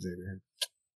try it, Xavier.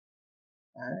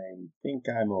 I think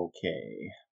I'm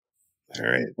okay. All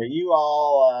right. But you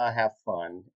all have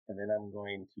fun, and then I'm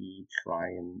going to try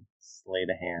and slay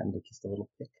the hand with just a little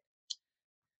pick.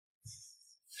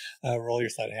 Roll your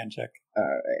sleight of hand check. All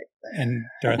right. And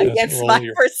Darthos, against roll my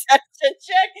your perception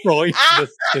check. roll your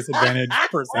disadvantage I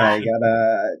perception.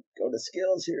 gotta go to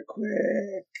skills here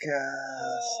quick.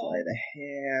 Sleight of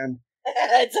hand.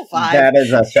 It's a 5. That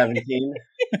is a 17.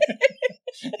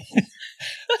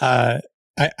 I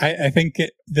think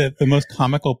the most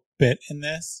comical bit in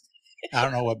this, I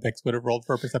don't know what Bix would have rolled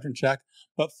for a perception check,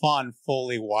 but Fawn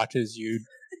fully watches you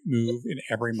move in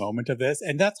every moment of this.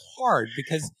 And that's hard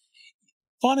because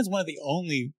Fawn is one of the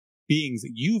only beings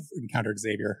that you've encountered,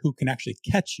 Xavier, who can actually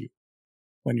catch you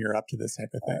when you're up to this type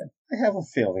of thing. I have a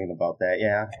feeling about that,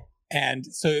 yeah. And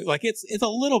so, like, it's a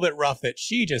little bit rough that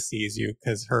she just sees you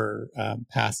because her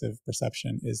passive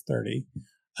perception is 30.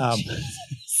 Holy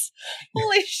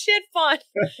shit, Fawn.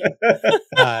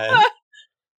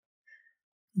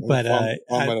 But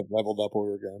Fawn might have leveled up while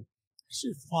we were gone.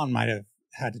 Fawn might have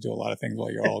had to do a lot of things while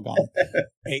you're all gone.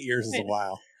 8 years is a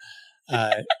while.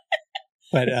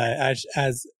 But as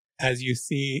you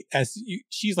see,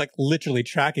 she's like literally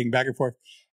tracking back and forth,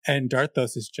 and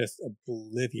Darthos is just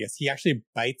oblivious. He actually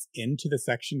bites into the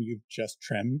section you've just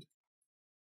trimmed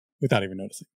without even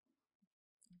noticing.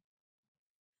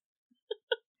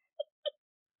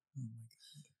 Oh my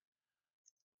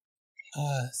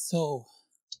god. So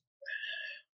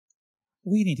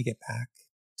we need to get back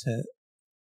to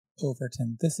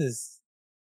Overton. This is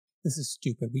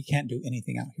stupid. We can't do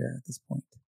anything out here at this point.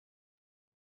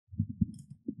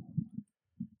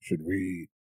 Should we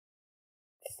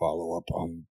follow up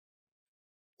on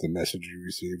the message you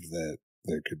received that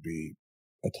there could be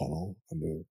a tunnel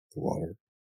under the water?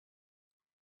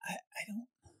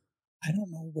 I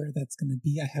don't know where that's going to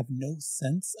be. I have no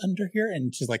sense under here.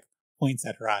 And she's like points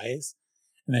at her eyes,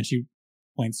 and then she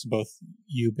points to both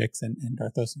you, Bix, and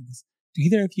Darthos, and goes, "Do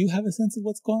either of you have a sense of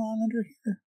what's going on under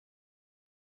here?"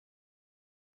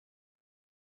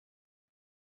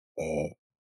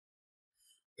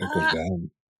 It goes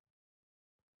down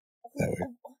that way.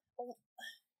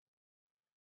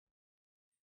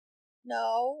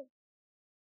 No.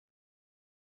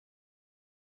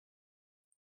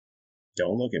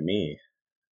 Don't look at me.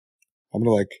 I'm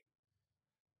gonna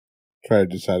try to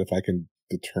decide if I can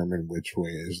determine which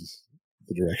way is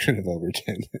the direction of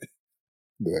Overton.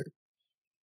 Be like,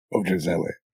 Overton's that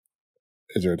way.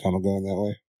 Is there a tunnel going that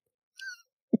way?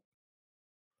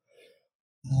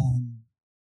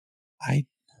 I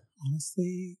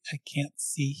honestly, I can't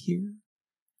see here.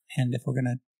 And if we're going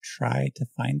to try to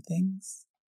find things.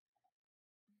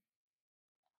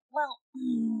 Well,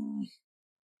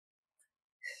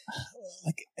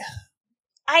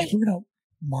 if we're going to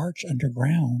march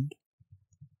underground.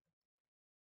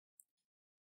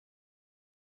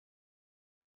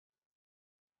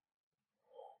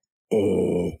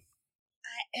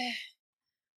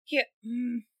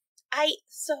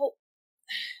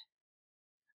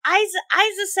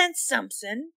 I sense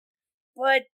something,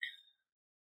 but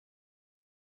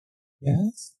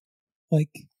Yes?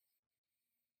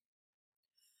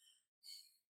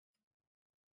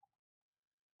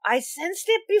 I sensed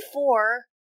it before,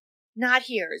 not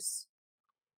here's.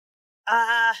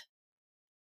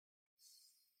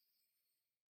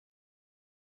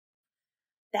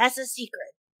 That's a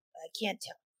secret. I can't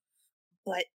tell.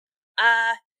 But,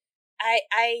 I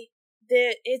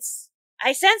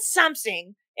sense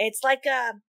something. It's like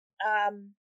a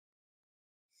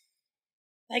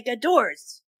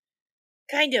doors.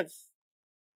 Kind of.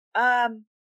 And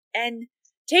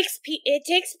it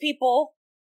takes people,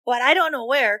 but I don't know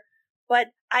where, but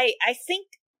I think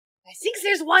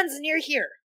there's ones near here.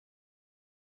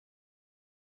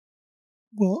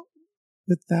 Well,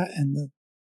 with that and the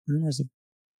rumors of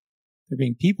there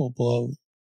being people below,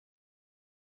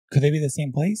 could they be the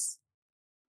same place?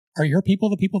 Are your people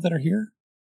the people that are here?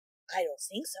 I don't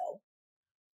think so.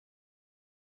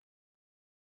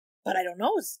 But I don't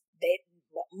know.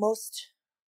 Most.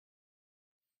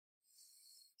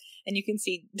 And you can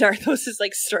see Darthos is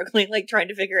like struggling, like trying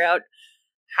to figure out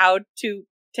how to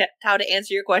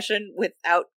answer your question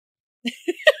without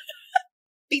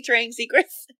betraying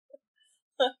secrets.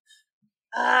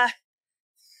 Not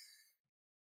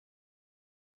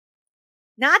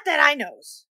that I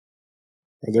knows.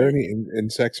 Are there any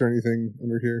insects or anything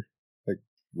under here? Like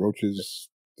roaches,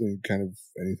 any kind of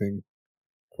anything?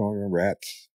 Crawling around,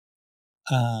 rats?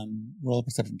 Roll a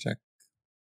perception check.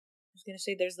 I was gonna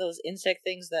say there's those insect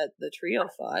things that the trio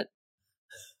fought.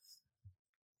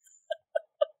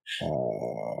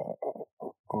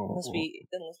 Unless we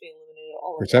eliminated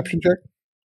all of Perception check?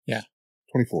 Yeah.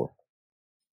 24.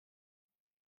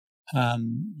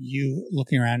 You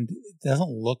looking around, it doesn't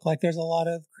look like there's a lot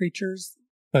of creatures,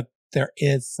 but there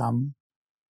is some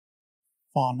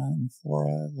fauna and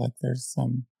flora. Like there's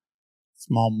some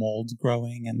small molds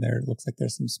growing, and there looks like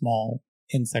there's some small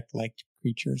insect-like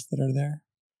creatures that are there.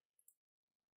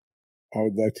 I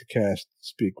would like to cast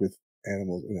Speak with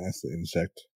Animals and ask the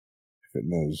insect if it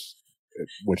knows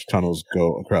which tunnels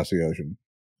go across the ocean.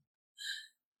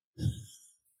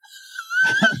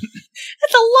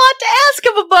 That's a lot to ask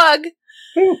of a bug.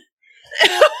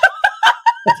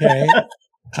 Okay.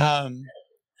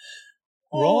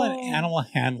 Roll an animal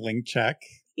handling check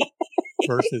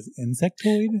versus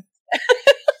insectoid.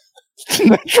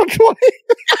 Natural 20.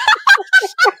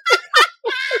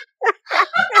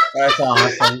 That's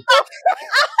awesome.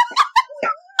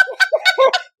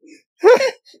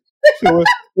 So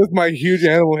with my huge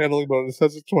animal handling bonus,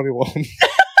 that's a 21.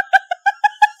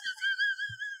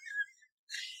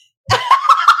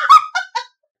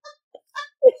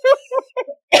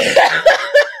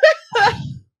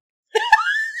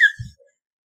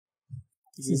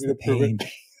 This is the pain.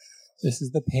 This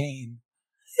is the pain.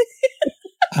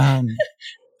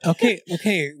 Okay,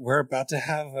 we're about to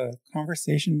have a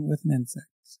conversation with an insect.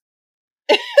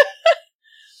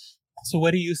 So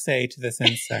what do you say to this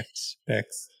insect,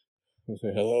 Bix? I'll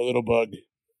say, hello, little bug.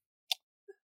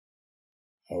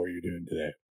 How are you doing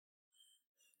today?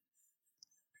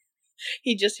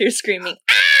 He just hears screaming.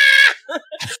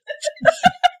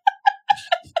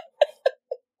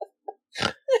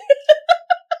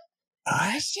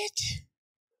 Ah, shit.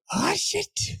 Ah,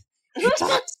 shit. He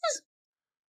talks.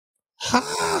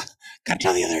 Ha! Gotta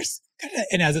tell the others.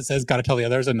 And as it says, gotta tell the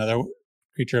others, another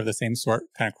creature of the same sort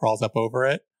kind of crawls up over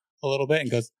it a little bit and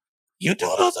goes, you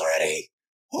told us already.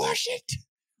 Oh, shit.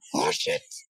 Oh, shit.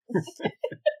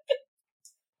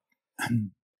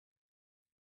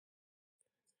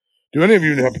 Do any of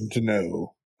you happen to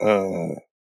know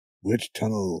which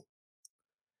tunnel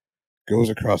goes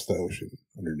across the ocean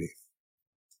underneath?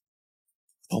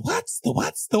 The what's?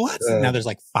 Now there's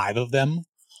like 5 of them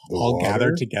all water,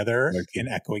 gathered together like and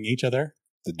echoing each other.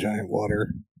 The giant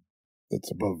water that's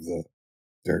above the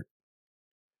dirt.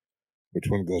 Which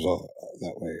one goes all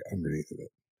that way underneath of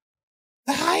it?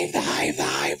 The hive.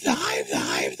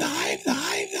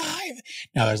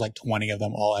 Now there's like 20 of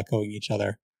them all echoing each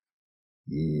other.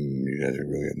 You guys are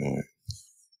really annoying.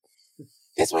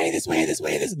 This way. It's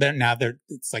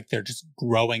like they're just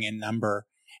growing in number.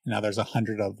 And now there's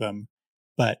 100 of them.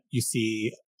 But you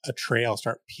see a trail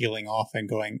start peeling off and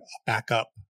going back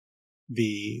up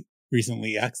the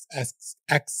recently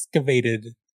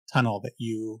excavated tunnel that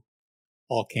you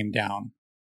all came down.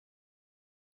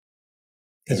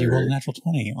 Because you rolled a natural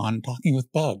 20 on talking with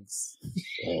bugs.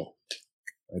 Oh,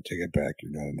 I take it back.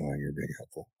 You're not annoying. You're being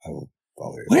helpful. I will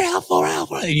follow you. We're helpful.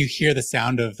 And you hear the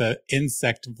sound of the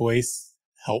insect voice,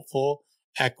 helpful,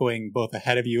 echoing both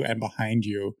ahead of you and behind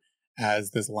you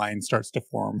as this line starts to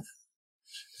form.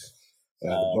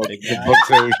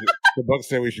 The bugs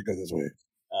say we should go this way.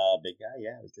 Big guy,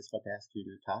 yeah, I was just about to ask who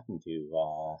you're talking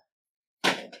to.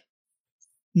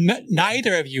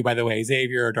 Neither of you, by the way,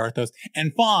 Xavier or Darthos,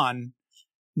 and Fawn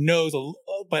knows,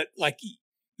 but like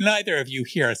neither of you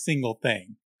hear a single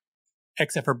thing,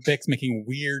 except for Bix making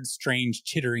weird, strange,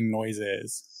 chittering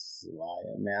noises. So I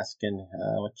am asking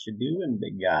what you doing,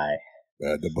 big guy.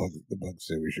 The bugs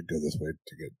say we should go this way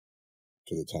to get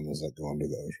to the tunnels that go under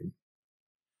the ocean.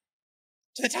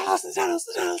 To the tunnels.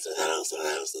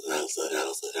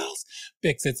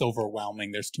 Bix, it's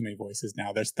overwhelming. There's too many voices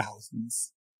now. There's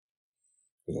thousands.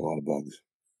 There's a lot of bugs.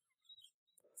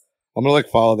 I'm gonna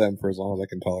follow them for as long as I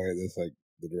can tolerate this,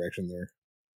 the direction they're.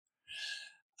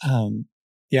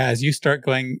 Yeah, as you start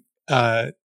going,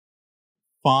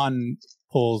 Fawn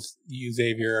pulls you,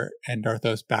 Xavier, and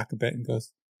Darthos back a bit and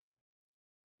goes,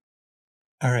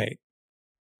 all right.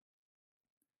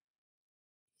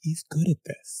 He's good at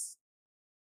this.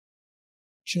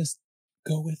 Just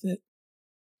go with it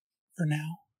for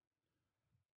now.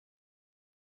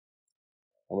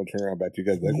 I'm gonna turn around back to you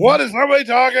guys like, what is somebody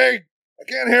talking? I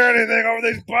can't hear anything over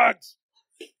these bugs.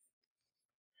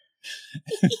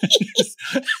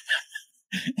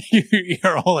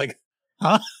 You're all like,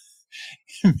 huh?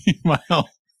 Meanwhile,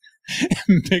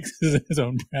 Bix is his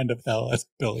own brand of hell as a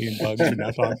billion bugs are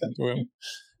now talking to him.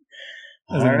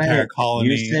 As an entire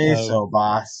colony you say of so,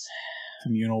 boss.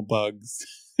 communal bugs.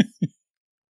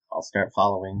 I'll start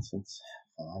following since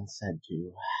Fawn said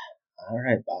to. All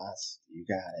right, boss. You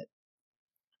got it.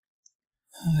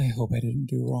 I hope I didn't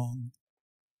do wrong.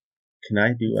 Can I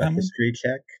do a Cameron? history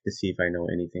check to see if I know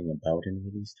anything about any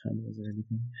of these tunnels or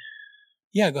anything?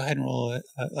 Yeah, go ahead and roll it.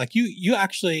 Like you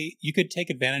actually, you could take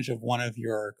advantage of one of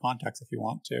your contacts if you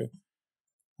want to,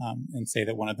 and say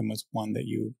that one of them was one that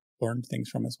you learned things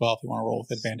from as well. If you want to roll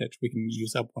with advantage, we can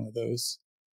use up one of those.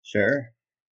 Sure.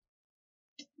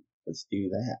 Let's do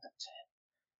that.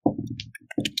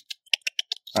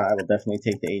 I will definitely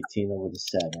take the 18 over the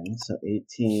 7. So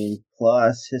 18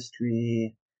 plus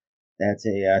history, that's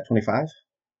a 25.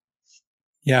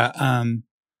 Yeah.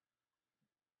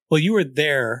 Well, you were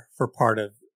there for part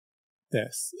of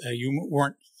this. You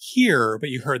weren't here, but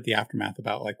you heard the aftermath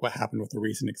about like what happened with the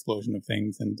recent explosion of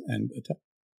things and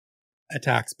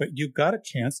attacks. But you got a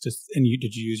chance to, and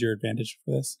did you use your advantage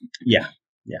for this? Yeah.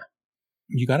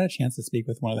 You got a chance to speak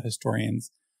with one of the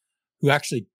historians who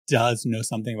actually does know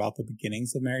something about the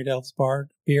beginnings of Mary Delph's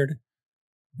beard.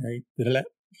 Mary,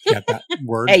 get that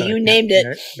word? Hey, you named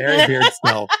it. Mary Beard's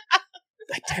Delph.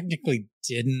 I technically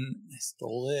didn't. I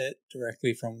stole it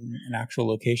directly from an actual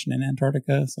location in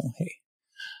Antarctica. So hey,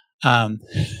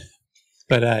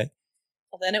 but Well,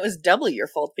 then it was doubly your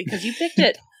fault because you picked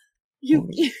it.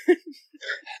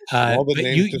 All the but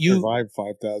names to survive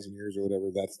 5,000 years or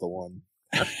whatever. That's the one.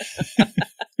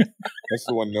 That's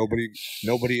the one.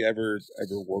 Nobody ever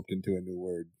warped into a new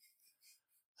word.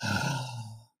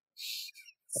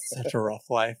 Such a rough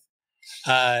life.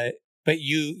 But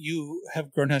you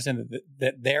have grown to understand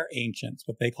that their ancients,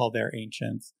 what they call their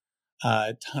ancients,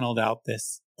 tunneled out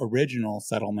this original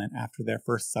settlement after their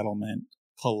first settlement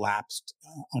collapsed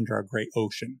under a great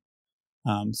ocean.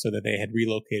 So that they had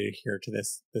relocated here to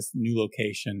this new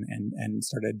location and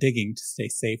started digging to stay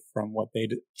safe from what they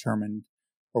determined,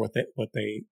 or what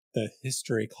the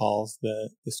history calls the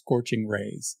scorching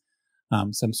rays.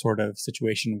 Some sort of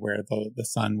situation where the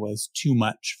sun was too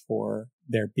much for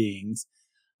their beings.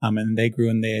 And they grew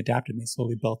and they adapted and they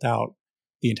slowly built out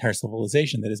the entire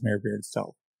civilization that is Mary Beard's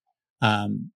Delph.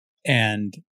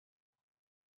 And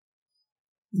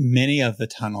many of the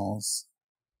tunnels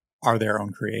are their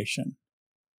own creation.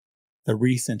 The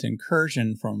recent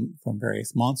incursion from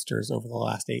various monsters over the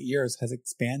last 8 years has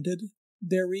expanded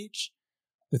their reach,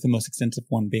 with the most extensive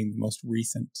one being the most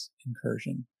recent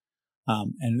incursion.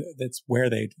 And that's where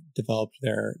they developed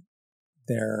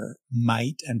their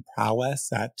might and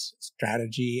prowess at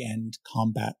strategy and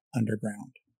combat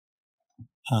underground.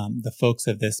 The folks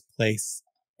of this place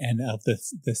and of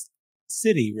this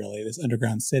city, really, this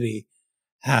underground city,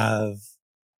 have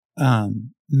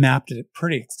mapped it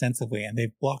pretty extensively, and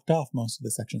they've blocked off most of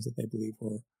the sections that they believe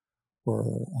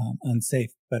were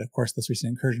unsafe. But of course, this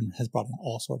recent incursion has brought in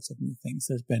all sorts of new things.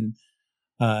 There's been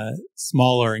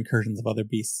smaller incursions of other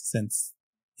beasts since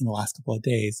in the last couple of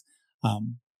days.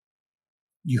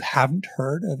 You haven't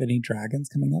heard of any dragons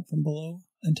coming up from below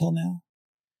until now.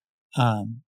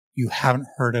 You haven't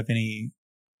heard of any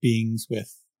beings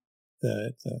with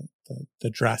the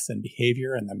dress and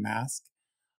behavior and the mask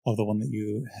of the one that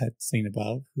you had seen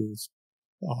above, whose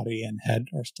body and head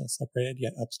are still separated,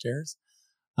 yet upstairs.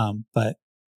 But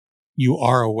you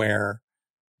are aware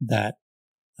that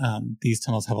these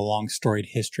tunnels have a long storied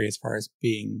history as far as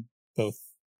being both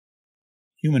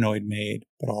humanoid made,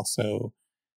 but also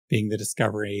being the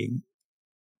discovery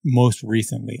most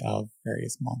recently of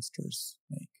various monsters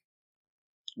make.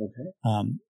 Okay.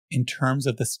 In terms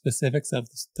of the specifics of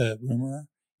the rumor,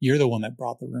 you're the one that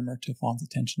brought the rumor to Fawn's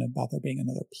attention about there being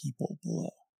another people below.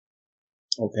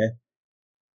 Okay.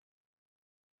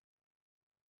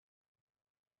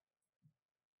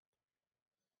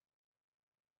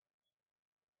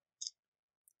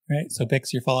 Right, so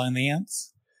Bix, you're following the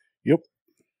ants? Yep.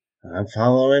 I'm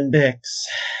following Bix.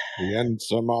 The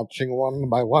ants are marching one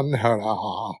by one.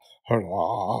 Hurrah!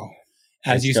 Hurrah!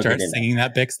 As you start singing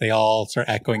that, Bix, they all start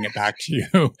echoing it back to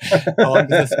you. How long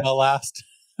does the spell last?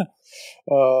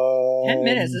 10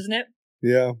 minutes, isn't it?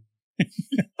 Yeah.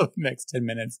 The next 10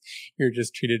 minutes, you're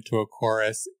just treated to a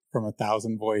chorus from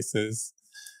 1,000 voices.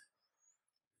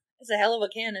 It's a hell of a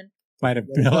cannon. Might have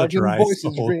militarized voices the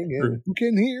whole ringing. group. You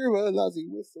can hear a lousy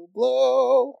whistle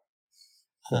blow.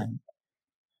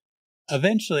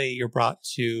 eventually you're brought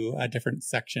to a different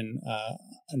section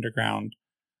underground,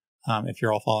 if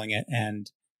you're all following it,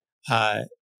 and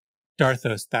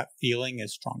Darthos, that feeling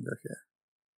is stronger here.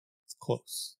 It's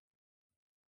close.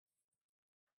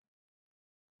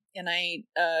 And I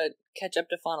catch up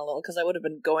to Fawn a little because I would have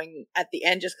been going at the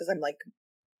end just because I'm like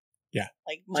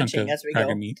munching as we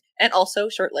go, meat. And also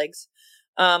short legs.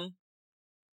 But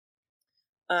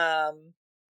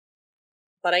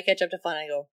I catch up to Fawn and I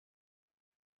go,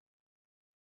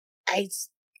 I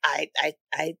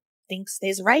think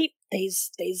they's right. They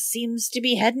seems to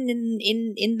be heading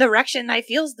in the direction I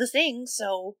feels the thing.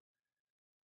 So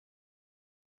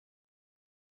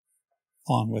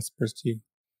Fawn whispers to you,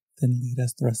 "Then lead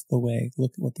us the rest of the way.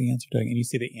 Look at what the ants are doing." And you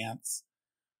see the ants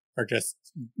are just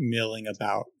milling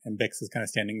about, and Bix is kind of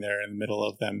standing there in the middle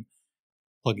of them,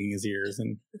 plugging his ears.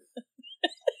 And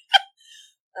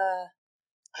all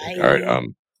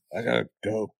right, I gotta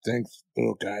go. Thanks,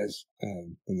 little guys.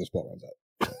 And the spell runs out.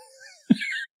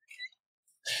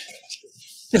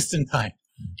 just in time.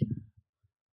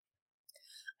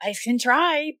 I can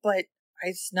try, but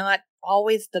it's not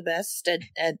always the best at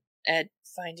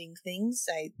finding things.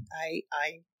 I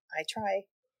try.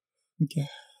 Okay.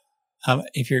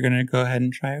 If you're going to go ahead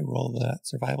and try, roll that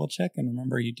survival check. And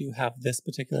remember, you do have this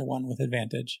particular one with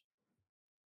advantage.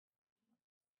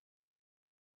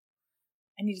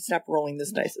 I need to stop rolling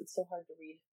this dice. It's so hard to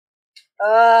read.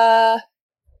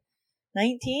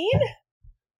 19?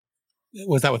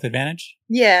 Was that with advantage?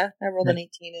 Yeah, I rolled an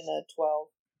 18 and a 12.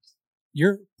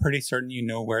 You're pretty certain you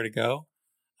know where to go.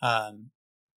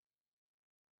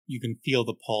 You can feel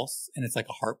the pulse, and it's like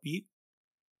a heartbeat.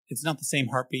 It's not the same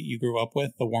heartbeat you grew up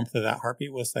with. The warmth of that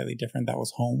heartbeat was slightly different. That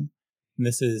was home. And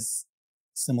this is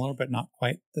similar, but not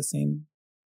quite the same.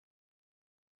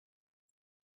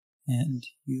 And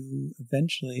you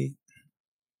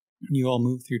all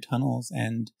move through tunnels,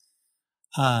 and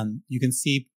you can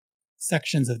see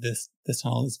sections of this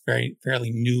tunnel is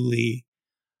fairly newly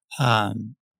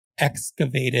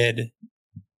excavated,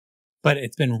 but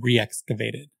it's been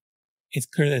re-excavated. It's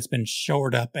clear that it's been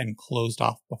shored up and closed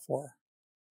off before.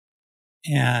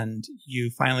 And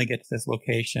you finally get to this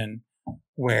location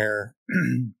where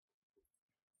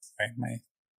sorry, my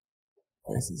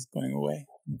voice is going away.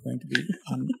 I'm going to be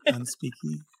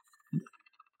unspeaky.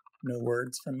 No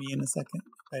words from me in a second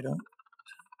if I don't.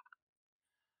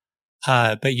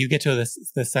 But you get to this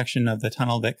section of the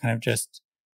tunnel that kind of just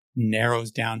narrows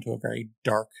down to a very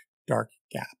dark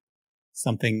gap.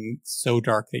 Something so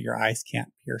dark that your eyes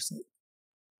can't pierce it.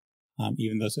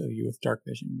 Even those of you with dark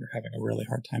vision, you're having a really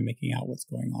hard time making out what's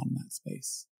going on in that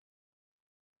space.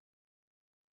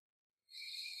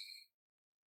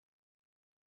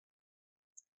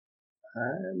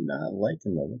 I'm not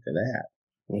liking the look of that.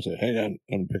 I'm going to say, hang on, I'm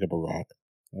going to pick up a rock.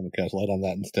 I'm going to cast light on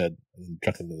that instead, and then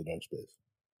chuck it into the dark space.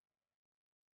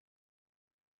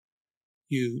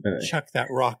 You chuck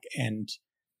that rock, and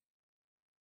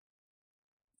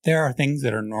there are things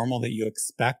that are normal that you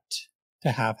expect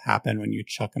to have happen when you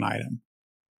chuck an item.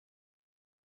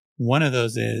 One of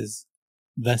those is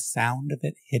the sound of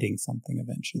it hitting something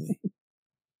eventually.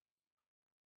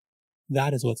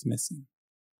 That is what's missing.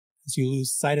 As you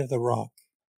lose sight of the rock,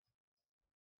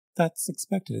 that's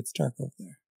expected. It's dark over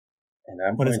there.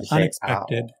 And what is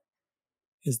unexpected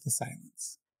is the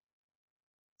silence.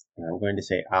 And I'm going to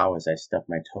say ow as I stub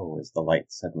my toe as the light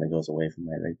suddenly goes away from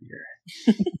my rapier.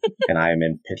 And I am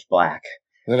in pitch black.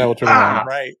 And then I will turn around.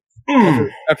 Right.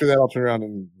 After that, I'll turn around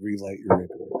and relight your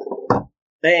rapier.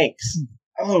 Thanks.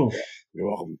 Oh. You're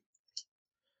welcome.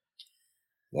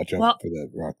 Watch out for that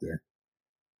rock there.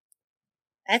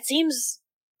 That seems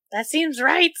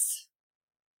right.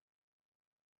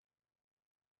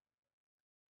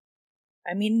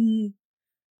 I mean,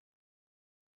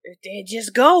 it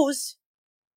just goes.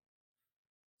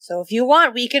 So if you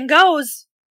want, we can goes.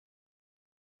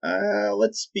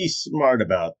 Let's be smart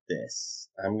about this.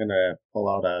 I'm gonna pull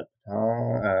out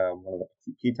one of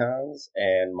the pitons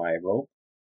and my rope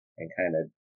and kind of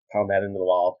pound that into the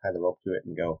wall, tie the rope to it,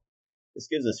 and go. This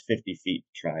gives us 50 feet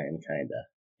to try and kind of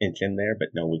inch in there,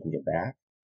 but know we can get back.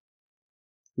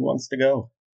 Who wants to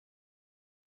go?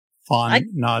 Fawn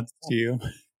nods to you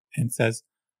and says,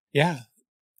 "Yeah,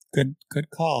 good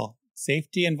call.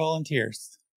 Safety and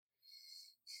volunteers."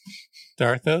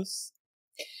 Darthos?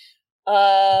 Do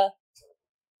I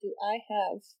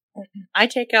have... I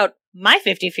take out my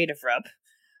 50 feet of rope,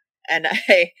 and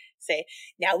I say,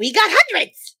 now we got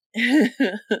hundreds!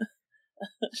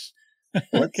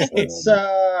 Let's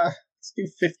do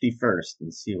 50 first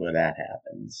and see where that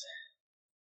happens.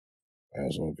 I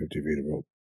also have 50 feet of rope.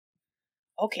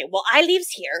 Okay, well, I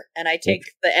leaves here. And I take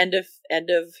the end of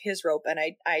his rope, and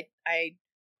I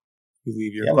You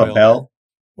leave your You have a coil bell?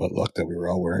 What luck that we were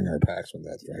all wearing our packs when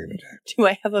that dragon attacked. Do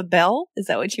I have a bell? Is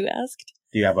that what you asked?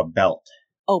 Do you have a belt?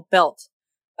 Oh, belt.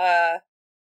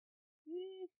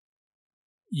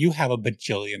 You have a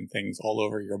bajillion things all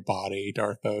over your body,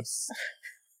 Darthos.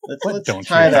 What Let's don't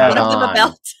tie you that have? One of them a on.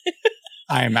 belt.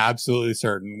 I am absolutely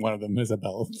certain one of them is a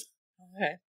belt.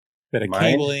 Okay. Bit of Mine?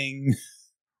 cabling,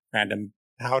 random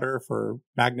powder for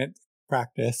magnet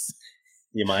practice.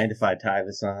 You mind if I tie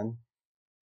this on?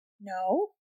 No.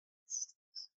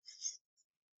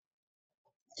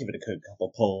 Give it a good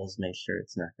couple pulls, make sure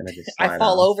it's not going to just I slide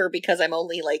fall off. over because I'm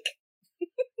only like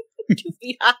 2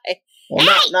 feet high. Well,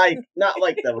 not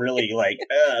like the really like,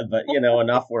 but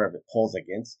enough where if it pulls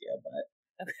against you, but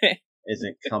Okay.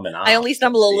 isn't coming off. I only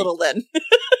stumble a little then.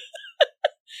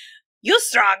 You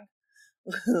strong.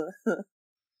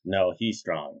 No, he's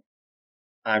strong.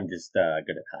 I'm just good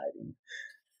at hiding.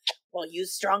 Well, you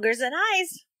stronger than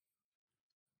eyes.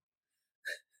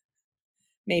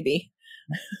 Maybe.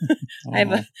 I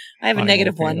have a I'm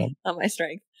negative okay one with on my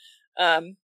strength. I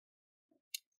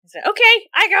said, okay,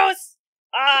 I goes.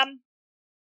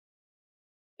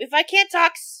 If I can't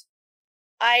talk,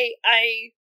 I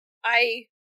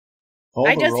Pull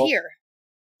the does rope. hear.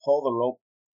 Pull the rope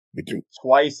Me too.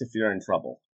 twice if you're in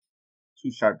trouble.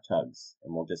 2 sharp tugs,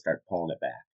 and we'll just start pulling it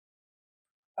back.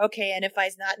 Okay, and if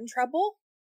I's not in trouble?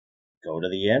 Go to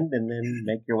the end, and then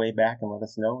make your way back and let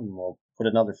us know, and we'll put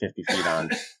another 50 feet on.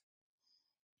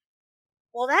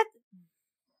 Well, that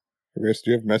Chris,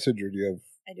 do you have message or do you have?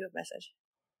 I do have a message.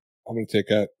 I'm gonna take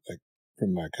out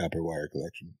from my copper wire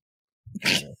collection.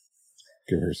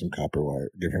 Give her some copper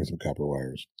wire. Give him some copper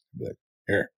wires. Be like,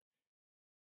 here.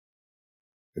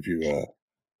 If you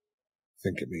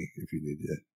think of me, if you need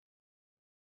to.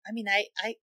 I mean, I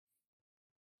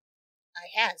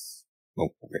has. Oh,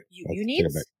 okay. You I'll take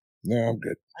needs? it back. No, I'm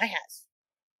good. I has.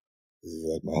 This is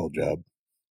like my whole job.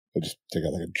 I just take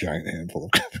out like a giant handful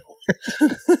of copper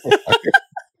wire.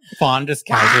 Fawn just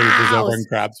casually reaches Wow. over and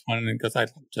grabs one and goes, I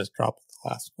just dropped the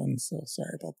last one, so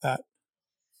sorry about that.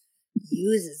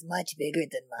 Yours is much bigger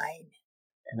than mine.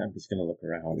 And I'm just gonna look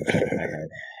around and shake my head.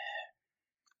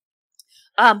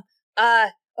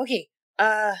 Okay.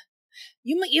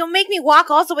 You'll make me walk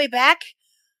all the way back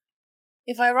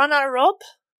if I run out of rope?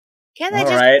 Can't I All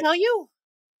just right. tell you?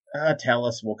 Tell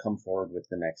us, we'll come forward with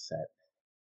the next set,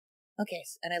 Okay,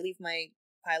 and I leave my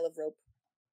pile of rope,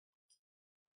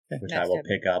 which Next I will step.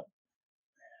 pick up.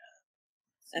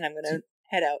 and I'm gonna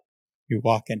head out. You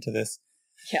walk into this.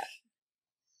 Yeah.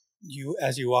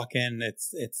 As you walk in,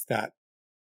 it's that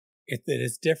it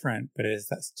is different, but it is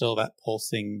still that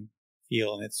pulsing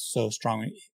feel, and it's so strong.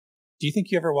 Do you think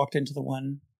you ever walked into the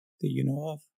one that you know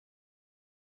of?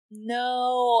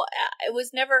 No, it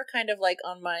was never kind of like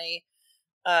on my.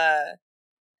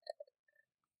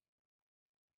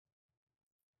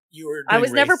 You were. I doing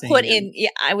was never racing put and- in. Yeah,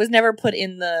 I was never put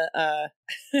in the.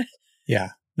 Yeah.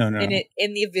 No.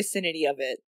 In the vicinity of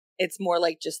it. It's more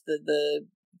like just the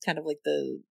kind of like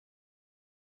the.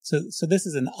 So this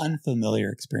is an unfamiliar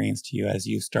experience to you as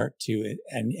you start to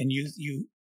and you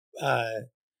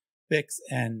Vix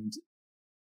and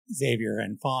Xavier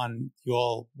and Fawn, you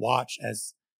all watch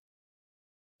as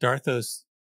Darthos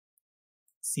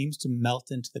seems to melt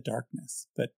into the darkness.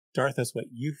 But Darthos, what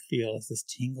you feel is this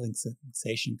tingling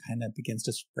sensation kind of begins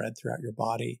to spread throughout your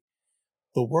body.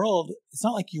 The world, it's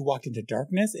not like you walked into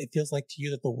darkness. It feels like to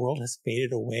you that the world has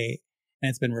faded away and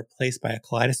it's been replaced by a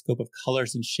kaleidoscope of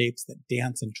colors and shapes that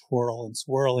dance and twirl and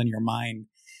swirl in your mind.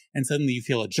 And suddenly you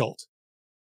feel a jolt.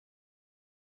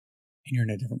 And you're in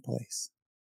a different place.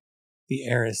 The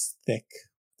air is thick,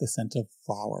 the scent of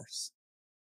flowers.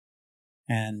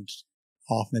 And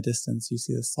off in the distance, you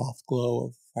see the soft glow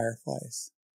of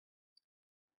fireflies.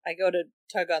 I go to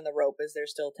tug on the rope. Is there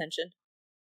still tension?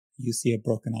 You see a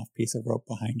broken off piece of rope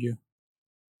behind you.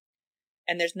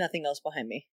 And there's nothing else behind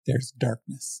me. There's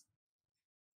darkness.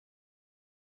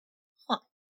 I'm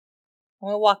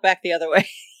gonna walk back the other way.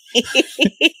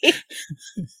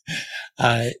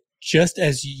 Just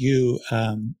as you,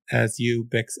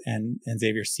 Bix and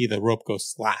Xavier see the rope go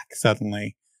slack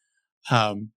suddenly,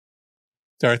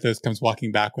 Darthos comes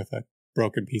walking back with a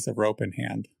broken piece of rope in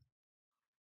hand,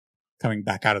 coming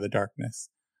back out of the darkness.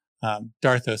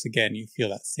 Darthos, again, you feel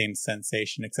that same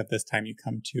sensation, except this time you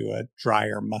come to a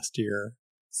drier, mustier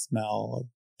smell of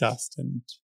dust and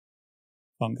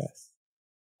fungus.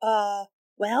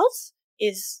 Wells?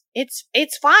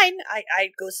 It's fine. I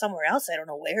go somewhere else. I don't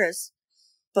know where's.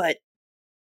 But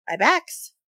I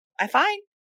backs. I fine.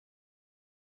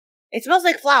 It smells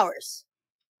like flowers.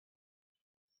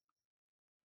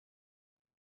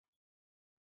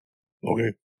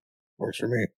 Okay. Works for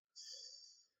me.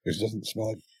 This doesn't smell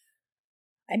like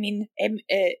I mean,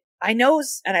 I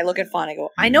knows, and I look at Fawn. I go,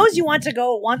 I knows you wants to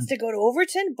go to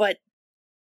Overton, but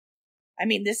I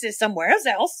mean, this is somewhere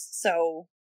else. So,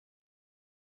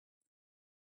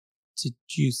 did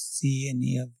you see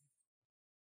any of?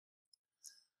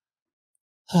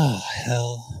 Oh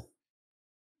hell!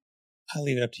 I'll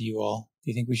leave it up to you all.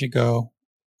 Do you think we should go,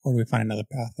 or do we find another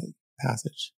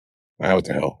passage? What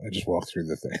the hell? I just walked through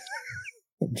the thing.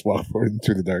 I just walked forward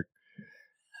through the dark.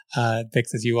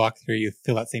 Vix, as you walk through, you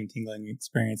feel that same tingling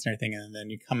experience and everything, and then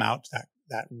you come out to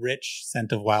that rich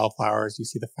scent of wildflowers. You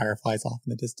see the fireflies off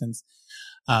in the distance,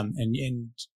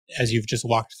 and as you've just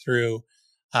walked through,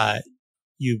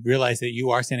 you realize that you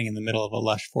are standing in the middle of a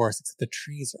lush forest, except the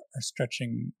trees are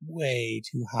stretching way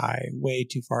too high, way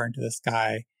too far into the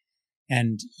sky,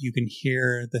 and you can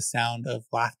hear the sound of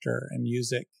laughter and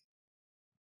music,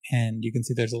 and you can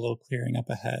see there's a little clearing up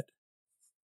ahead.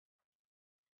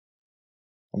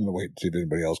 I'm going to wait and see if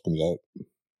anybody else comes out.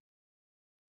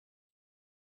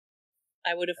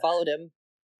 I would have followed him.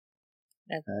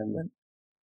 Yeah.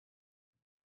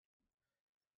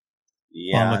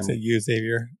 Juan looks at you,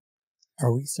 Xavier.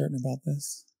 Are we certain about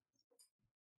this?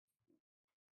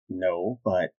 No,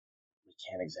 but we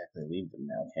can't exactly leave them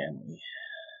now, can we?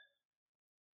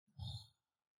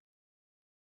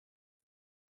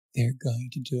 They're going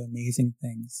to do amazing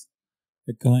things.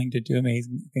 They're going to do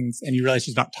amazing things. And you realize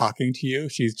she's not talking to you.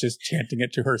 She's just chanting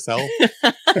it to herself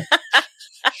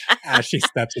as she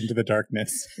steps into the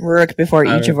darkness. Rourke before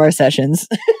each of our sessions.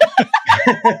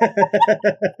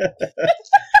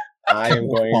 I am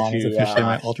going Juan is officially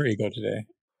my to alter ego today.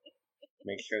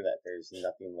 make sure that there's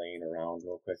nothing laying around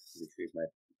real quick to retrieve my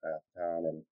baton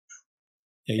and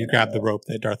Yeah, you grab the rope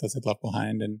that Darthos had left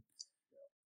behind, and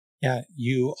yeah,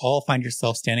 you all find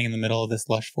yourself standing in the middle of this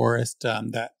lush forest.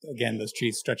 That again, those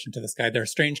trees stretch into the sky. They're a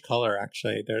strange color,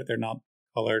 actually. They're not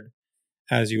colored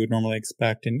as you would normally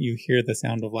expect, and you hear the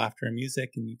sound of laughter and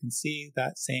music, and you can see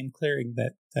that same clearing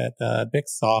that Bix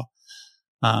saw.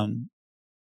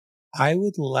 I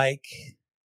would like.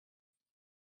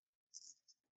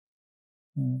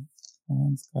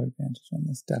 Juan's got advantage on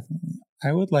this, definitely.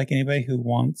 I would like anybody who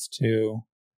wants to,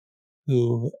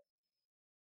 who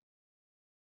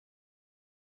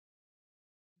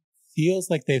feels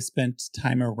like they've spent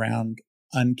time around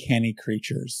uncanny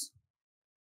creatures.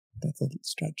 That's a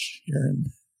stretch here in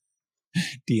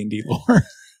D&D lore.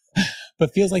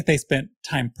 But feels like they spent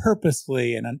time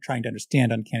purposefully and trying to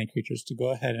understand uncanny creatures, to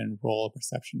go ahead and roll a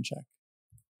perception check.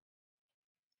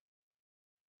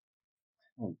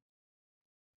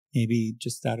 Maybe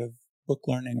just out of book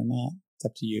learning or not. It's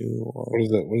up to you. Or What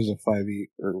is a 5e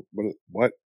or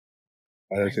what?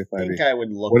 Why did I say 5e? I think I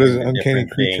would look What is into an uncanny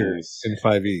different creature things. in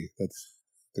 5e? That's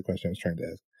the question I was trying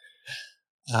to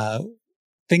ask.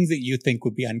 Things that you think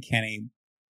would be uncanny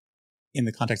in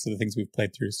the context of the things we've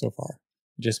played through so far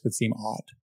just would seem odd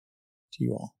to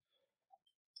you all.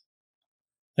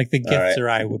 Like the gifts or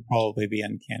I would probably be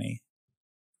uncanny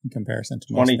in comparison to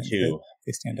most 22. things.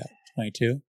 They stand out.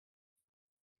 22.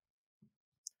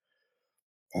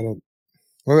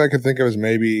 What I could think of is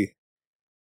maybe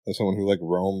someone who like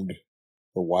roamed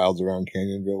the wilds around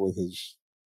Canyonville with his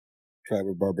tribe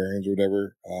of barbarians or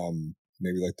whatever.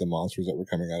 Maybe like the monsters that were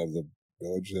coming out of the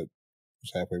village that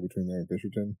was halfway between there and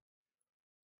Fisherton.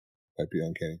 Might be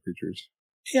uncanny creatures.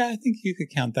 Yeah, I think you could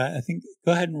count that. I think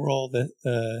go ahead and roll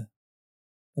the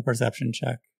perception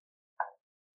check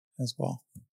as well.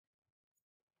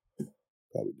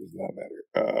 Probably does not matter.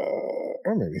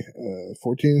 Or maybe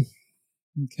 14.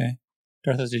 Okay.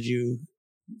 Darthos, did you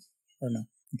or no?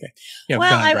 Okay. Yeah.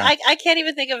 Well, I can't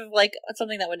even think of like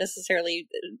something that would necessarily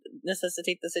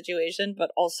necessitate the situation, but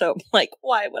also like,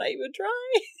 why would I even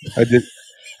try?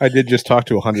 I did just talk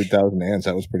to 100,000 ants.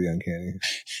 That was pretty uncanny.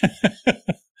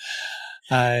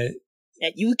 Yeah,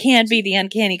 you can't be the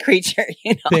uncanny creature,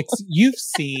 you know. Bix, you've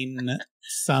seen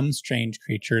some strange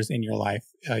creatures in your life.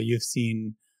 You've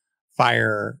seen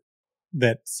fire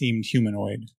that seemed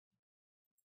humanoid.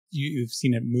 You've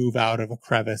seen it move out of a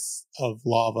crevice of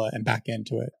lava and back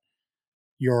into it.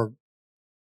 Your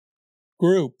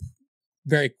group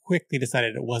very quickly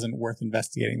decided it wasn't worth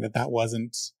investigating, that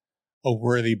wasn't a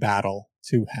worthy battle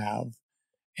to have.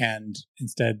 And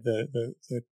instead, the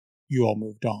you all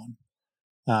moved on.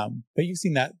 But you've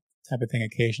seen that type of thing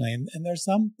occasionally. And there's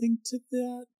something to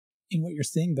that in what you're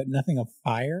seeing, but nothing of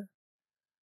fire.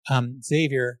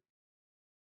 Xavier,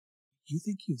 you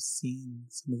think you've seen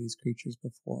some of these creatures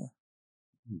before.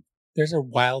 There's a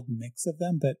wild mix of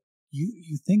them, but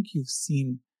you think you've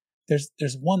seen, there's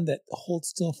one that holds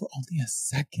still for only a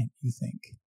second, you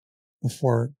think,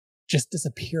 before just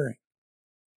disappearing.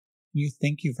 You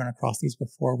think you've run across these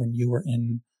before when you were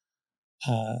in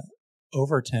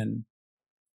Overton,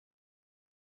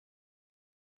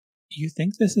 you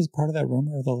think this is part of that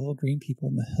rumor of the little green people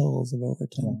in the hills of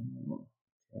Overton.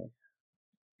 Okay.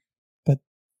 But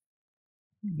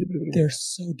they're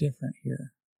so different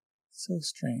here. So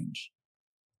strange.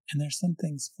 And there's some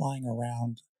things flying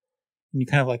around. And you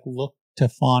kind of like look to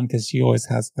Fawn because she always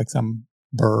has like some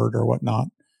bird or whatnot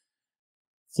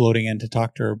floating in to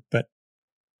talk to her, but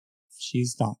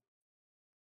she's not.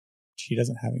 She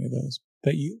doesn't have any of those.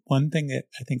 But one thing that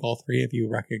I think all three of you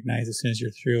recognize as soon as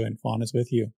you're through and Fawn is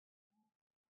with you,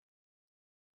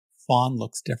 Fawn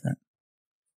looks different.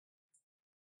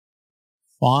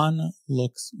 Fawn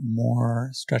looks more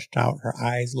stretched out. Her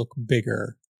eyes look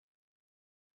bigger.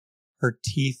 Her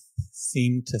teeth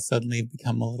seem to suddenly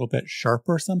become a little bit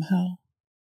sharper somehow.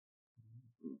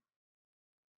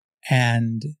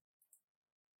 And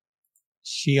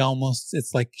she almost,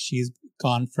 it's like she's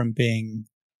gone from being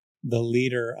the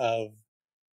leader of,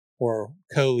 or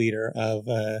co-leader of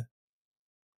a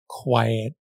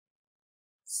quiet,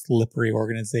 slippery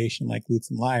organization like Lutes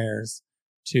and Liars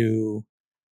to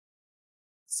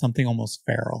something almost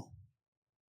feral.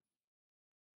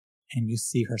 And you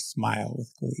see her smile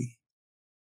with glee,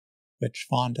 which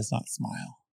Fawn does not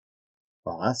smile.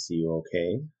 Boss, you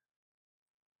okay?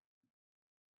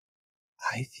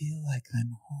 I feel like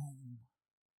I'm home.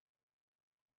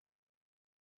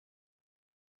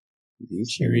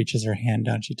 She reaches her hand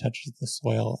down, she touches the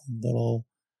soil, and little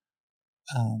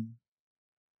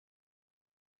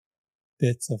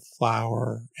bits of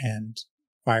flour and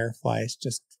fireflies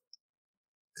just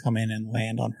come in and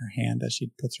land on her hand as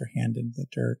she puts her hand in the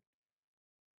dirt.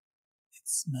 It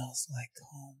smells like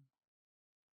home.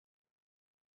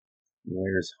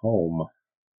 Where's home?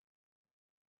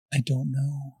 I don't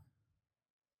know.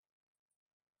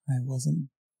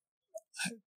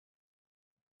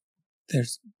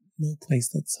 There's no place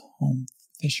that's home.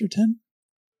 Fisherton?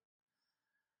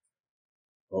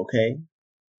 Okay.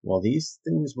 Well, these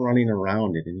things running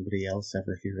around, did anybody else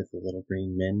ever hear of the little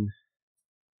green men?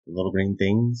 The little green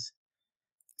things?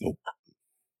 Nope.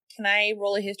 Can I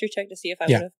roll a history check to see if I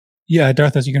Yeah. would have? Yeah,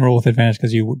 Darthos, you can roll with advantage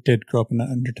because you did grow up in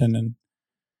Underton. And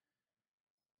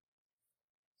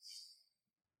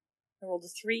I rolled a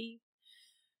 3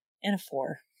 and a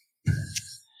 4.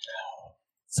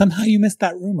 somehow you missed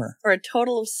that rumor. For a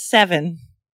total of 7.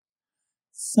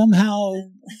 Somehow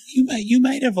you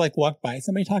might have like walked by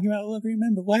somebody talking about Little Green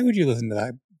Men, but why would you listen to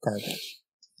that garbage?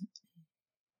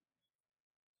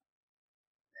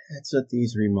 That's what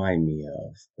these remind me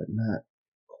of, but not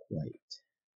quite.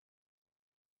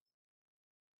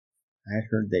 I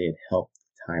heard they had helped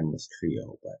the Timeless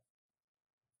Trio, but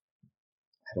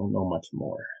I don't know much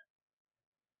more.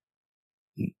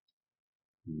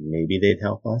 Maybe they'd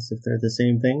help us if they're the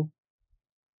same thing?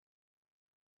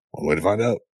 One way to find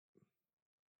out.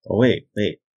 Oh, wait.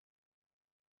 There's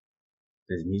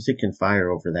music and fire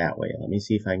over that way. Let me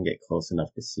see if I can get close enough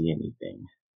to see anything.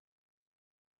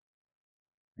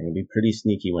 I can be pretty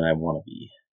sneaky when I want to be.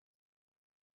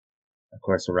 Of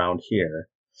course, around here.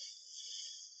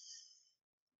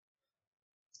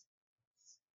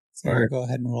 So All right. go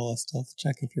ahead and roll a stealth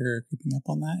check if you're keeping up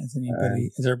on that. Is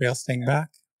everybody else staying back?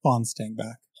 Fawn's staying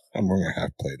back. I'm wearing a half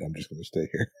plate. I'm just going to stay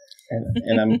here.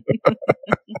 And I'm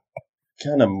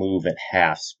gonna move at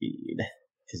half speed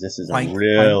because this is Plank,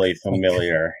 really plank.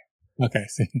 familiar. Okay,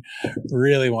 so you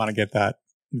really want to get that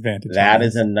advantage. That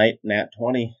is a nat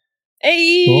 20.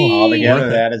 Hey! Cool. Altogether,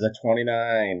 Worth it. that is a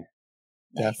 29.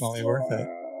 Definitely worth it.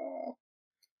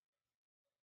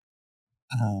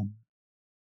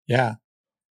 Yeah.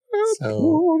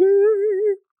 So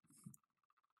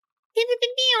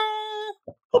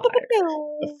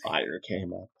The fire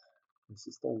came up. This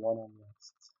is the one on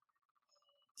next.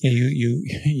 yeah,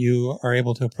 you are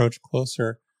able to approach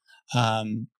closer.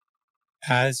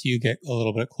 As you get a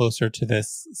little bit closer to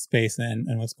this space and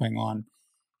what's going on,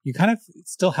 you kind of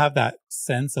still have that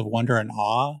sense of wonder and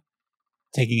awe,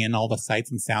 taking in all the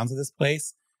sights and sounds of this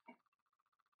place.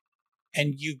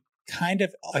 And you kind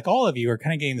of, like all of you, are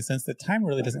kind of getting the sense that time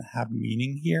really doesn't have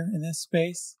meaning here in this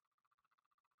space.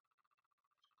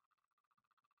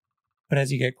 But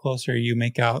as you get closer, you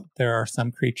make out there are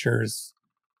some creatures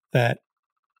that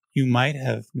you might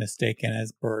have mistaken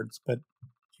as birds, but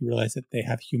you realize that they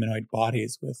have humanoid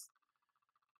bodies with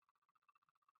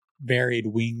varied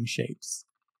wing shapes.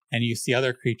 And you see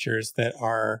other creatures that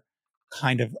are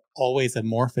kind of always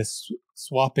amorphous,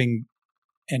 swapping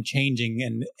and changing,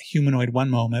 and humanoid one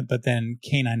moment, but then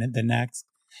canine at the next.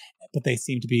 But they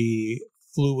seem to be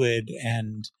fluid,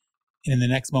 and in the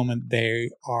next moment they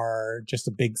are just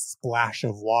a big splash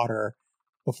of water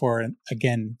before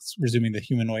again resuming the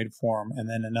humanoid form. And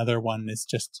then another one is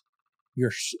just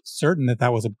you're certain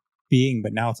that was a being,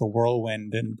 but now it's a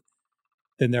whirlwind. And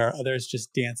then there are others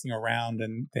just dancing around,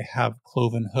 and they have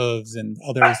cloven hooves, and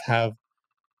others have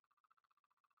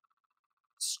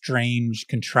strange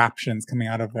contraptions coming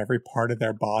out of every part of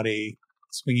their body,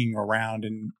 swinging around,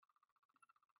 and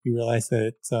you realize that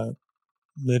it's a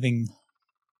living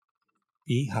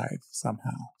beehive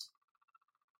somehow.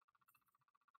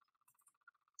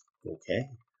 Okay.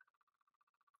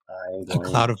 A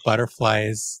cloud of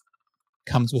butterflies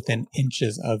comes within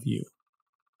inches of you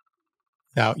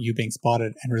without you being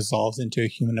spotted and resolves into a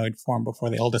humanoid form before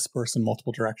they all disperse in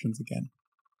multiple directions again.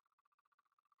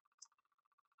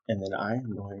 And then I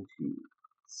am going to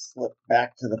slip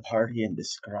back to the party and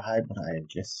describe what I have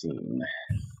just seen.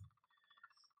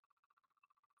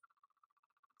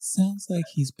 Sounds like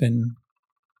he's been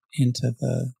into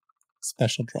the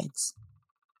special drugs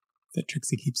that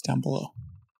Trixie keeps down below.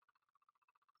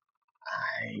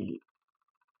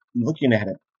 Looking at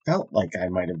it, felt like I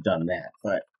might have done that,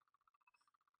 but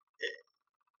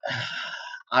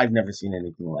I've never seen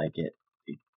anything like it.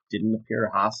 It didn't appear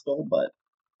hostile, but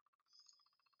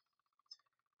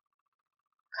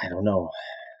I don't know.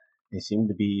 They seem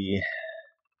to be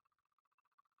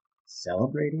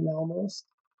celebrating almost,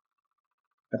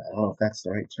 but I don't know if that's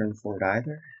the right term for it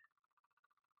either.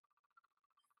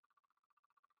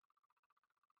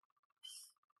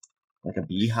 Like a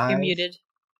beehive? You're muted.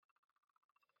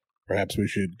 Perhaps we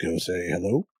should go say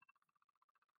hello?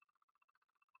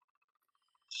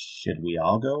 Should we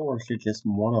all go, or should just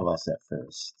one of us at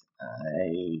first?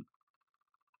 I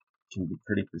can be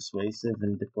pretty persuasive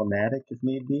and diplomatic if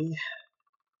need be.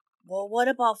 Well, what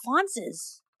about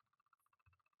Fonz's?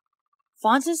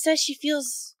 Fonz's says she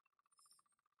feels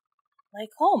like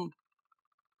home.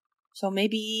 So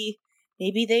maybe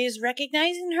they's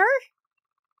recognizing her?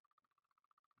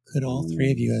 Could all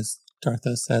three of you, as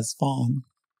Darthos says, Fawn,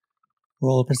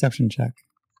 roll a perception check?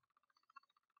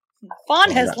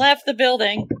 Fawn has left the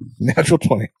building. Natural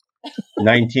 20.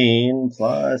 19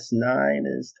 plus 9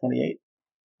 is 28.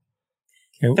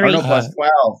 Okay, Or no, plus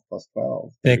 12. Plus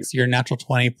 12. Bix, your natural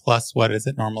 20 plus what is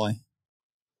it normally?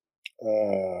 5,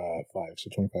 so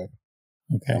 25.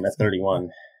 Okay. I'm at 31.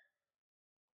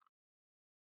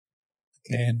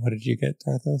 Okay, and what did you get,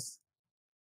 Darthos?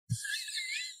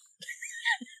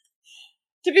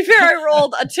 To be fair, I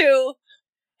rolled a 2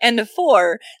 and a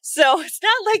 4, so it's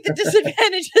not like the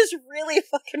disadvantage is really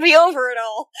fucking me over at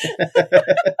all.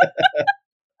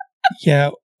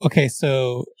 Yeah, okay,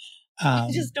 so...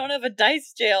 I just don't have a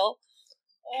dice jail.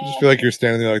 I just feel like you're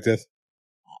standing there like this.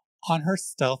 On her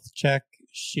stealth check,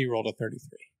 she rolled a 33.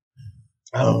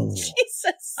 Oh.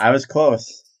 Jesus. I was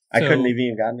close. I So- couldn't have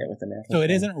even gotten it with the natural. So it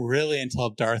 20. isn't really until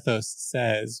Darthos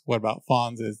says, what about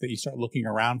Fawn's, is that you start looking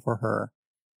around for her,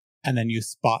 and then you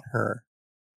spot her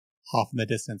off in the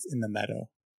distance in the meadow,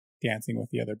 dancing with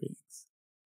the other beings.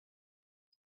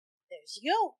 There's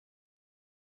you.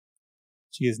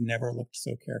 She has never looked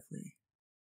so carefree.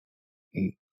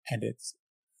 Mm. And it's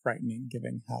frightening,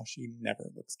 given how she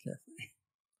never looks carefree.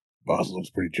 Boss looks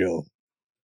pretty chill.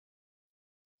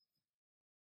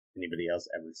 Anybody else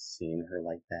ever seen her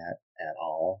like that at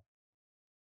all?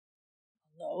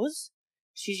 Knows.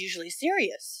 She's usually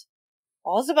serious.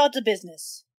 All's about the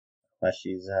business. Unless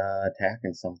she's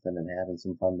attacking something and having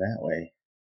some fun that way.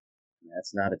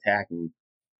 That's not attacking.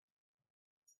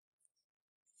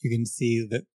 You can see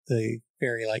that the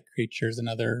fairy-like creatures and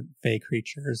other fey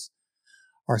creatures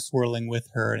are swirling with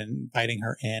her and inviting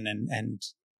her in and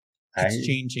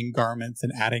exchanging garments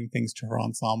and adding things to her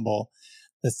ensemble.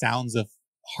 The sounds of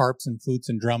harps and flutes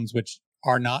and drums, which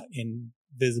are not in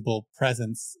visible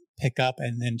presence, pick up,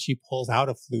 and then she pulls out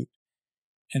a flute.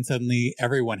 And suddenly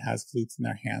everyone has flutes in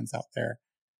their hands out there.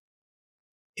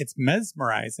 It's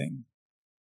mesmerizing.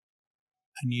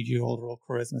 I need you to roll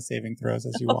charisma saving throws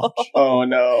as you watch. Oh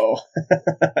no.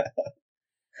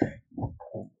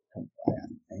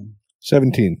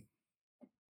 17.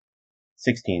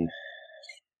 16.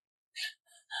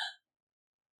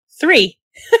 3.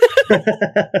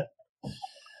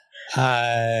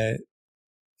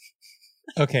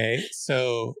 Okay,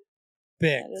 so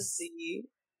Bix, That is the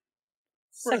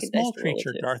for a second small dice roll,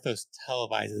 creature, too. Darthos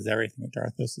televises everything that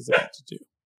Darthos is about to do.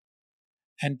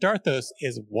 And Darthos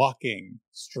is walking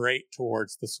straight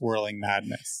towards the swirling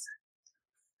madness.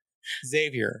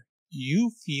 Xavier,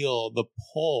 you feel the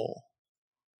pull,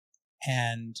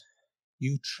 and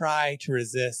you try to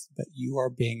resist, but you are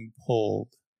being pulled.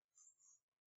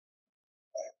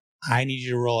 I need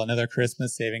you to roll another charisma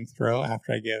saving throw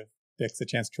after I give Bix a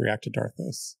chance to react to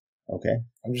Darthos. Okay.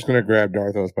 I'm just going to grab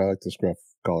Darthos by like the scruff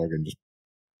collar and just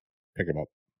pick him up.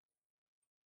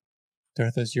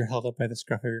 Darthos, you're held up by the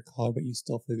scruff of your collar, but you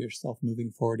still feel yourself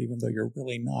moving forward, even though you're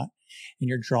really not. And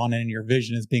you're drawn in, and your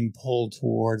vision is being pulled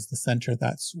towards the center of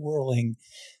that swirling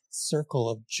circle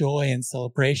of joy and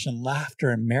celebration, laughter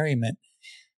and merriment.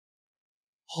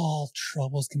 All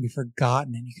troubles can be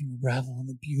forgotten, and you can revel in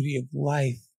the beauty of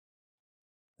life.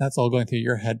 That's all going through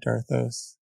your head,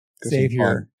 Darthos.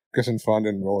 Xavier. Kristen Fond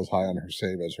didn't roll as high on her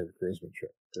save as her charisma check.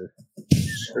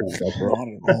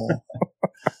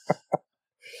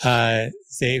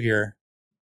 Xavier.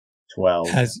 12.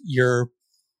 As you're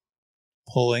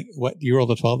pulling, what, you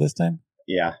rolled a 12 this time?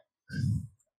 Yeah.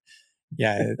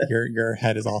 Yeah, your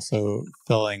head is also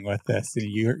filling with this, and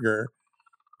you're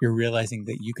realizing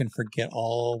that you can forget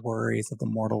all worries of the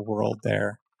mortal world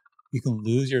there. You can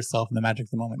lose yourself in the magic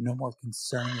of the moment. No more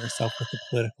concerning yourself with the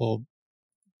political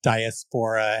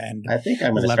diaspora and I think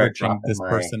I'm going to start leveraging this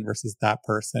person versus that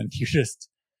person. You just,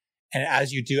 and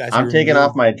as you do, I'm taking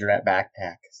off my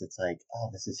backpack because it's like,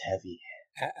 oh, this is heavy.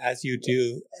 As you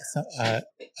do,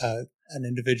 an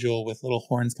individual with little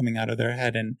horns coming out of their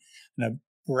head and a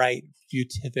bright,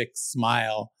 beatific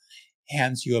smile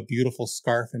hands you a beautiful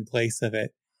scarf in place of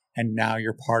it. And now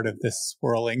you're part of this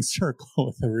swirling circle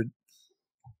with a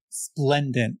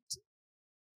resplendent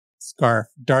scarf.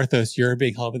 Darthos, you're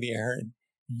being held in the air, and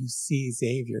you see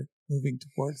Xavier moving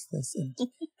towards this, and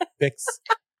Bix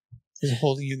is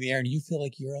holding you in the air, and you feel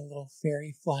like you're a little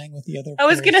fairy flying with the other. I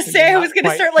was gonna say, I was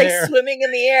gonna start like swimming in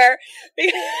the air,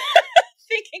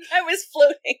 thinking I was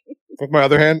floating. With my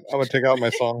other hand, I'm gonna take out my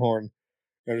songhorn.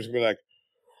 And I'm just gonna be like,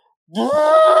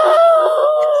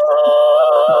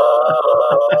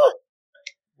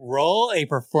 roll a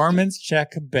performance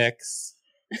check, Bix.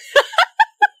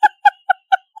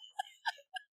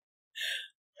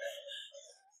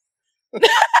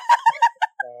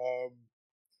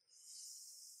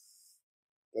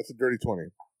 That's a dirty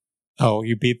 20. Oh,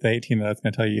 you beat the 18 that I was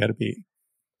going to tell you how to beat.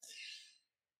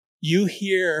 You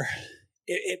hear,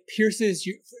 it pierces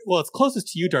you. Well, it's closest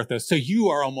to you, Darthos. So you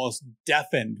are almost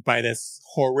deafened by this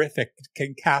horrific,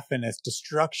 cacophonous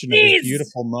destruction of this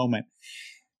beautiful moment.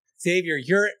 Xavier,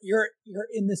 you're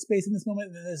in this space in this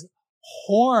moment, and this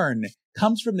horn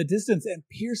comes from the distance and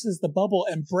pierces the bubble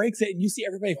and breaks it, and you see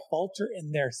everybody falter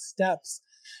in their steps.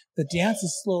 The dance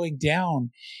is slowing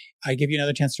down. I give you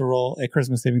another chance to roll a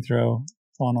charisma saving throw.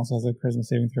 Fawn also has a charisma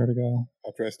saving throw to go.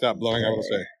 After I stop blowing, I will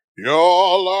say,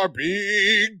 y'all are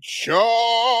being charmed.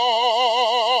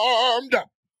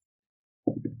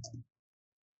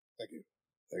 Thank you.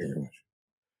 Thank you very much.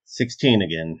 16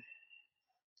 again.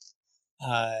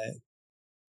 Let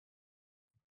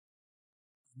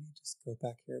me just go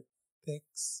back here.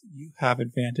 Bix, you have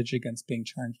advantage against being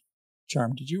charmed.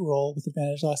 Did you roll with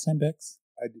advantage last time, Bix?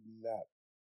 I did not.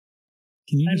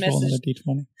 Can you just roll another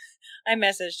d20? I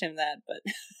messaged him that, but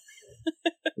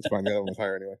It's fine. The other one was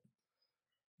higher anyway.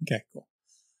 Okay, cool.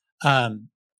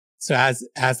 So as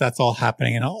that's all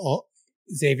happening, and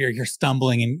Xavier, you're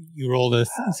stumbling, and you rolled a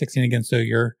 16 again, so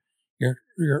you're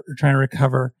trying to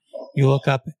recover. You look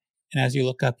up, and as you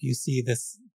look up, you see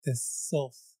this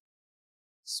sylph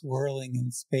swirling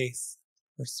in space,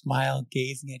 her smile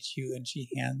gazing at you, and she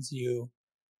hands you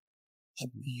a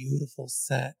beautiful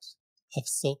set of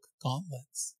silk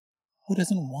gauntlets. Who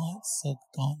doesn't want silk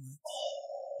gauntlets?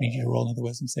 I need you to roll another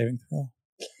wisdom saving throw.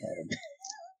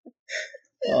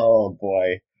 Oh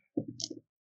boy.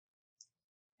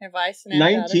 have I snapped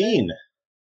 19.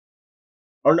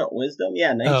 Or no, wisdom?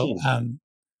 Yeah, 19.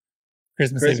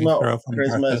 Charisma saving throw from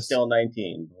Charisma Darthos. is still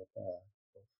 19.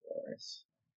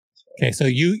 Okay, so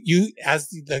you as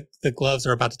the gloves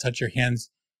are about to touch your hands,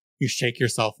 you shake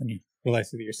yourself and you realize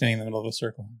that you're standing in the middle of a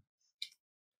circle.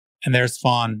 And there's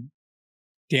Fawn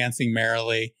dancing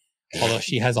merrily, although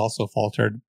she has also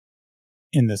faltered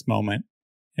in this moment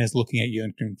and is looking at you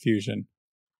in confusion.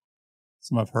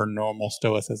 Some of her normal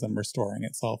stoicism restoring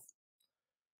itself.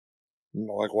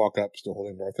 I'll walk up, still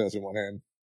holding Darthos in one hand.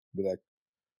 Be like,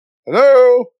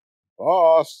 hello,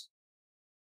 boss.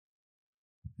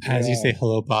 As you say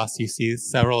hello, boss, you see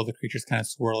several of the creatures kind of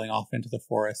swirling off into the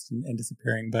forest and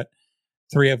disappearing, but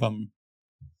 3 of them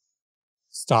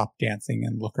stop dancing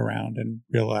and look around and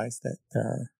realize that there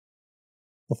are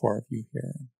the 4 of you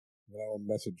here. Then I will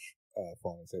message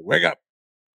Fawn and say, wake up.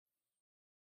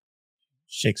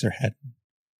 Shakes her head,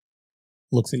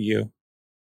 looks at you.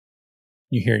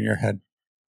 You hear in your head,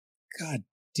 God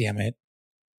damn it.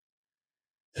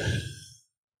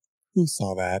 Who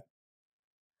saw that?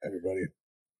 Everybody.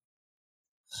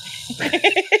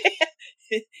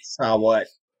 Saw what?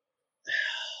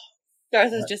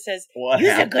 Darthos just says, What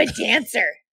 "You're a happened? good dancer."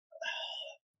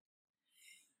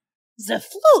 The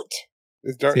flute.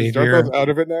 Is Xavier. Darthos out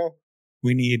of it now?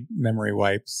 We need memory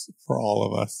wipes for all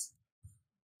of us.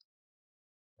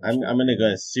 I'm gonna go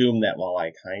assume that while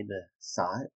I kind of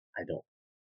saw it, I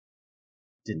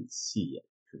didn't see it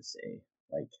per se,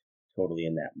 like totally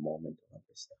in that moment of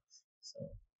other stuff. So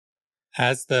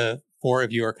As the four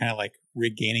of you are kind of like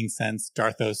regaining sense,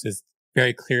 Darthos is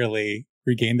very clearly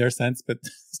regained their sense, but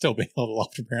still being held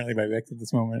aloft apparently by Vix at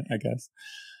this moment, I guess.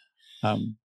 I'll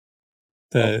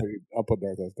put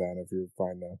Darthos down if you're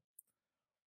fine now.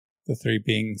 The three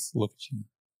beings look at you.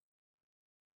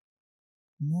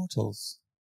 Mortals,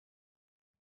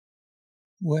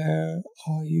 where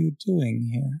are you doing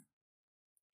here?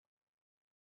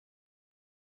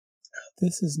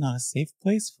 This is not a safe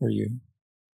place for you.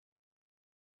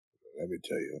 Let me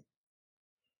tell you.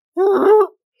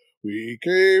 We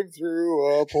came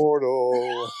through a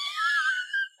portal.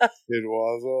 It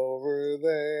was over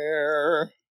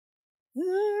there.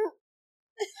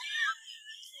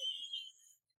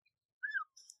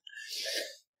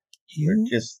 we're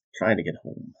just trying to get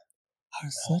home. Are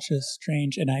such a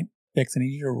strange, and Vix, I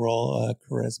need you to roll a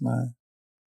charisma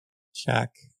check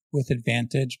with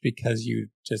advantage because you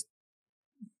just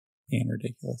being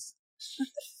ridiculous.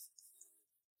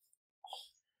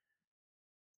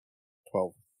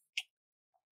 12.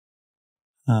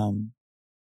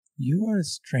 You are a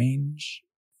strange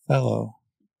fellow.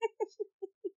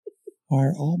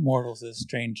 Are all mortals as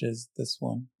strange as this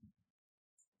one?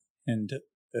 And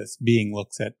this being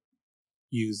looks at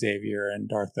you, Xavier, and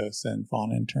Darthos, and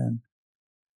Fawn in turn.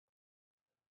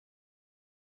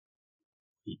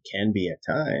 He can be at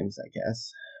times, I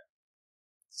guess.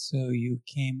 So you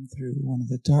came through one of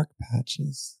the dark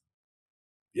patches.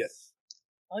 Yes.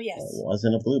 Oh, yes. Well, it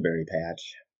wasn't a blueberry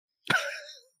patch.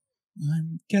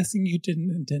 I'm guessing you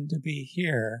didn't intend to be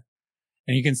here.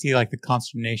 And you can see like the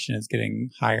consternation is getting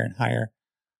higher and higher.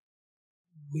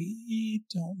 We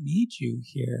don't need you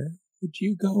here. Would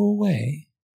you go away?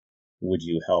 Would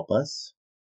you help us?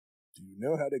 Do you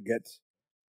know how to get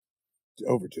to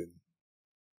Overton?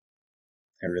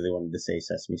 I really wanted to say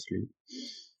Sesame Street.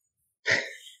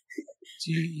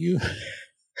 Do you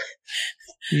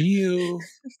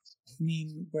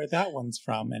mean where that one's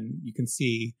from? And you can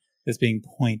see this being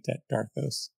point at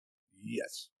Darthos.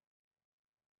 Yes.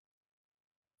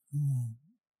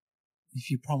 If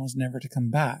you promise never to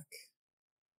come back.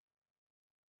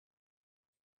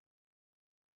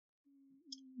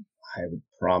 I would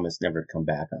promise never to come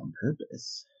back on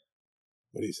purpose.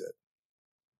 What he said.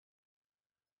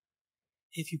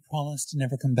 If you promise to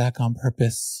never come back on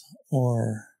purpose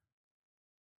or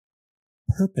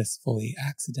purposefully,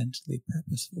 accidentally,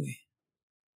 purposefully.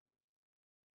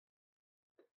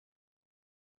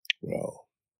 Well,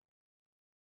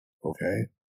 okay.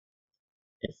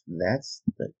 If that's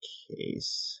the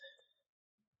case...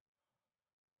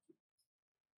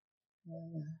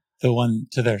 The one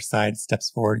to their side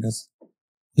steps forward and goes,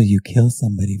 will you kill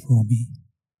somebody for me?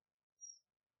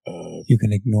 You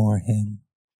can ignore him,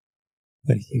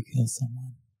 but if you kill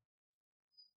someone,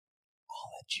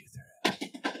 I'll let you through.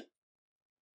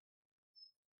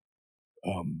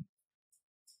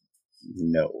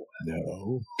 No.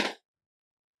 No.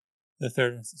 The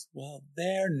third one says, well,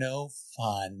 they're no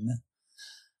fun.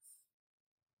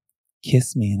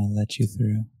 Kiss me and I'll let you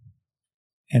through.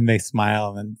 And they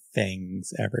smile and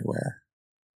fangs everywhere.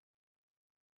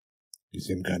 You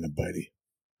seem kind of bitey.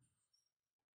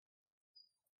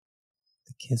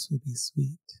 The kiss will be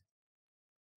sweet.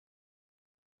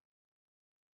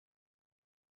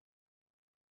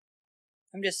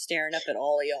 I'm just staring up at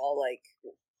all of y'all like...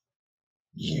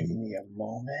 Give me a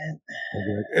moment.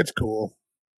 It's cool.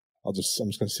 I'm just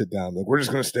gonna sit down. Like, we're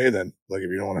just gonna stay then. Like, if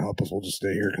you don't want to help us, we'll just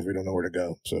stay here because we don't know where to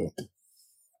go. So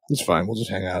it's fine. We'll just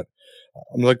hang out.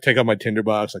 I'm gonna like take out my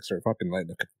tinderbox, like start fucking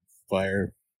lighting a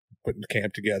fire, putting the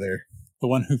camp together. The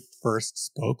one who first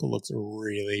spoke looks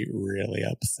really, really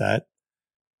upset.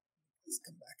 Let's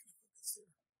come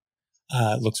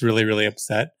back. Looks really, really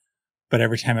upset. But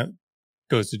every time it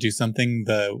goes to do something,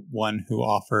 the one who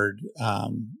offered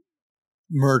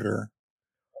murder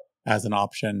as an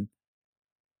option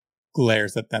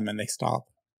glares at them and they stop.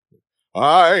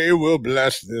 I will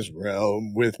bless this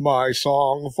realm with my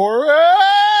song forever.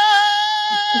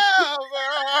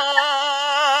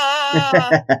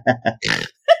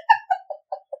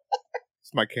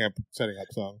 It's my camp setting up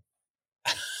song.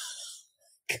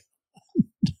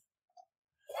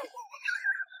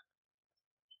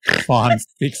 Fawn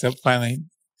speaks up finally.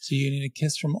 Do you need a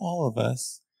kiss from all of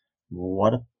us?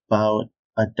 What about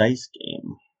a dice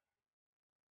game?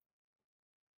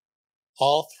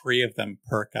 All three of them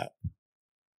perk up.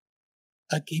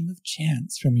 A game of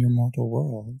chance from your mortal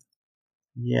world.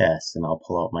 Yes, and I'll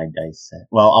pull out my dice set.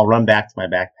 Well, I'll run back to my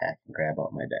backpack and grab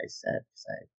out my dice set because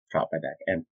I dropped my back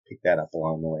and pick that up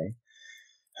along the way.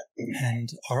 And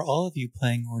are all of you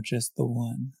playing or just the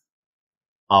one?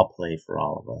 I'll play for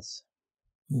all of us.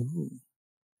 Ooh.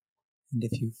 And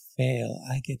if you fail,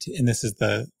 I get to, and this is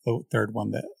the third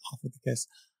one that offered the kiss,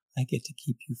 I get to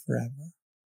keep you forever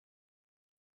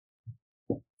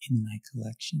in my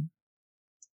collection.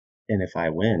 And if I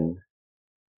win,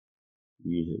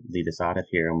 you lead us out of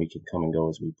here and we can come and go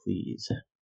as we please.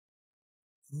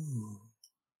 Ooh.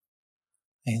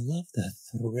 I love the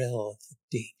thrill of the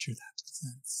danger that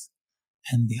presents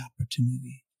and the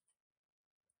opportunity.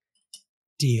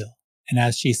 Deal. And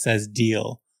as she says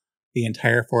deal, the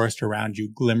entire forest around you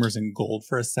glimmers in gold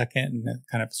for a second in a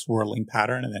kind of swirling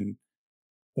pattern, and then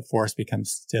the forest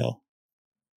becomes still.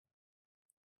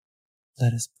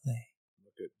 Let us play.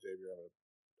 Look at Xavier. I'm going to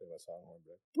play my song one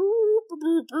day.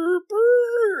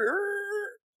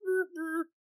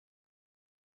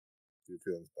 Do you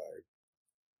feel inspired?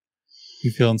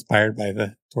 You feel inspired by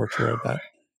the torture of that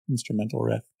instrumental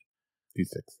riff.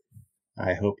 D6.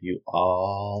 I hope you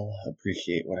all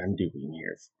appreciate what I'm doing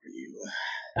here for you.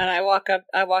 And I walk up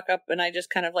and I just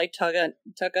kind of like tug on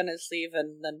his sleeve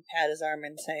and then pat his arm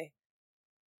and say,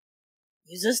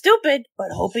 Use a stupid,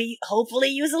 but hopefully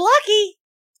use a lucky.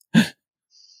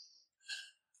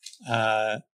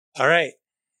 All right.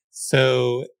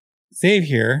 So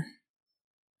Xavier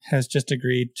has just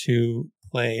agreed to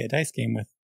play a dice game with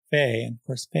Faye, and of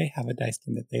course Faye have a dice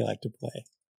game that they like to play.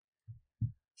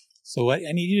 So what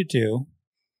I need you to do,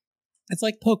 it's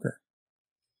like poker,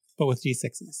 but with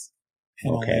D6s.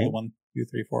 And Okay. only the 1, 2,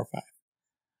 3, 4, 5.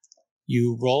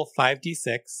 You roll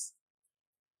 5d6.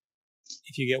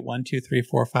 If you get 1, 2, 3,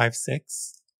 4, 5,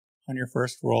 6 on your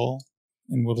first roll,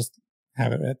 and we'll just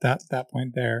have it at that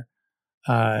point there,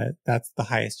 that's the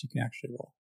highest you can actually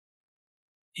roll.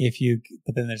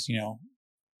 But then there's,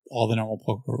 all the normal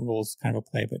poker rules kind of a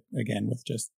play, but again, with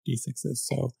just D6s.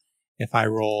 So if I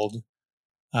rolled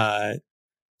 2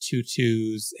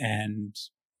 2s and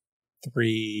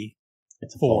 3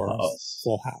 It's a 4s,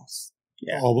 full house.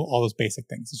 Yeah. All those basic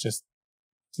things. It's just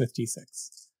with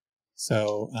D6.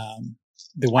 So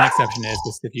the one exception is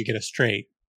just if you get a straight,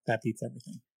 that beats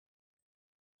everything.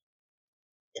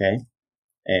 Okay.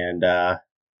 And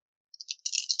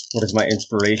what does my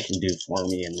inspiration do for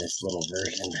me in this little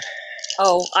version?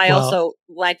 oh,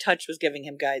 my touch was giving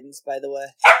him guidance, by the way.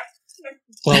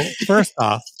 Well, first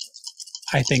off,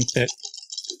 I think that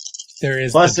there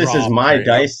is. Plus, this is my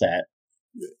dice set.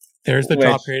 There's the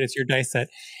draw period. It's your dice set.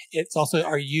 It's also.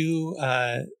 Are you?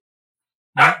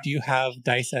 Do you have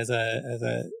dice as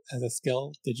a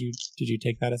skill? Did you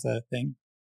take that as a thing?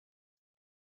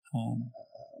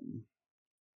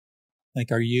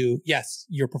 Like, are you? Yes,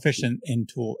 you're proficient in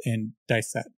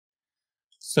dice set.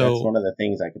 So that's one of the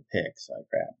things I could pick, so I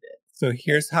grabbed it. So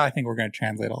here's how I think we're going to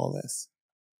translate all of this.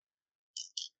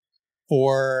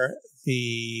 For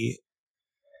the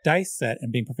dice set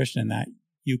and being proficient in that,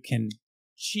 you can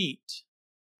cheat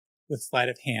with sleight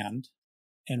of hand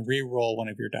and re-roll one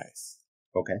of your dice.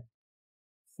 Okay.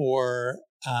 For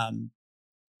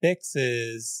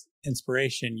Bix's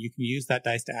inspiration, you can use that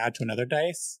dice to add to another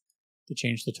dice to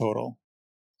change the total.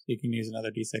 So you can use another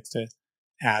d6 to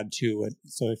add to it.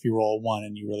 So if you roll a 1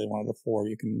 and you really wanted a 4,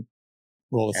 you can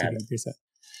roll a second reset.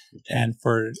 Okay. And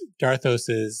for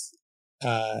Darthos's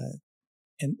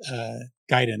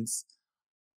guidance,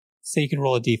 say you can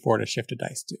roll a d4 to shift a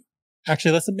dice to.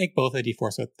 Actually, let's make both a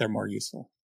d4 so they're more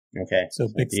useful. Okay. So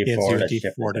Bix gives you a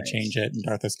d4 to change it, and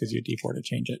Darthos gives you a d4 to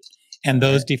change it. And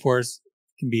those d4s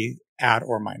can be add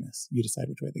or minus. You decide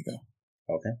which way they go.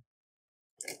 Okay.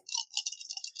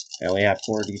 I only have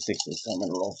 4 d6s, so I'm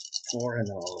going to roll 4 and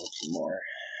then I'll roll 2 more.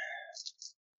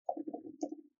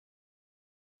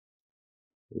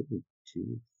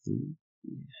 2, 3.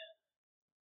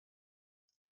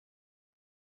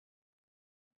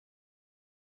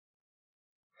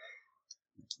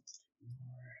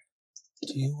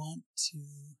 Do you want to...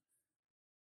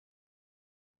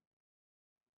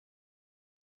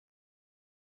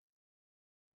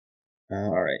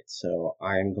 Alright, so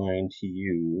I'm going to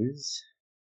use...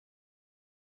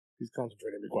 He's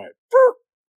concentrating. Be quiet.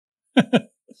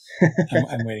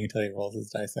 I'm waiting until he rolls his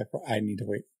dice. I need to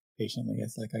wait patiently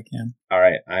as like I can.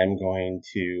 Alright, I'm going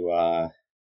to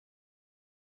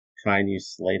try and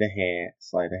use sleight of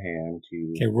hand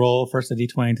to... Okay, roll first a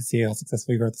d20 to see how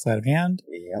successful you are with the sleight of hand.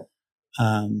 Yep.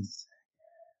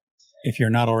 If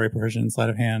you're not already proficient in sleight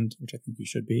of hand, which I think you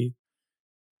should be,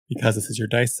 because this is your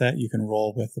dice set, you can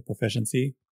roll with the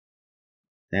proficiency.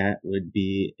 That would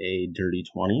be a dirty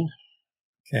 20.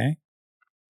 Okay.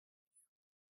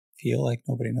 Feel like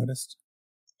nobody noticed.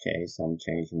 Okay, so I'm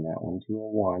changing that one to a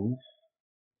 1.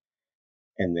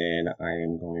 And then I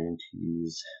am going to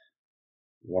use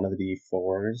one of the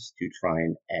D4s to try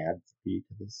and add 3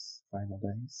 to this final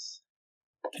dice.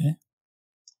 Okay.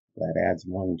 That adds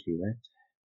 1 to it.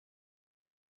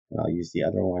 And I'll use the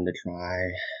other one to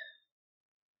try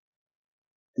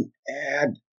and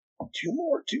add 2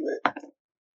 more to it.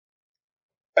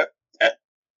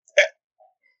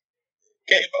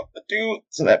 Gave up the 2,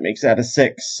 so that makes that a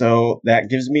 6. So that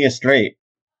gives me a straight.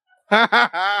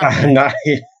 I'm not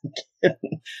kidding.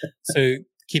 So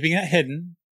keeping it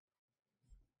hidden,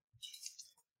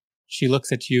 she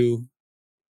looks at you.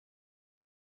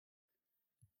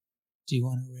 Do you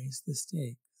want to raise the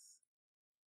stakes?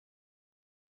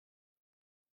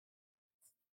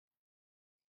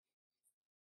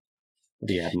 What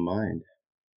do you have in mind?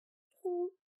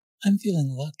 I'm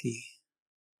feeling lucky.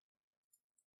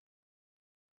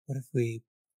 What if we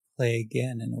play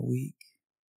again in a week?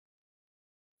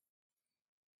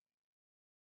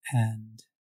 And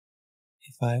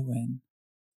if I win,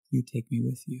 you take me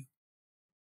with you.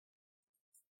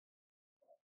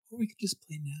 Or we could just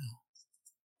play now.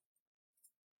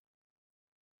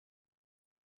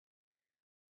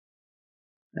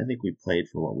 I think we played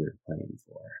for what we were playing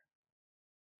for.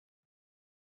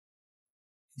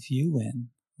 If you win,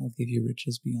 I'll give you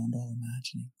riches beyond all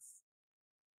imaginings.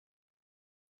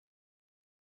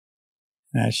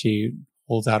 And as she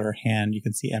holds out her hand, you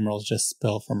can see emeralds just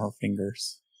spill from her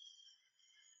fingers.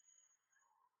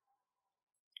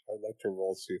 I'd like to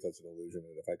roll to see if that's an illusion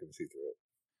and if I can see through it.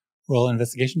 Roll an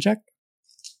investigation check.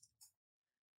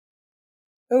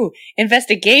 Oh,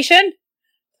 investigation?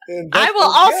 I will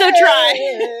also try.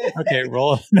 Okay,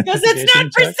 roll an Because it's investigation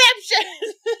not check. perception.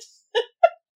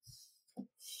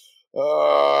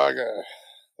 Okay.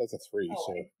 That's a 3, Oh,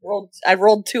 so I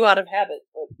rolled 2 out of habit,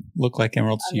 but Look like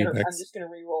emeralds to you, I'm Bex. just gonna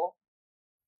re-roll.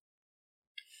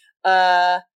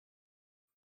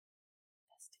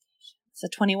 It's a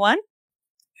 21.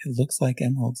 It looks like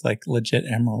emeralds, like legit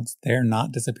emeralds. They're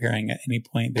not disappearing at any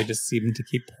point. They just seem to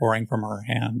keep pouring from her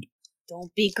hand.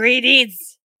 Don't be greedy.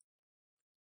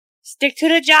 Stick to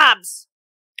the jobs.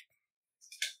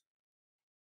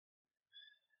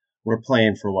 We're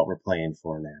playing for what we're playing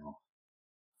for now.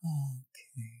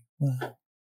 Okay, well,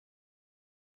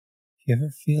 if you ever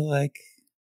feel like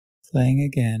playing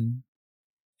again,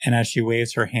 and as she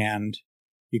waves her hand,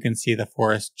 you can see the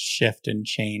forest shift and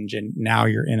change, and now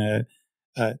you're in a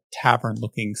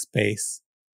tavern-looking space.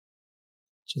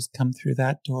 Just come through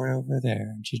that door over there,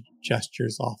 and she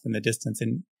gestures off in the distance.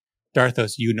 And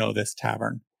Darthos, you know this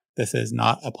tavern. This is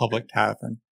not a public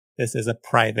tavern. This is a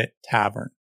private tavern.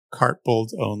 Cart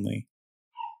bolds only.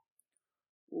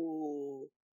 Ooh.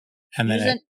 And then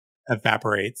Using- it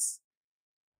evaporates.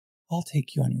 I'll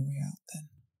take you on your way out then.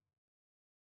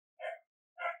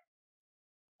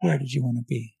 Where did you want to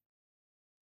be?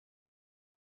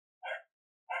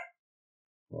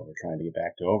 Well, we're trying to get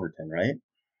back to Overton, right?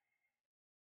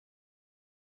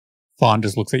 Fawn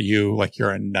just looks at you like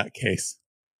you're a nutcase.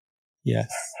 Yes.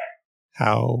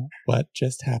 How? What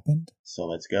just happened? So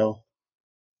let's go.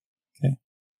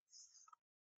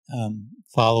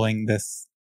 Following this.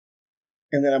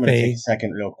 And then I'm going to Faye. take a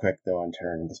second real quick, though, and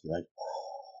turn and just be like...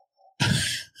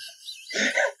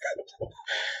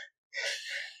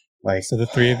 like, So the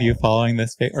 3 of you following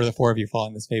this, or the 4 of you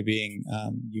following this being,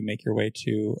 you make your way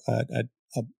to a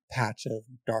patch of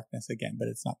darkness again, but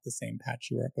it's not the same patch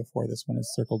you were at before. This one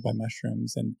is circled by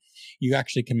mushrooms, and you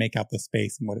actually can make out the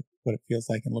space and what it feels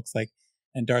like and looks like.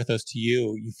 And Darthos, to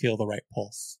you, you feel the right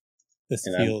pulse. This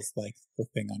And feels like the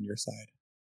thing on your side.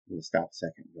 I'm going to stop a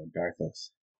second and go,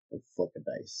 Darthos, and flip a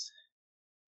dice.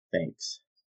 Thanks.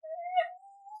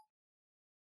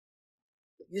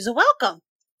 You're welcome.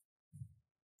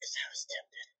 Because I was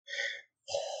tempted.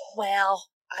 Well,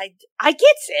 I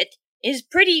gets it. Is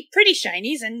pretty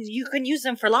shinies, and you can use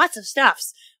them for lots of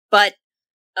stuffs. But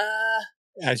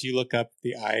As you look up,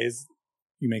 the eyes,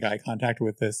 you make eye contact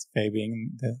with this Fae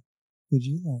being. Would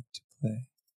you like to play?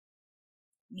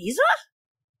 Misa?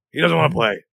 he doesn't want to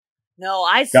play. No,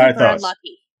 I's super Darthos.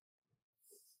 unlucky.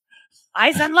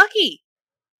 I's unlucky.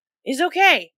 It's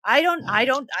okay. I don't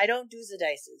do the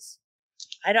dices.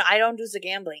 I don't do the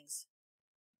gamblings.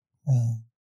 Well,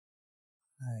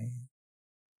 I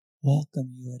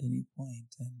welcome you at any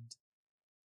point, and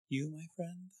you, my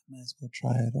friend, might as well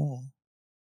try it all.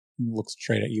 And looks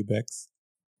straight at you, Bix.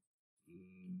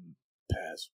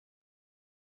 Pass.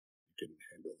 You can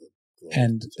handle the glow.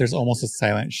 And there's almost a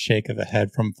silent shake of the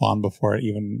head from Fawn before it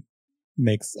even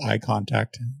makes eye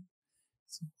contact.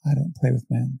 So I don't play with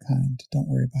my own kind. Don't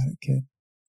worry about it, kid.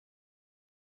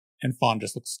 And Fawn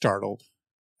just looks startled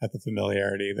at the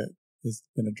familiarity that has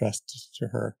been addressed to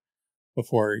her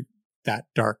before that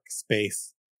dark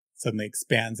space suddenly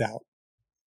expands out.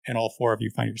 and all four of you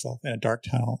find yourself in a dark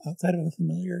tunnel outside of a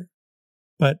familiar,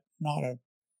 but not a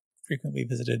frequently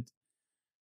visited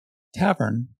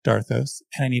tavern, Darthos.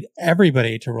 And I need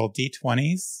everybody to roll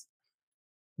d20s,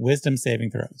 wisdom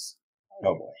saving throws.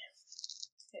 Oh boy.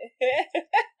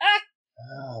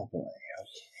 Oh boy.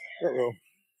 I don't know.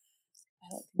 I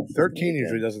don't think this is 13 gonna be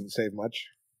usually good. doesn't save much.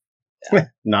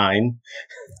 9.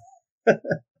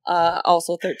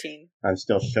 Also 13. I'm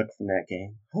still shook from that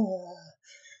game.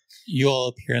 You all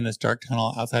appear in this dark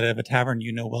tunnel outside of a tavern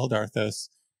you know well, Darthos,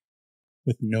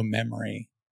 with no memory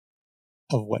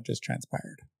of what just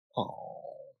transpired. Oh.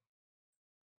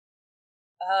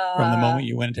 From the moment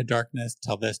you went into darkness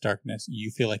till this darkness,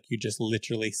 you feel like you just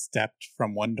literally stepped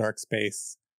from one dark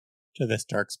space to this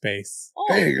dark space. Oh,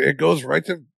 Hey, it goes right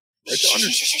to under.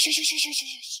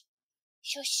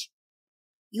 Shush.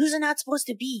 Yous are not supposed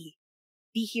to be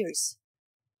here's.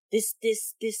 This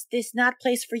not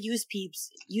place for use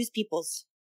peoples.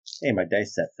 Hey, my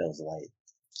dice set feels light.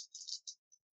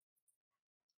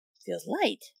 Feels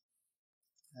light.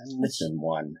 I'm missing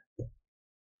one.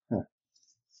 Huh.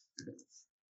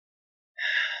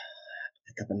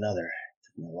 Pick up another.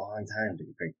 Took me a long time to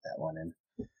break that one in.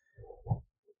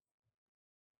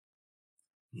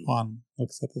 Juan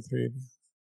looks at the three of you.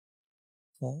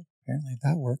 Well, apparently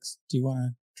that works. Do you want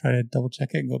to try to double check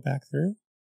it and go back through?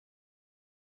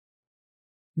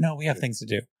 No, we have things to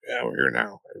do. Yeah, we're here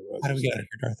now. How do we get out of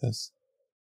here, Darthos?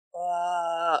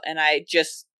 and I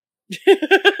just.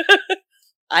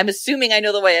 I'm assuming I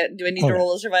know the way. Do I need to Okay.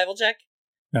 roll a survival check?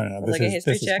 No. Or like a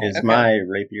history check? Is Okay. my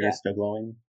rapier Yeah. still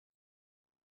glowing?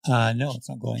 No, it's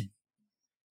not glowing.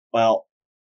 Well,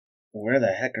 where the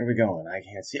heck are we going? I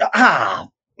can't see. Ah!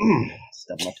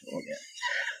 Stub my toe again.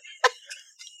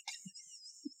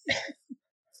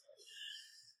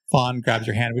 Fawn grabs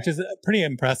your hand, which is pretty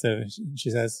impressive. She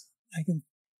says, I can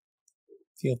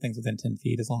feel things within 10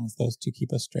 feet. As long as those two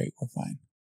keep us straight, we're fine.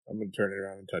 I'm going to turn it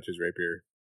around and touch his rapier.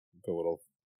 Put a little,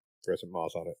 throw some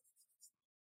moss on it.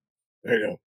 There you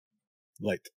go.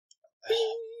 Light.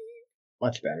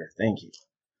 Much better, thank you.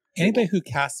 Anybody who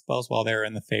casts spells while they're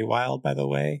in the Feywild, by the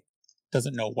way,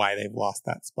 doesn't know why they've lost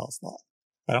that spell slot.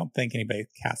 I don't think anybody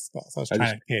casts spells. I was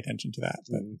trying to pay attention to that.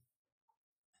 But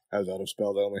I was out of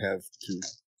spells. I only have 2.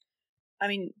 I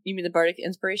mean, you mean the Bardic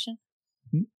Inspiration?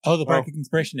 Oh, the Bardic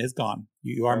Inspiration is gone.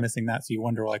 You are Oh. missing that, so you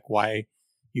wonder like why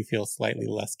you feel slightly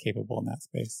less capable in that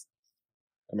space.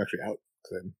 I'm actually out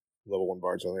because I'm level 1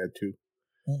 bard, so I only had 2.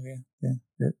 Oh yeah.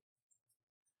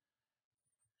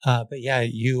 But yeah,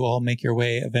 you all make your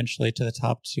way eventually to the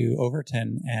top to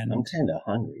Overton, and I'm kind of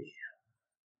hungry.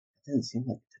 It didn't seem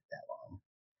like it took that long.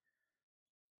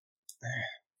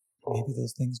 maybe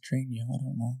those things train you. I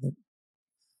don't know.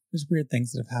 There's weird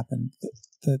things that have happened.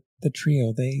 The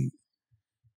trio, they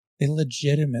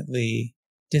legitimately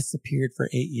disappeared for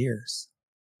 8 years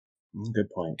Good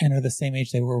point. and are the same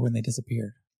age they were when they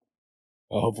disappeared.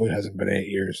 Well, hopefully it hasn't been 8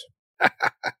 years.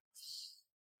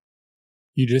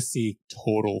 You just see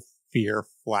total fear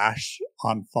flash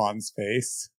on Fawn's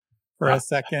face for a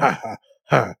second.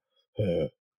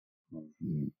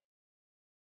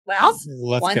 Well,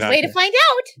 Let's one get out way here. to find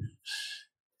out.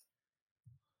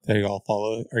 Are you all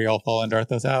following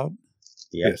Darthos out?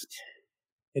 Yes.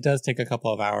 It does take a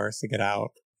couple of hours to get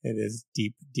out. It is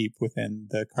deep within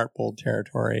the Cartbold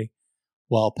territory,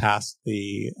 well past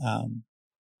the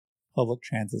public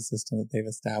transit system that they've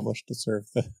established to serve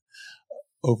the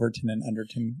Overton and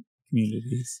Underton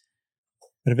communities.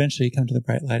 But eventually you come to the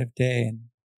bright light of day, and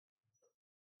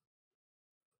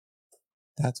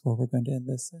that's where we're going to end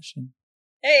this session.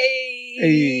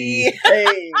 Hey!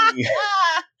 Hey!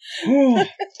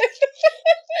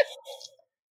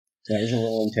 That was a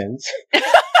little intense.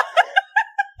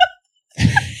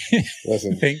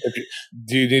 Listen, Thank-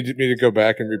 do you need me to go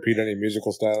back and repeat any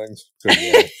musical stylings? 'Cause,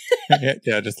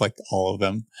 yeah, just like all of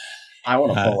them. I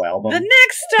want a full album. The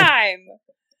next time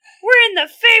we're in the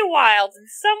Feywilds and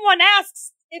someone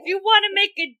asks if you want to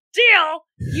make a deal,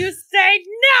 you say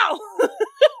no.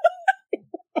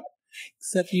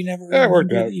 Except you never That worked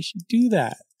remember out. that you should do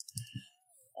that.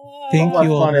 Thank What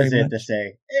you all fun very is it much. to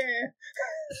say,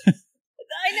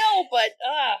 I know, but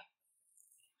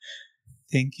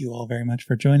Thank you all very much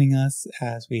for joining us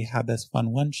as we have this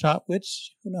fun one shot,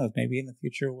 which, who knows, maybe in the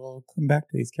future we'll come back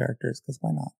to these characters, because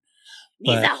why not?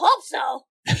 means But- I hope so.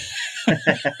 It's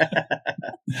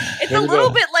There a we little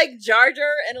go. bit like Jar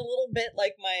Jar and a little bit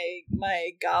like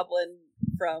my goblin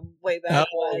from way back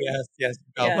Oh, when. yes. Yeah.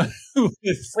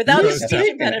 Yes. Without Those a times.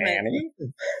 speech impediment.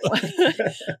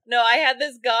 No, I had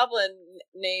this goblin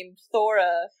named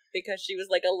Thora because she was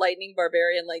like a lightning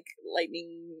barbarian, like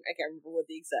lightning. I can't remember what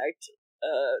the exact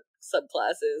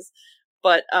subclass is,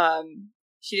 but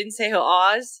She didn't say her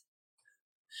Oz.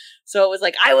 So it was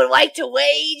like, I would like to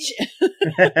wage.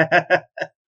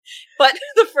 But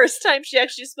the first time she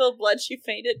actually spilled blood, she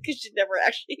fainted because she'd never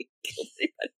actually killed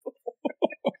anybody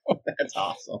before. That's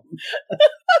awesome.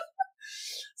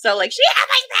 So, like, she had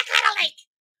like that kind of like,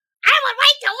 I would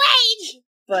like to wage.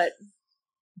 But,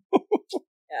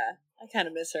 yeah, I kind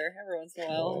of miss her every once in a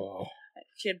while.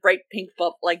 She had bright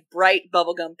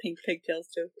bubblegum pink pigtails,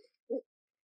 too.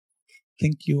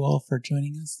 Thank you all for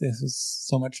joining us. This was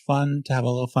so much fun to have a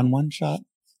little fun one-shot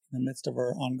in the midst of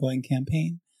our ongoing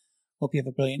campaign. Hope you have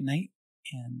a brilliant night,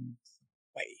 and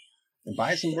bye. And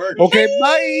buy some birds. Okay,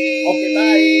 bye.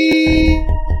 Okay,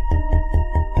 bye.